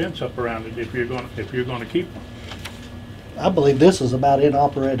need a fence up around it if you're going to keep them. I believe this is about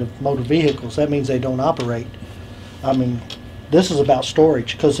inoperative motor vehicles. That means they don't operate. I mean, this is about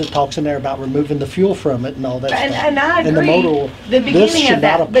storage, because it talks in there about removing the fuel from it and all that stuff. And I agree. And the motor, the this beginning should of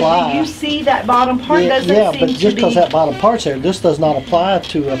that, not apply. but do you see that bottom part doesn't yeah, seem but to just be... because that bottom part's there, this does not apply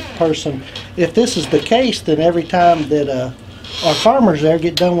to a person. If this is the case, then every time that our farmers there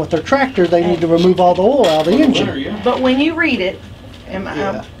get done with their tractor, they need to remove all the oil out of the engine. But when you read it,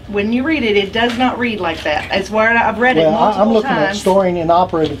 when you read it, it does not read like that. It's where I've read it Well, I'm multiple looking at times. storing and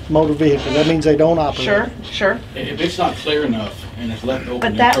operating motor vehicles. That means they don't operate. Sure. If it's not clear enough and it's left open But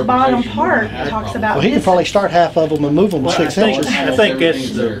to that bottom interpretation, we're gonna part have talks problems. about Well, he can probably start half of them and move them Well, 6 inches. I think that's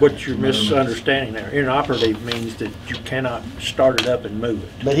Everything's there. what you're misunderstanding there. Inoperative means that you cannot start it up and move it.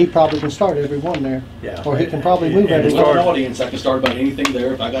 But he probably can start every one there. Yeah. Or he can probably move And every with an one. audience, I can start about anything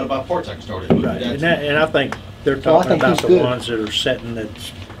there. If I got to buy parts, I can start it. Right, and I think they're Well, I talking think about he's the good. ones that are sitting,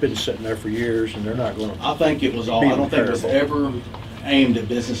 that's been sitting there for years, and they're not gonna. I think it was all, I don't think it was ever aimed at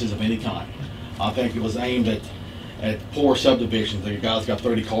businesses of any kind. I think it was aimed at poor subdivisions. The guy's got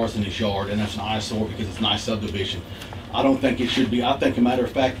 30 cars in his yard, and that's an eyesore because it's a nice subdivision. I don't think it should be. I think, a matter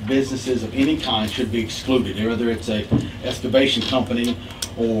of fact, businesses of any kind should be excluded, whether it's a excavation company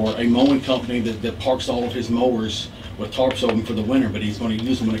or a mowing company that parks all of his mowers with tarps over them for the winter, but he's going to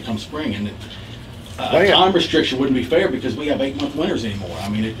use them when it comes spring. And a time restriction wouldn't be fair because we have 8-month winters anymore. I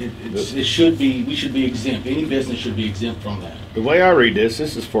mean, it should be, we should be exempt. Any business should be exempt from that. The way I read this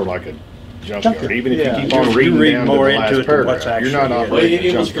is for like a junkyard, even if Yeah, you keep on you're reading reading down more to the into last it than paragraph, what's you're actually not in it. Well, operating a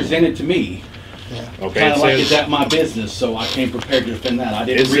it was junkyard. presented to me, Okay, kind it of like says- it's at my business, so I came prepared to defend that. I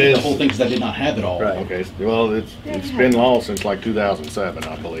didn't It read the says- whole thing because I did not have it all. Right. Okay, well, it's been law since like 2007,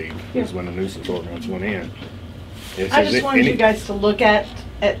 I believe, is when the nuisance ordinance went in. It I says just wanted any- you guys to look at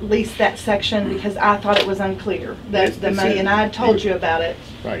least that section because I thought it was unclear. That the money, and I had told you about it.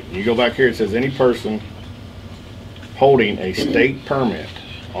 Right, you go back here, it says any person holding a state permit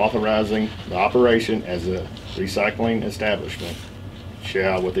authorizing the operation as a recycling establishment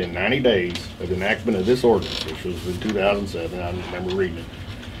shall, within 90 days of the enactment of this ordinance, which was in 2007, I remember reading it,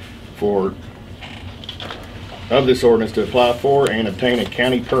 of this ordinance to apply for and obtain a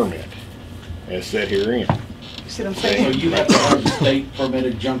county permit as set herein. See what I'm So saying? you have to have a state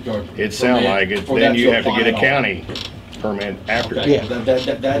permitted junkyard. It sounds permit like it, for then that you have to apply get a at all. county permit after Okay,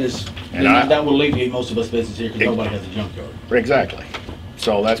 that. that is, And I- that will alleviate most of us business here because nobody has a junkyard. Exactly.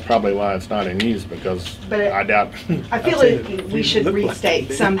 So that's probably why it's not in use, because But I doubt. I feel like we should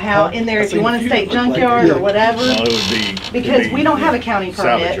restate somehow in there if you want to state junkyard or whatever. Well, it would be. Because we don't have a county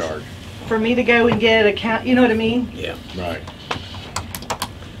Salvage permit. yard. For me to go and get a count, you know what I mean? Yeah. Right.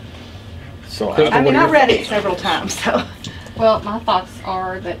 So I mean, I read it several times, so. Well, my thoughts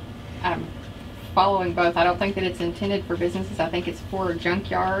are that I'm following both. I don't think that it's intended for businesses. I think it's for a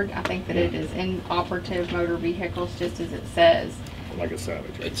junkyard. I think that it is inoperative motor vehicles, just as it says. Like a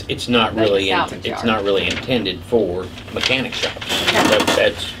salvage yard. It's not Like a really, salvage it's yard. not really intended for mechanic shops.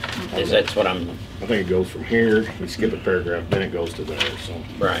 That's what I'm. I think it goes from here, we skip a paragraph, then it goes to there, so.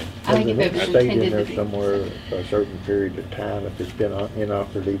 Right. I think if it was Stayed in intended there to be. somewhere for a certain period of time, if it's been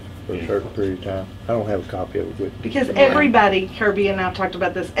inoperative for a certain period of time. I don't have a copy of it with me. Because everybody, Kirby and I have talked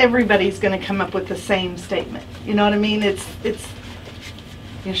about this, everybody's gonna come up with the same statement. You know what I mean? It's, you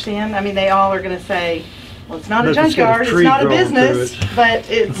understand? I mean, they all are gonna say, well, it's not a Unless it's got a junkyard, it's tree not a growing through business, it. but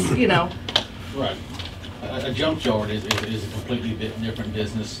it's, you know. Right. A junkyard is a completely different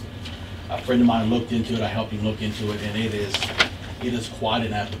business. A friend of mine looked into it, I helped him look into it, and it is quite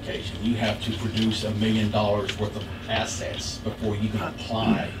an application. You have to produce $1 million worth of assets before you can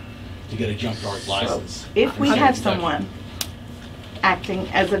apply to get a junkyard license. If we in have Kentucky. someone acting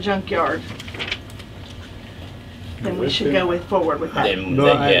as a junkyard, then we should go forward with that. Then, No,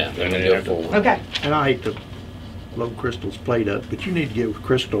 then go forward. Okay. And I hate to blow Crystal's plate up, but you need to get with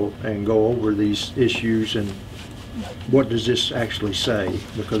Crystal and go over these issues and what does this actually say?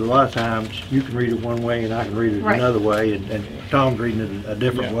 Because a lot of times you can read it one way and I can read it Right. another way, and Tom's reading it a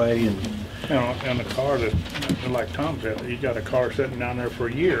different way, and You know, and the car that, like Tom said, you got a car sitting down there for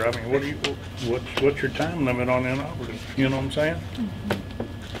a year. I mean, what's your time limit on inoperative? You know what I'm saying?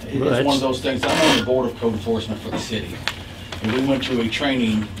 It's one of those things, I'm on the Board of Code Enforcement for the city. And we went to a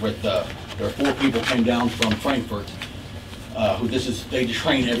training with, there are 4 people came down from Frankfurt, they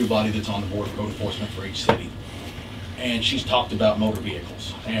train everybody that's on the Board of Code Enforcement for each city. And she's talked about motor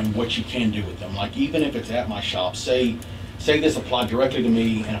vehicles and what you can do with them. Like, even if it's at my shop, say this applied directly to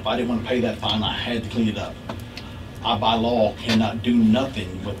me, and if I didn't want to pay that fine, I had to clean it up. I, by law, cannot do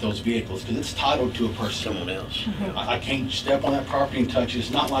nothing with those vehicles because it's titled to a person. Someone else. I can't step on that property and touch it.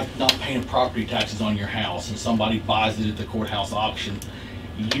 It's not like not paying property taxes on your house and somebody buys it at the courthouse auction.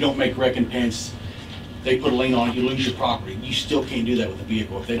 You don't make recompense. They put a lien on it, you lose your property. You still can't do that with a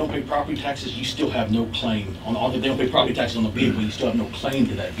vehicle. If they don't pay property taxes, you still have no claim. If they don't pay property taxes on the vehicle, you still have no claim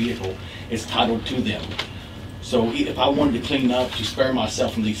to that vehicle. It's titled to them. So if I wanted to clean up to spare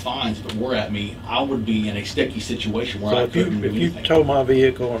myself from these fines, if it were at me, I would be in a sticky situation where so I if you, couldn't do if you anything. tow my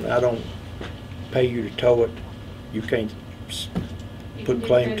vehicle and I don't pay you to tow it, you can't put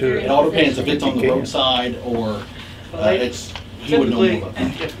claim to it? It all depends if it's on You the can. roadside or it's he would know Typically, more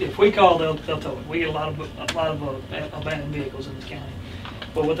about that. if we call, they'll tow it. We get a lot of abandoned vehicles in this county.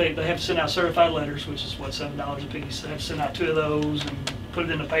 But what they have to send out certified letters, which is what, $7 a piece. They have to send out 2 of those and put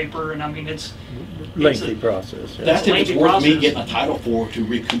it in the paper, and I mean, it's Lengthy process. Yeah. That's if it's lengthy worth me process. getting a title for to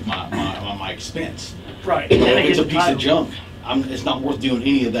recoup my expense. Right. You know, And they if it's a get the piece of title. junk, it's not worth doing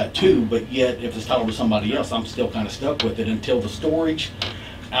any of that too, but yet if it's titled to somebody else, I'm still kind of stuck with it until the storage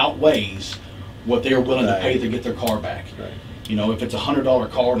outweighs what they're willing to pay to get their car back. Right. You know, if it's a $100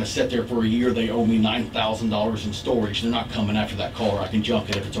 car and it's set there for a year, they owe me $9,000 in storage. They're not coming after that car. I can junk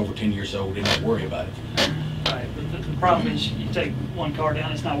it if it's over 10 years old and not worry about it. Right, but the problem is, you take one car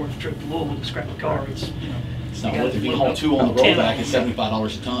down, it's not worth the trip to Louisville to scrap a car. It's, you know. It's not you worth it. If you gotta haul look 2 on the up road 10 back, of it's them.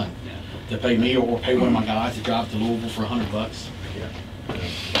 $75 a ton. To pay me or pay one of my guys to drive to Louisville for $100.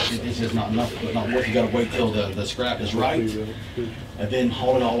 It's just not enough, not worth. You gotta wait till the scrap is right, and then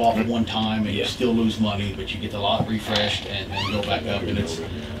haul it all off at one time, and you still lose money, but you get the lot refreshed and go back up. And it's,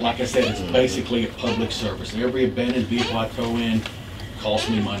 like I said, it's basically a public service. Every abandoned vehicle I throw in costs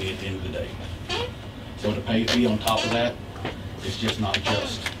me money at the end of the day. So to pay a fee on top of that, it's just not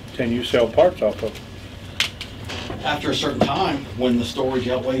just. Can you sell parts off of it? After a certain time, when the storage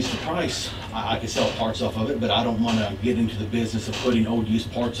outweighs the price, I can sell parts off of it, but I don't want to get into the business of putting old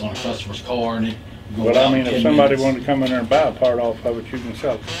used parts on a customer's car and it goes But out I mean, in if 10 somebody minutes. wanted to come in there and buy a part off of it, you can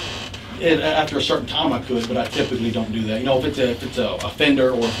sell it. After a certain time I could, but I typically don't do that. You know, if it's a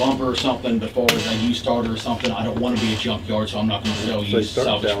fender or a bumper or something, before it's a used starter or something, I don't want to be a junkyard, so I'm not going to sell used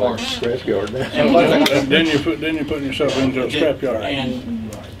salvage parts. Scrapyard now. And Then you're putting yourself into a scrapyard. And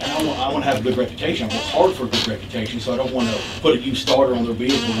I want to have a good reputation. I work hard for a good reputation, so I don't want to put a used starter on their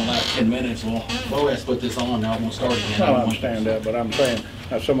vehicle in the last 10 minutes. Well, let's put this on, now it won't start again. I understand that, but I'm saying,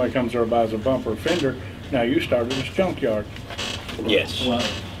 if somebody comes there and buys a bumper or fender, now you started this junkyard. Yes. Well,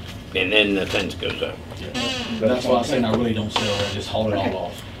 And then the fence goes up. that's why I'm saying I really don't sell it. I just haul it all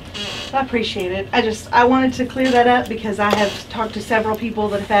off. I appreciate it. I wanted to clear that up because I have talked to several people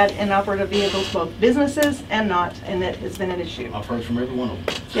that have had inoperative vehicles, both businesses and not, and it has been an issue. I've heard from every one of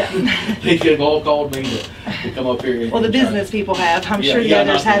them. Yeah. They've all called me to come up here. Well, the business people have. I'm sure the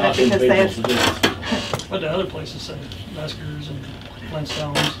others haven't because they have. But the other places say Meskers and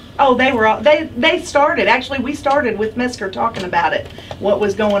Flintstones. Oh, they started, actually, we started with Misker talking about it, what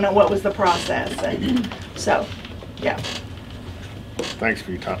was going on, what was the process, and so, yeah. Thanks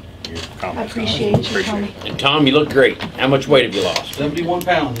for your time. I appreciate you, Tommy. And Tom, you look great. How much weight have you lost? 71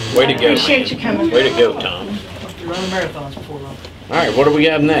 pounds. Way to go, man. Appreciate you coming. Way to go, Tom. You're running marathons before long. All right, what do we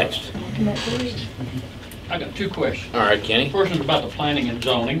have next? I got 2 questions. All right, Kenny. First is about the planning and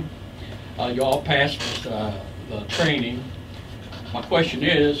zoning. You all passed the training. My question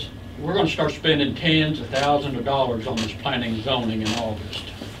is, we're going to start spending tens of thousands of dollars on this planning and zoning in August.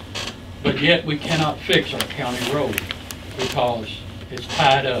 But yet we cannot fix our county road because it's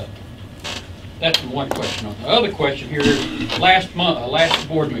tied up. That's one question. The other question here is, last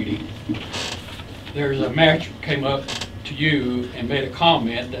board meeting, there's a match came up to you and made a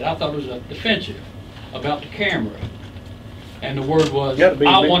comment that I thought was defensive about the camera. And the word was,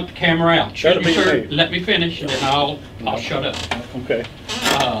 I want the camera out. Excuse me, sir, let me finish and then I'll shut up. Okay.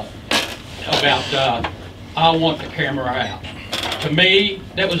 About, I want the camera out. To me,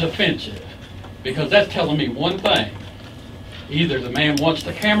 that was offensive because that's telling me one thing. Either the man wants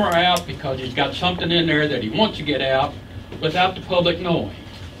the camera out because he's got something in there that he wants to get out without the public knowing.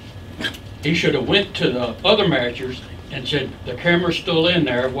 He should have went to the other managers and said, the camera's still in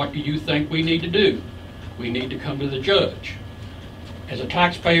there, what do you think we need to do? We need to come to the judge. As a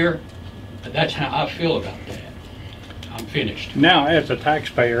taxpayer, that's how I feel about that. I'm finished. Now, as a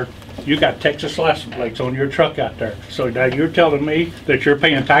taxpayer, you got Texas license plates on your truck out there. So now you're telling me that you're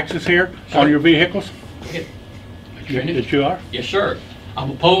paying taxes here on your vehicles? That you are? Yes, sir.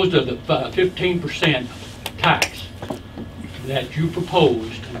 I'm opposed to the 15% tax that you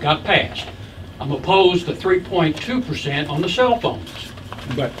proposed and got passed. I'm opposed to 3.2% on the cell phones.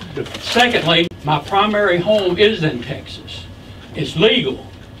 But secondly, my primary home is in Texas. It's legal.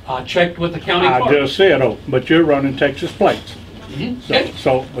 I checked with the county clerk. I just said, but you're running Texas plates.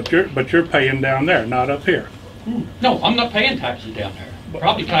 Mm-hmm. But you're paying down there, not up here. No, I'm not paying taxes down there.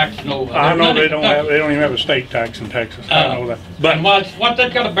 Property taxes, no. I know they don't even have a state tax in Texas. I know that. But what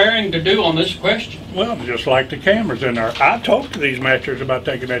that got a bearing to do on this question? Well, just like the cameras in there. I talked to these matchers about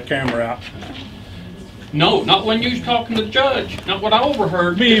taking that camera out. No, not when you was talking to the judge. Not what I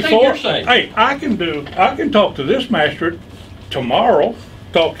overheard. Before, hey, I can talk to this master tomorrow,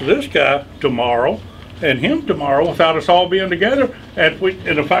 talk to this guy tomorrow, and him tomorrow without us all being together. And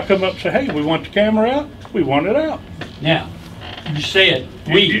if I come up and say, hey, we want the camera out, we want it out. Now, you said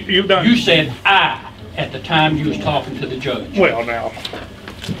we. You said I at the time you was talking to the judge? Well, now,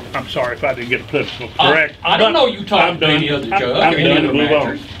 I'm sorry if I didn't get political correct. I don't but know you talking I'm to done. any other judge I'm or any done other and move on.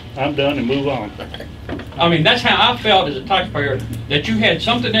 magistrate. I'm done and move on. I mean, that's how I felt as a taxpayer, that you had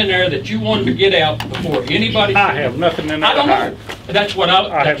something in there that you wanted to get out before anybody. I have nothing in there I don't to hide. know. That's what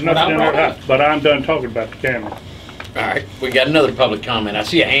I I have nothing in there to hide, but I'm done talking about the camera. All right, we got another public comment. I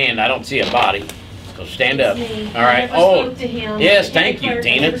see a hand, I don't see a body. So stand up. Me. All right. I never Oh, spoke to him. yes, The thank you, clerk, I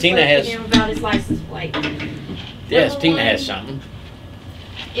Tina. never Tina spoke to has, him about his license plate. yes, Number Tina one, has something.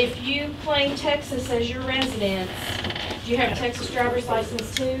 If you claim Texas as your residence, do you have a Texas driver's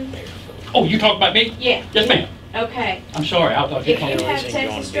license too? Oh, you talking about me? Yeah. Yes, ma'am. Okay. I'm sorry, I thought you If told you me. have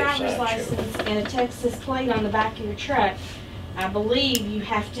Texas driver's license and a Texas plate on the back of your truck, I believe you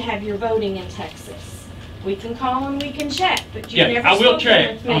have to have your voting in Texas. We can call and we can check, but you Yeah, never I will spoken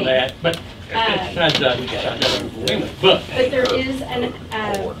check with me. on that, but but But there is an,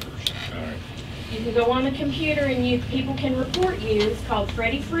 you can go on the computer and people can report you. It's called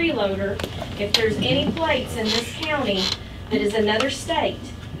Freddie Freeloader. If there's any plates in this county that is another state,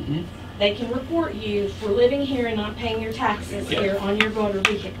 they can report you for living here and not paying your taxes here on your motor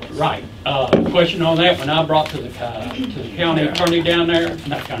vehicles. right. Question on that, when I brought to the county attorney down there,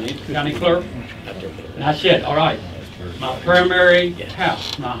 not county clerk, and I said, all right, my primary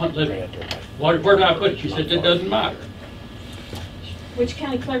house, my living, where do I put it? She said, it doesn't matter. Which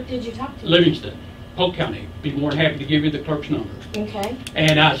county clerk did you talk to? Livingston, Polk County, be more than happy to give you the clerk's number. Okay.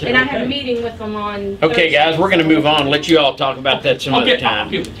 And I said, And I have a okay. meeting with them on Okay, guys, we're gonna move on, let you all talk about that some other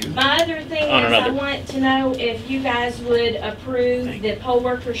time. My other thing On is I another. want to know if you guys would approve the poll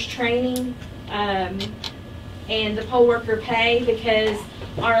workers training and the poll worker pay, because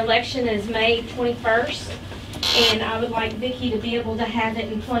our election is May 21st. And I would like Vicki to be able to have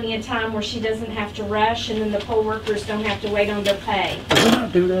it in plenty of time where she doesn't have to rush and then the poll workers don't have to wait on their pay. Did we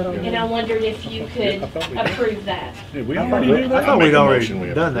not do that already? And I wondered if you could approve that. Did we I already do that? thought we'd already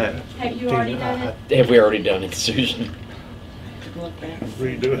done that. Have you already done it? Have we already done it, Susan?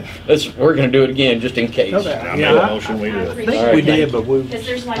 Redo it. We're gonna do it again, just in case. Okay. I made a motion, we do it. I think we did, but we, Because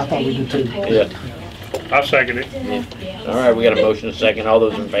there's like I thought we 80 did too. people. Yeah. I second it. All right, we got a motion and a second. All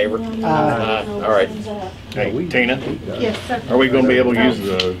those in favor? All right. Hey, Tina, Yes, sir. are we gonna be able to use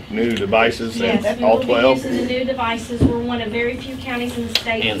the new devices, Yes, we all will be 12? using the new devices. We're one of very few counties in the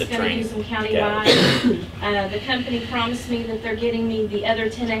state And that's the going to train. use them countywide. The company promised me that they're getting me the other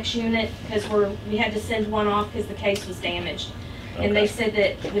 10X unit because we had to send one off because the case was damaged. And they said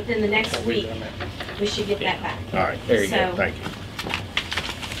that within the next week, we should get that back. All right, There you go. So- thank you.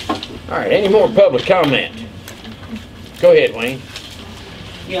 All right, any more public comment? Go ahead, Wayne.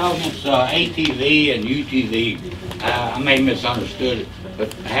 Yeah, on this ATV and UTV, I may have misunderstood it, but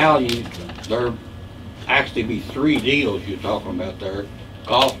there actually be three deals you're talking about there: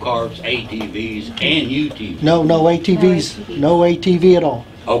 golf carts, ATVs, and UTVs. No ATVs, no ATV at all.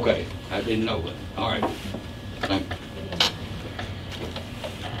 Okay, I didn't know that. All right. Thank you.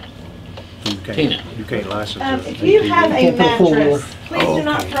 You can't license it. If you have a Can't put a four-wheeler. mattress, please do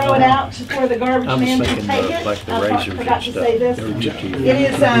not throw it out for the garbage I'm man to thinking take it. like the I razors forgot and to stuff. say this. They're just-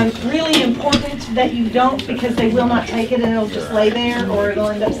 It is really important that you don't, because they will not take it and it'll just lay there or it'll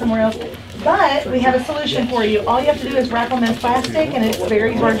end up somewhere else. But we have a solution for you. All you have to do is wrap them in plastic, and it's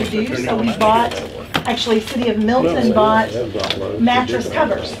very hard to do. So we bought, actually, City of Milton bought mattress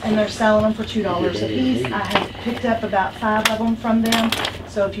covers, and they're selling them for $2 a piece. I have picked up about 5 of them from them.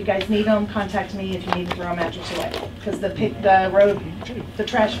 So if you guys need them, contact me if you need to throw a mattress away, because the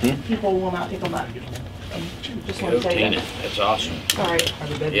trash people will not pick them up. Just want to say Tina, that. that's awesome. Sorry.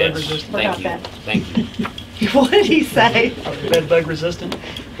 Yes, Forgot thank you, that. thank you. What did he say? Bed bug resistant?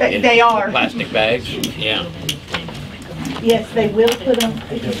 They are. Plastic bags, yeah. Yes, they will put them,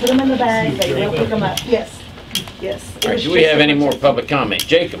 if you put them in the bag, they will pick them up. Yes, yes. All right, do we have any more public comment?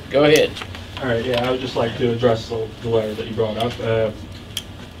 Jacob, go ahead. All right, yeah, I would just like to address the letter that you brought up.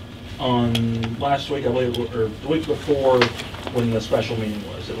 On last week, I believe, or the week before, when the special meeting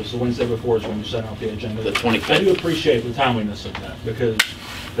was, it was the Wednesday before is when you sent out the agenda. The 25th. I do appreciate the timeliness of that, because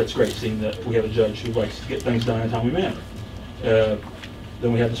that's great, seeing that we have a judge who likes to get things done in a timely manner.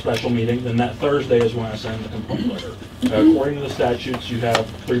 Then we have the special meeting, then that Thursday is when I send the complaint letter. According to the statutes, you have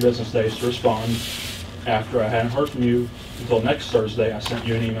 3 business days to respond. After I hadn't heard from you until next Thursday, I sent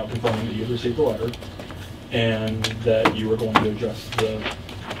you an email confirming that you had received the letter and that you were going to address the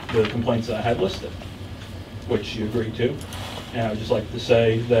complaints that I had listed, which you agreed to. And I would just like to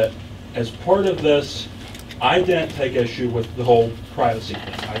say that as part of this, I didn't take issue with the whole privacy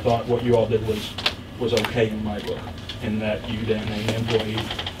thing. I thought what you all did was okay in my book, in that you didn't name the employee,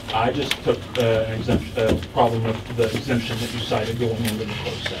 I just took an exemption, problem with the exemption that you cited going into the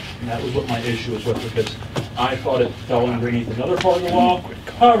closed session. And that was what my issue was with, because I thought it fell underneath another part of the law.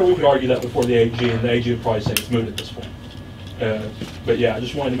 However, we could argue that before the AG, and the AG would probably say it's moot at this point. But yeah, I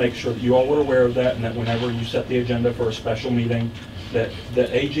just wanted to make sure that you all were aware of that, and that whenever you set the agenda for a special meeting, that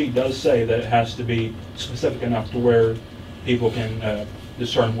the AG does say that it has to be specific enough to where people can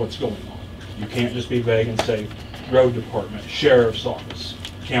discern what's going on. You can't just be vague and say road department, sheriff's office,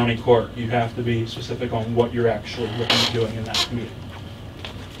 county clerk. You have to be specific on what you're actually looking at doing in that meeting.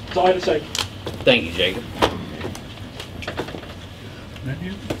 That's all I had to say. Thank you, Jacob.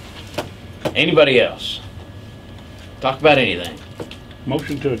 Anybody else? Talk about anything.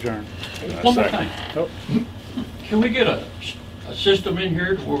 Motion to adjourn. One more thing. Oh. Can we get a system in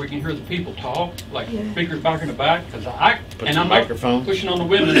here to where we can hear the people talk, like speakers back in the back? Because I'm not pushing on the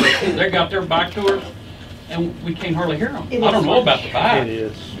women, they got their back to her, and we can't hardly hear them. It I don't is know about the back.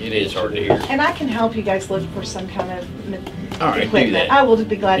 It is hard to hear. And I can help you guys look for some kind of All right, do equipment. that. I will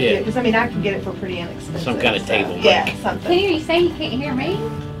be glad to Yeah. do it, because I mean, I can get it for pretty inexpensive. Some kind of table. Yeah, Can something. you say you can't hear me?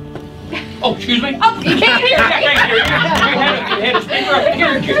 Oh, excuse me? Oh, you can't hear me? You had a speaker up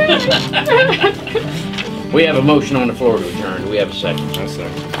here. We have a motion on the floor to adjourn. Do we have a second? A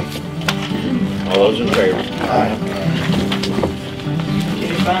second. All those in favor? Aye.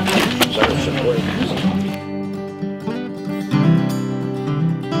 Sorry,